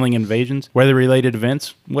hotels, alien invasions, weather-related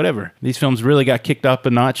events, whatever. These films really got kicked up a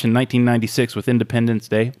notch in 1996 with Independence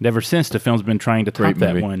Day. And ever since, the film's been trying to top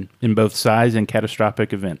that one in both size and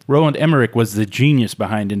catastrophic events. Roland Emmerich was the genius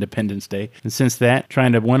behind Independence Day. And since that,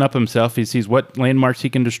 trying to one-up himself, he sees what landmarks he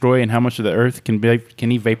can destroy and how much of the earth can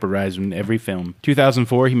he vaporize in every film.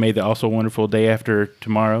 2004, he made the also wonderful Day After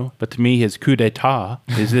Tomorrow, but to me, his coup d'etat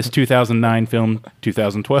is this 2009 film,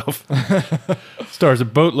 2012. Stars a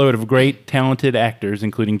boatload of great, talented actors,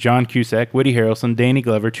 including John Cusack, Woody Harrelson, Danny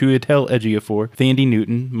Glover, Chiwetel Ejiofor, Thandie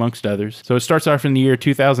Newton, amongst others. So it starts off in the year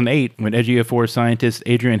 2008 when Ejiofor scientist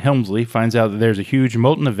Adrian Helmsley finds out that there's a huge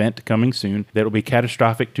molten event coming soon that will be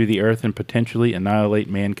catastrophic to the earth and potentially annihilate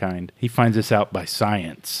mankind. He finds this out by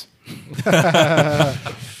science.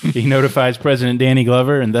 He notifies President Danny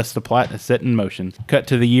Glover, and thus the plot is set in motion. Cut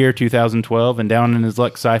to the year 2012, and down in his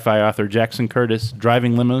luck, sci-fi author Jackson Curtis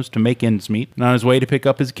driving limos to make ends meet, and on his way to pick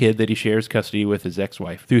up his kid that he shares custody with his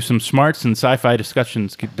ex-wife. Through some smarts and sci-fi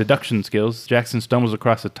deduction skills, Jackson stumbles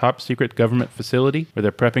across a top-secret government facility where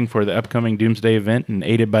they're prepping for the upcoming doomsday event, and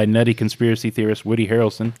aided by nutty conspiracy theorist Woody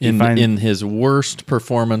Harrelson. In his worst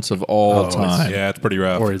performance of all time. Yeah, it's pretty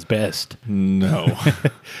rough. Or his best. No.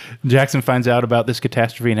 Jackson finds out about this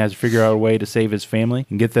catastrophe and has to figure out a way to save his family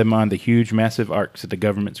and get them on the huge, massive arcs that the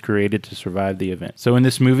government's created to survive the event. So in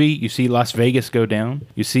this movie, you see Las Vegas go down.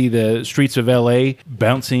 You see the streets of L.A.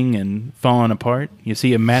 bouncing and falling apart. You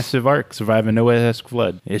see a massive arc survive a Noah-esque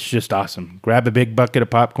flood. It's just awesome. Grab a big bucket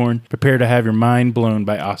of popcorn. Prepare to have your mind blown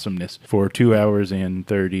by awesomeness for 2 hours and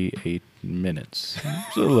 38 minutes.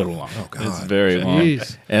 It's a little long. Oh, God. It's very long.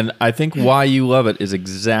 And I think why you love it is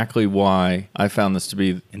exactly why I found this to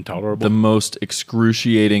be intolerable, the most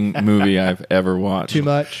excruciating movie I've ever watched. Too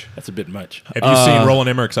much. That's a bit much. Have you seen Roland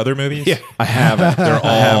Emmerich's other movies? Yeah, I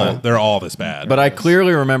haven't. They're all this bad. But I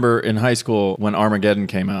clearly remember in high school when Armageddon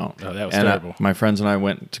came out. Oh, that was terrible. My friends and I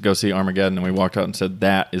went to go see Armageddon, and we walked out and said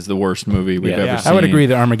that is the worst movie we've ever seen. I would agree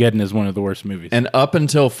that Armageddon is one of the worst movies. And up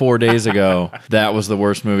until 4 days ago, that was the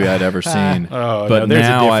worst movie I'd ever seen. But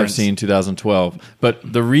now I've seen 2012.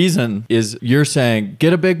 But the reason is you're saying,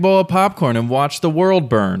 get a big bowl of popcorn and watch the world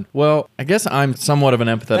burn. Well, I guess I'm somewhat of an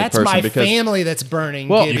empathetic person. That's my family that's burning.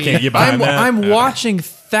 Well, Gibby. You can't get behind that. I'm watching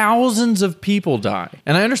thousands of people die.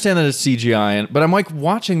 And I understand that it's CGI, but I'm like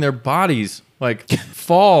watching their bodies like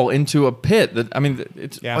fall into a pit. That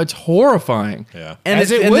it's horrifying. Yeah. And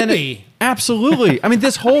as it would be. Absolutely. I mean,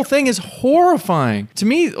 this whole thing is horrifying. To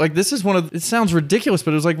me, like, this is it sounds ridiculous,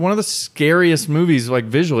 but it was like one of the scariest movies, like,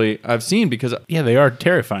 visually I've seen because... Yeah, they are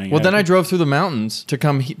terrifying. Well, then I drove through the mountains to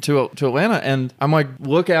come to Atlanta, and I'm like,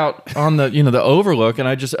 look out on the, the overlook, and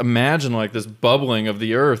I just imagine, like, this bubbling of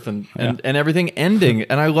the earth and everything ending,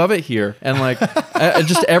 and I love it here. And, like,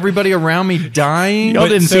 just everybody around me dying. Y'all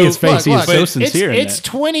didn't see his face. He was so sincere. It's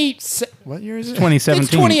 20... What year is it? 2017.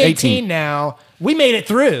 It's 2018 now. We made it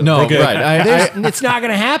through. No, right. It's not going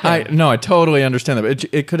to happen. I totally understand that. But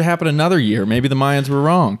it could happen another year. Maybe the Mayans were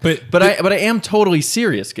wrong. But I am totally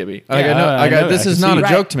serious, Gibby. This is not a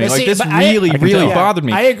joke to me. Like, this really bothered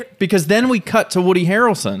me. I agree. Because then we cut to Woody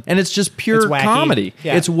Harrelson, and it's just pure comedy.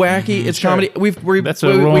 Yeah. It's wacky. It's comedy. We cut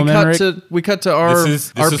to our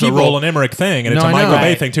This our is people. a Roland Emmerich thing, and it's a Michael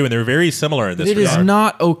Bay thing too, and they're very similar in this It regard. is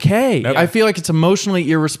not okay. Nope. I feel like it's emotionally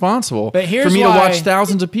irresponsible But here's for me why- to watch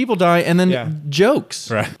thousands of people die and then jokes.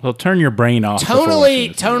 Right. Well, turn your brain off.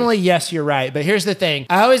 Tonally, yes, you're right. But here's the thing.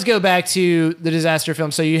 I always go back to the disaster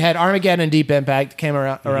film. So you had Armageddon and Deep Impact came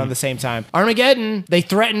around the same time. Armageddon, they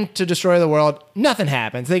threatened to destroy the world. Nothing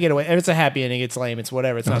happens. They get away. It's a happy ending. It's lame. It's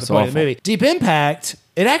whatever. It's not the point of the movie. Deep Impact,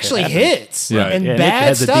 It actually hits, Yeah. and Yeah, and it bad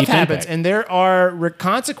has a stuff deep happens, impact. and there are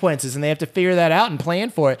consequences, and they have to figure that out and plan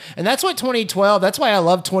for it. And that's what 2012. That's why I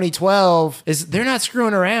love 2012. Is they're not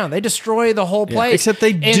screwing around. They destroy the whole place. Except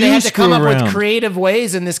they and do they have to come screw up around. with creative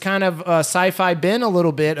ways in this kind of sci-fi bin a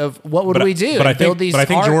little bit of what would we do? But I And build think, these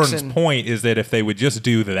arcs Jordan's and- point is that if they would just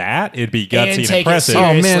do that, it'd be And gutsy and take it impressive.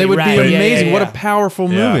 seriously. Oh man, it would be Right. Yeah, amazing. yeah, What a yeah.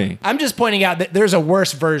 powerful Yeah. movie. I'm just pointing out that there's a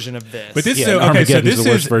worse version of this. But this Yeah, is so Armageddon's this the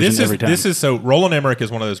worst is version this is every time. this is so Roland Emmerich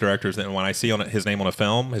is one of those directors that when I see his name on a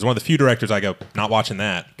film, is one of the few directors I go not watching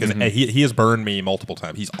that because he has burned me multiple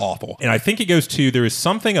times. He's awful, and I think it goes to there is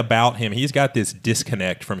something about him. He's got this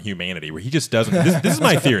disconnect from humanity where he just doesn't. This is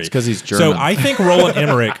my theory. It's 'cause he's So German. I think Roland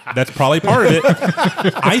Emmerich. That's probably part of it.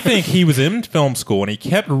 I think he was in film school and he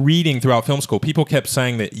kept reading throughout film school. People kept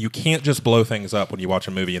saying that you can't just blow things up when you watch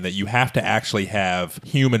a movie, and that you have to actually have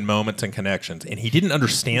human moments and connections. And he didn't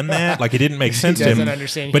understand that. Like it didn't make sense to doesn't him.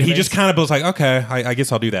 understand But he humans. just kind of was like, okay, I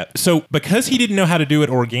guess I'll do that. So because he didn't know how to do it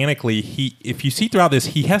organically, if you see throughout this,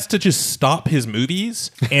 he has to just stop his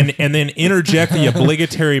movies and then interject the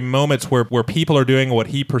obligatory moments where people are doing what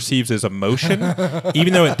he perceives as emotion,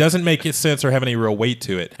 even though it doesn't make sense or have any real weight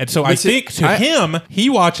to it. And so I think to him, he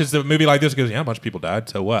watches the movie like this and goes, yeah, a bunch of people died,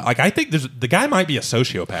 so what? Like I think the guy might be a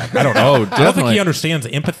sociopath. I don't know. Oh, I don't think definitely. he understands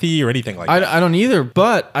empathy or anything like that. I don't either,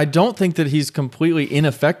 but I don't think that he's completely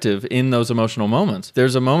ineffective in those emotional moments.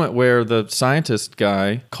 There's a moment where the scientist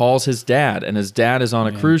guy calls his dad, and his dad is on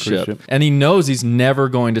a cruise ship, and he knows he's never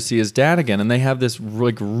going to see his dad again, and they have this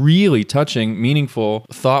like really touching, meaningful,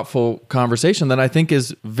 thoughtful conversation that I think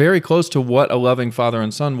is very close to what a loving father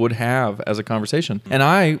and son would have as a conversation. And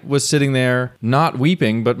I was sitting there not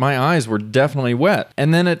weeping, but my eyes were definitely wet.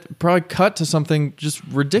 And then it probably cut to something just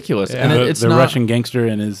ridiculous. And it's the not Russian gangster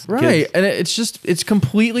and his right, kids. and it's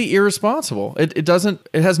completely irresponsible. It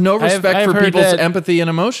has no respect I've for heard people's that- empathy and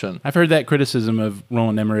emotion. I've heard that criticism of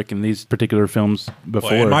Roland Emmerich in these particular films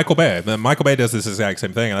before. Well, and Michael Bay. Michael Bay does this exact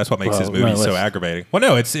same thing, and that's what makes his movies so let's- aggravating. Well,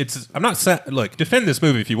 no, it's. I'm not. Look, defend this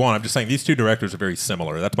movie if you want. I'm just saying these two directors are very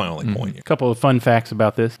similar. That's my only point. A couple of fun facts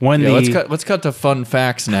about this. When Yeah, the let's cut to fun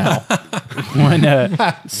facts now. when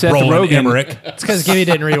Seth Roland Rogen, Emmerich. It's because Gibby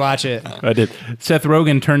didn't rewatch it. I did. Seth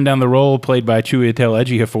Rogen turned down the role played by Chiwetel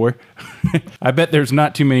Ejiofor. I bet there's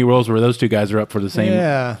not too many roles where those two guys are up for the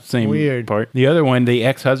same weird part. The other one, the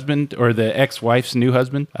ex-husband or the ex-wife's new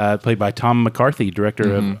husband, played by Tom McCarthy,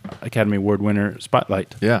 director of Academy Award winner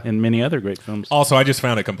Spotlight, and many other great films. Also, I just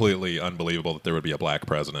found it completely unbelievable that there would be a black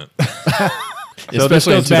president. So this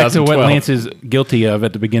Especially in goes back to what 2012. Lance is guilty of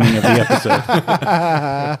at the beginning of the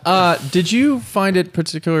episode. Did you find it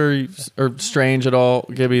particularly or strange at all,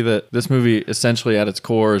 Gibby, that this movie essentially at its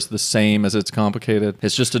core is the same as it's complicated?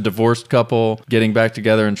 It's just a divorced couple getting back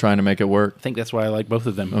together and trying to make it work. I think that's why I like both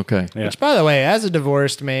of them. Okay. Yeah. Which, by the way, as a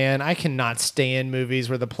divorced man, I cannot stand movies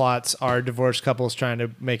where the plots are divorced couples trying to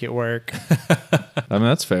make it work. I mean,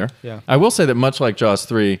 that's fair. Yeah. I will say that much like Jaws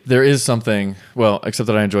 3, there is something, well, except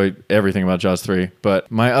that I enjoy everything about Jaws 3, but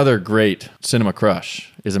my other great cinema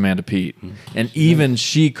crush is Amanda Peet. And even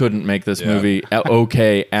she couldn't make this movie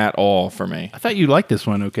okay at all for me. I thought you liked this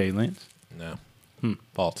one okay, Lance. No.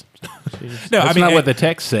 False. That's not what the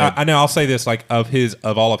text said. I know. I'll say this: like of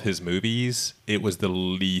all of his movies, it was the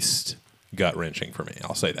least gut wrenching for me.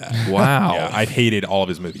 I'll say that. Wow. Yeah, I hated all of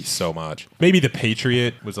his movies so much. Maybe The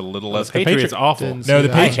Patriot was a little less. Patriot's awful. No,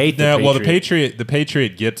 I hate The Well, Patriot. The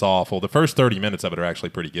Patriot gets awful. The first 30 minutes of it are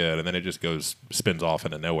actually pretty good, and then it just spins off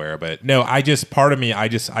into nowhere. But no, part of me, I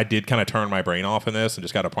did kind of turn my brain off in this and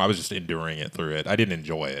just I was just enduring it through it. I didn't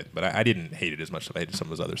enjoy it, but I didn't hate it as much as I hated some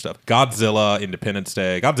of his other stuff. Godzilla, Independence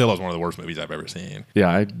Day. Godzilla is one of the worst movies I've ever seen. Yeah,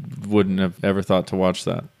 I wouldn't have ever thought to watch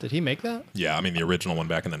that. Did he make that? Yeah, I mean the original one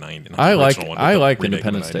back in the 90s. I like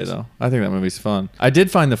Independence Day, though. I think that movie's fun. I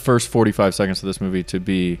did find the first 45 seconds of this movie to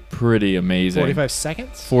be pretty amazing. 45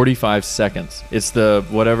 seconds? 45 seconds. It's the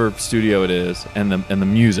whatever studio it is, and the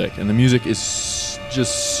music. And the music is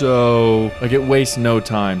just so... Like, it wastes no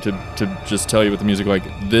time to just tell you with the music, like,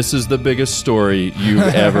 this is the biggest story you've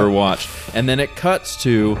ever watched. And then it cuts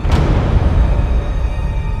to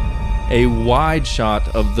a wide shot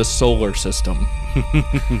of the solar system.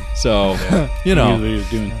 So, you know,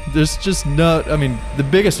 there's just no... I mean, the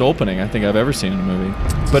biggest opening I think I've ever seen in a movie.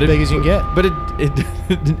 But as big as you can get. But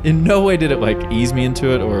it in no way did it, like, ease me into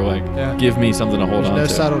it or, like, give me something to hold on to. No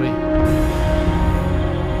subtlety.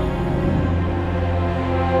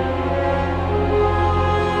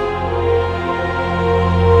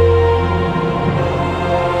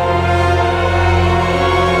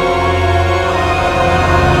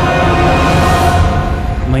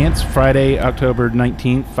 Lance, Friday, October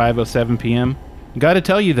 19th, 5:07 p.m. Got to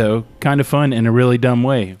tell you, though, kind of fun in a really dumb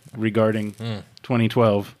way regarding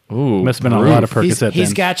 2012. Ooh, must have been a lot of Percocet. He's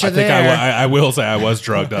then. got you I think there. I will say I was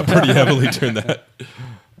drugged up pretty heavily during that. All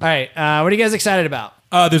right, what are you guys excited about?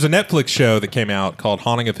 There's a Netflix show that came out called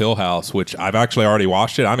Haunting of Hill House, which I've actually already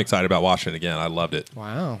watched it. I'm excited about watching it again. I loved it.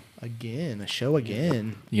 Wow, again, a show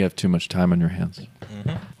again. You have too much time on your hands.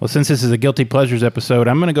 Well, since this is a Guilty Pleasures episode,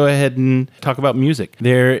 I'm going to go ahead and talk about music.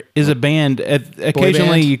 There is a band.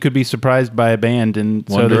 Occasionally, band? you could be surprised by a band, and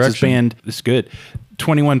One so there's this Direction. band. It's good.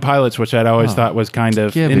 21 Pilots, which I'd always thought was kind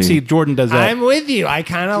of. Gibby. And see, Jordan does that. I'm with you. I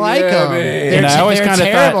kind of like them. They're, And I always they're kinda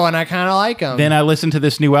terrible, thought- and I kind of like them. Then I listened to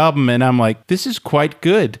this new album and I'm like, this is quite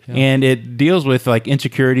good. And it deals with like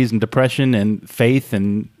insecurities and depression and faith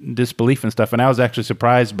and disbelief and stuff. And I was actually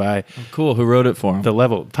surprised by Cool. Who wrote it for him? the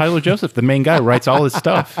level. Tyler Joseph, the main guy, writes all his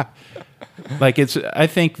stuff. Like I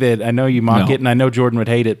think that I know you mock No. it and I know Jordan would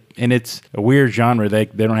hate it. And it's a weird genre. They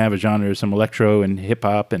don't have a genre. There's some electro and hip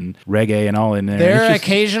hop and reggae and all in there. there And are it's just-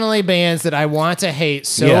 occasionally bands that I want to hate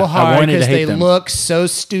so Yeah, I hard wanted to because hate they them. look so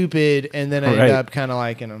stupid, and then I Right. end up kind of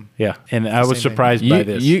liking them. yeah. And I was Same thing. surprised by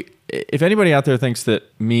this. If anybody out there thinks that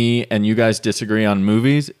me and you guys disagree on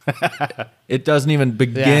movies, it doesn't even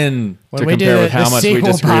begin to compare with how much we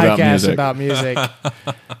sequel disagree about podcast music. about music.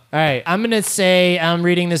 All right, I'm going to say I'm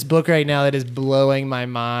reading this book right now that is blowing my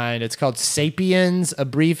mind. It's called Sapiens, A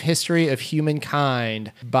Brief History of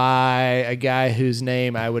Humankind by a guy whose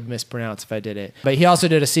name I would mispronounce if I did it. But he also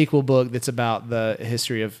did a sequel book that's about the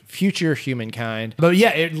history of future humankind. But yeah,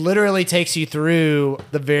 it literally takes you through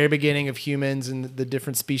the very beginning of humans and the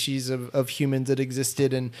different species of humans that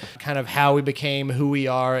existed and kind of how we became who we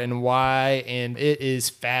are and why. And it is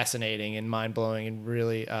fascinating and mind-blowing and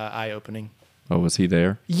really eye-opening. Oh, was he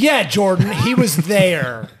there? Yeah, Jordan, he was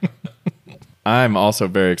there. I'm also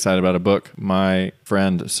very excited about a book. My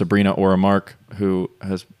friend Sabrina Ora-Mark, who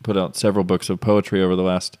has put out several books of poetry over the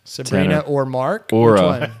last Sabrina or Mark?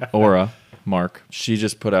 Ora Mark. She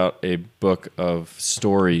just put out a book of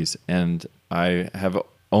stories, and I have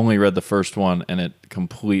only read the first one, and it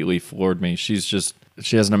completely floored me. She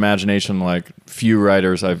has an imagination like few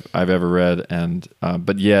writers I've ever read, and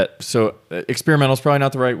but yet so experimental is probably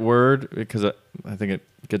not the right word because I think it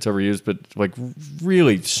gets overused, but like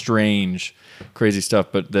really strange, crazy stuff,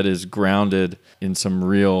 but that is grounded in some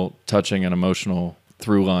real touching and emotional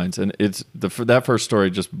through lines, and that first story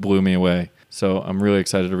just blew me away. So I'm really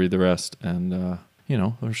excited to read the rest, and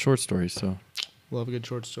they're short stories, so Love a good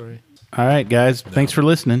short story. All right, guys. Thanks for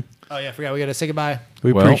listening. Oh yeah, I forgot we got to say goodbye.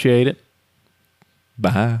 We appreciate it.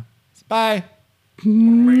 Bye. Bye.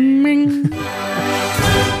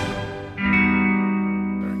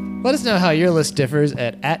 Let us know how your list differs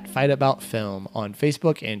at @FightAboutFilm on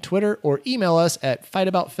Facebook and Twitter, or email us at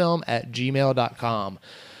fightaboutfilm@gmail.com.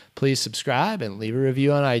 Please subscribe and leave a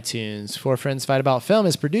review on iTunes. Four Friends Fight About Film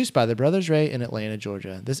is produced by the Brothers Ray in Atlanta,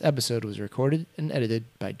 Georgia. This episode was recorded and edited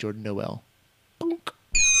by Jordan Noel.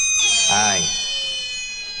 Hi.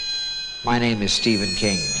 My name is Stephen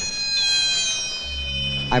King.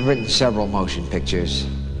 I've written several motion pictures,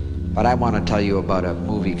 but I want to tell you about a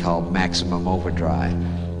movie called Maximum Overdrive,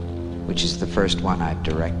 which is the first one I've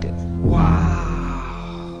directed.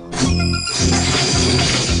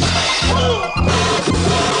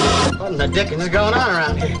 What in the dickens is going on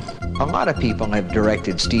around here? A lot of people have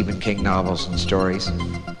directed Stephen King novels and stories,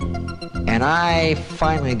 and I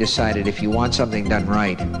finally decided if you want something done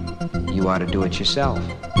right, you ought to do it yourself.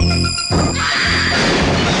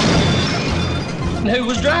 And who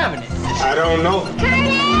was driving it? I don't know.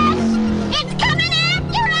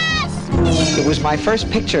 It was my first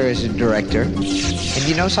picture as a director, and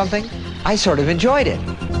you know something? I sort of enjoyed it.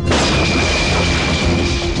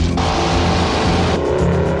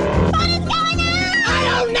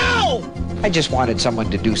 I don't know! I just wanted someone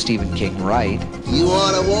to do Stephen King right. You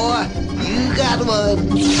want a war? You got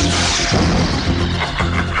one.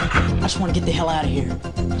 I just want to get the hell out of here.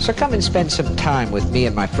 So come and spend some time with me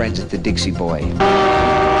and my friends at the Dixie Boy.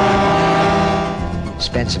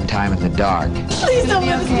 Spend some time in the dark. Please don't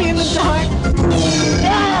let us be in the dark.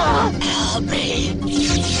 Help me.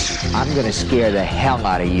 I'm gonna scare the hell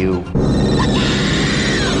out of you.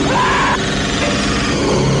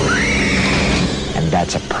 And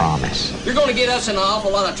that's a promise. You're going to get us in an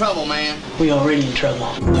awful lot of trouble, man. We already in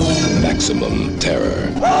trouble. Maximum terror.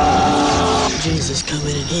 Jesus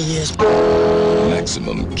coming and he is.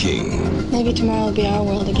 Maximum King. Maybe tomorrow will be our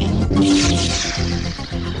world again.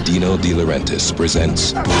 Dino De Laurentiis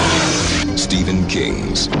presents Stephen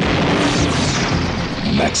King's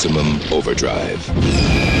Maximum Overdrive.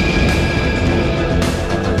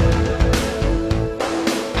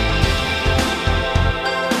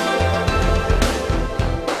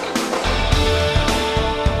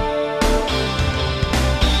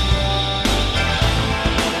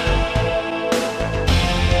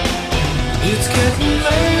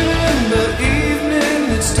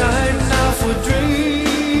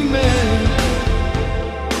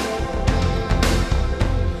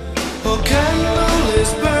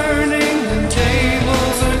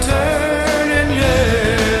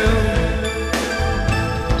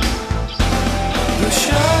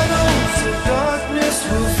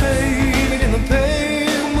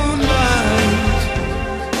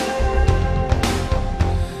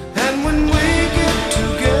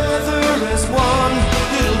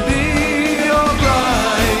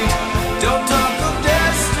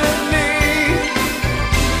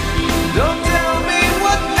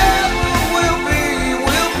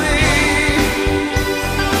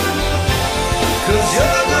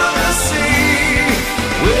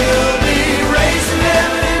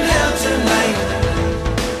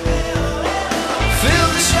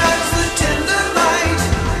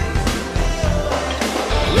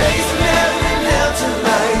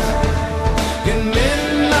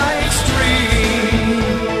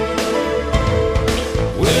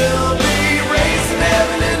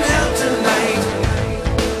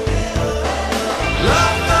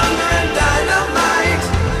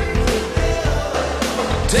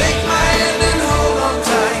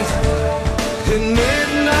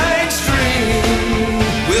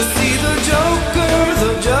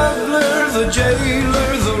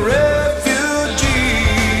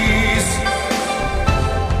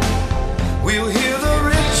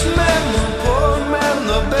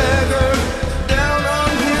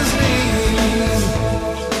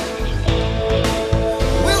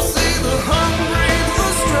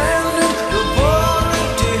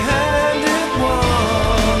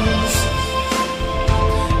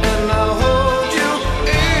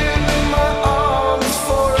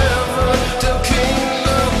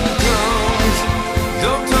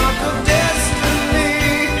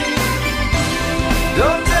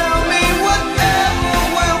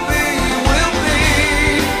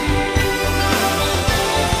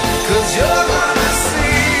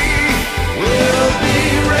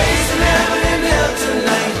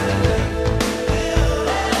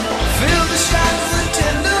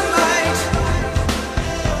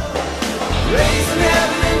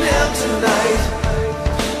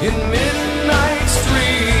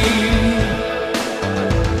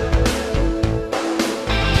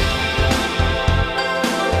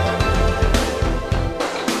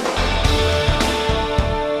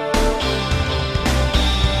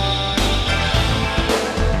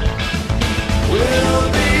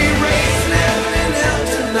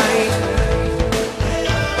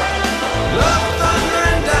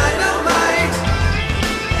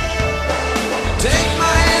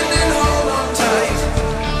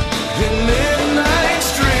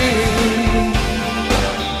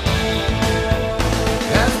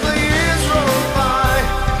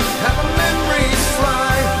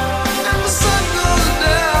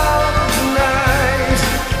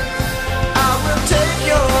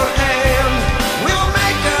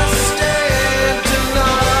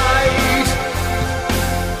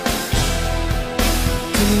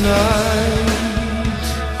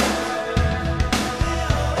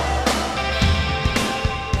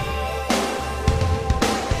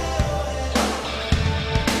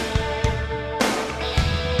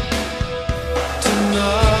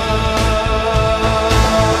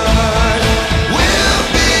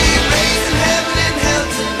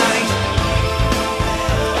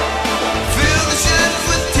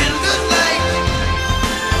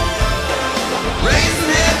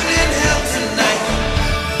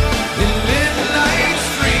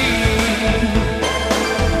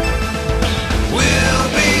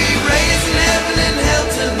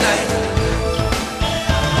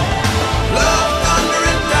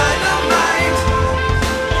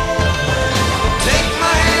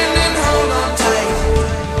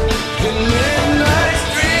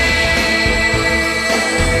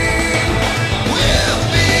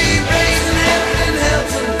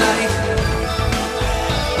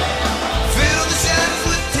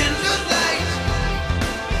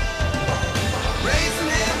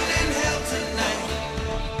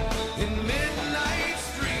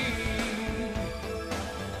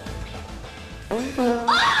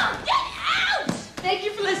 Oh, get out! Thank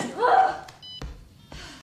you for listening.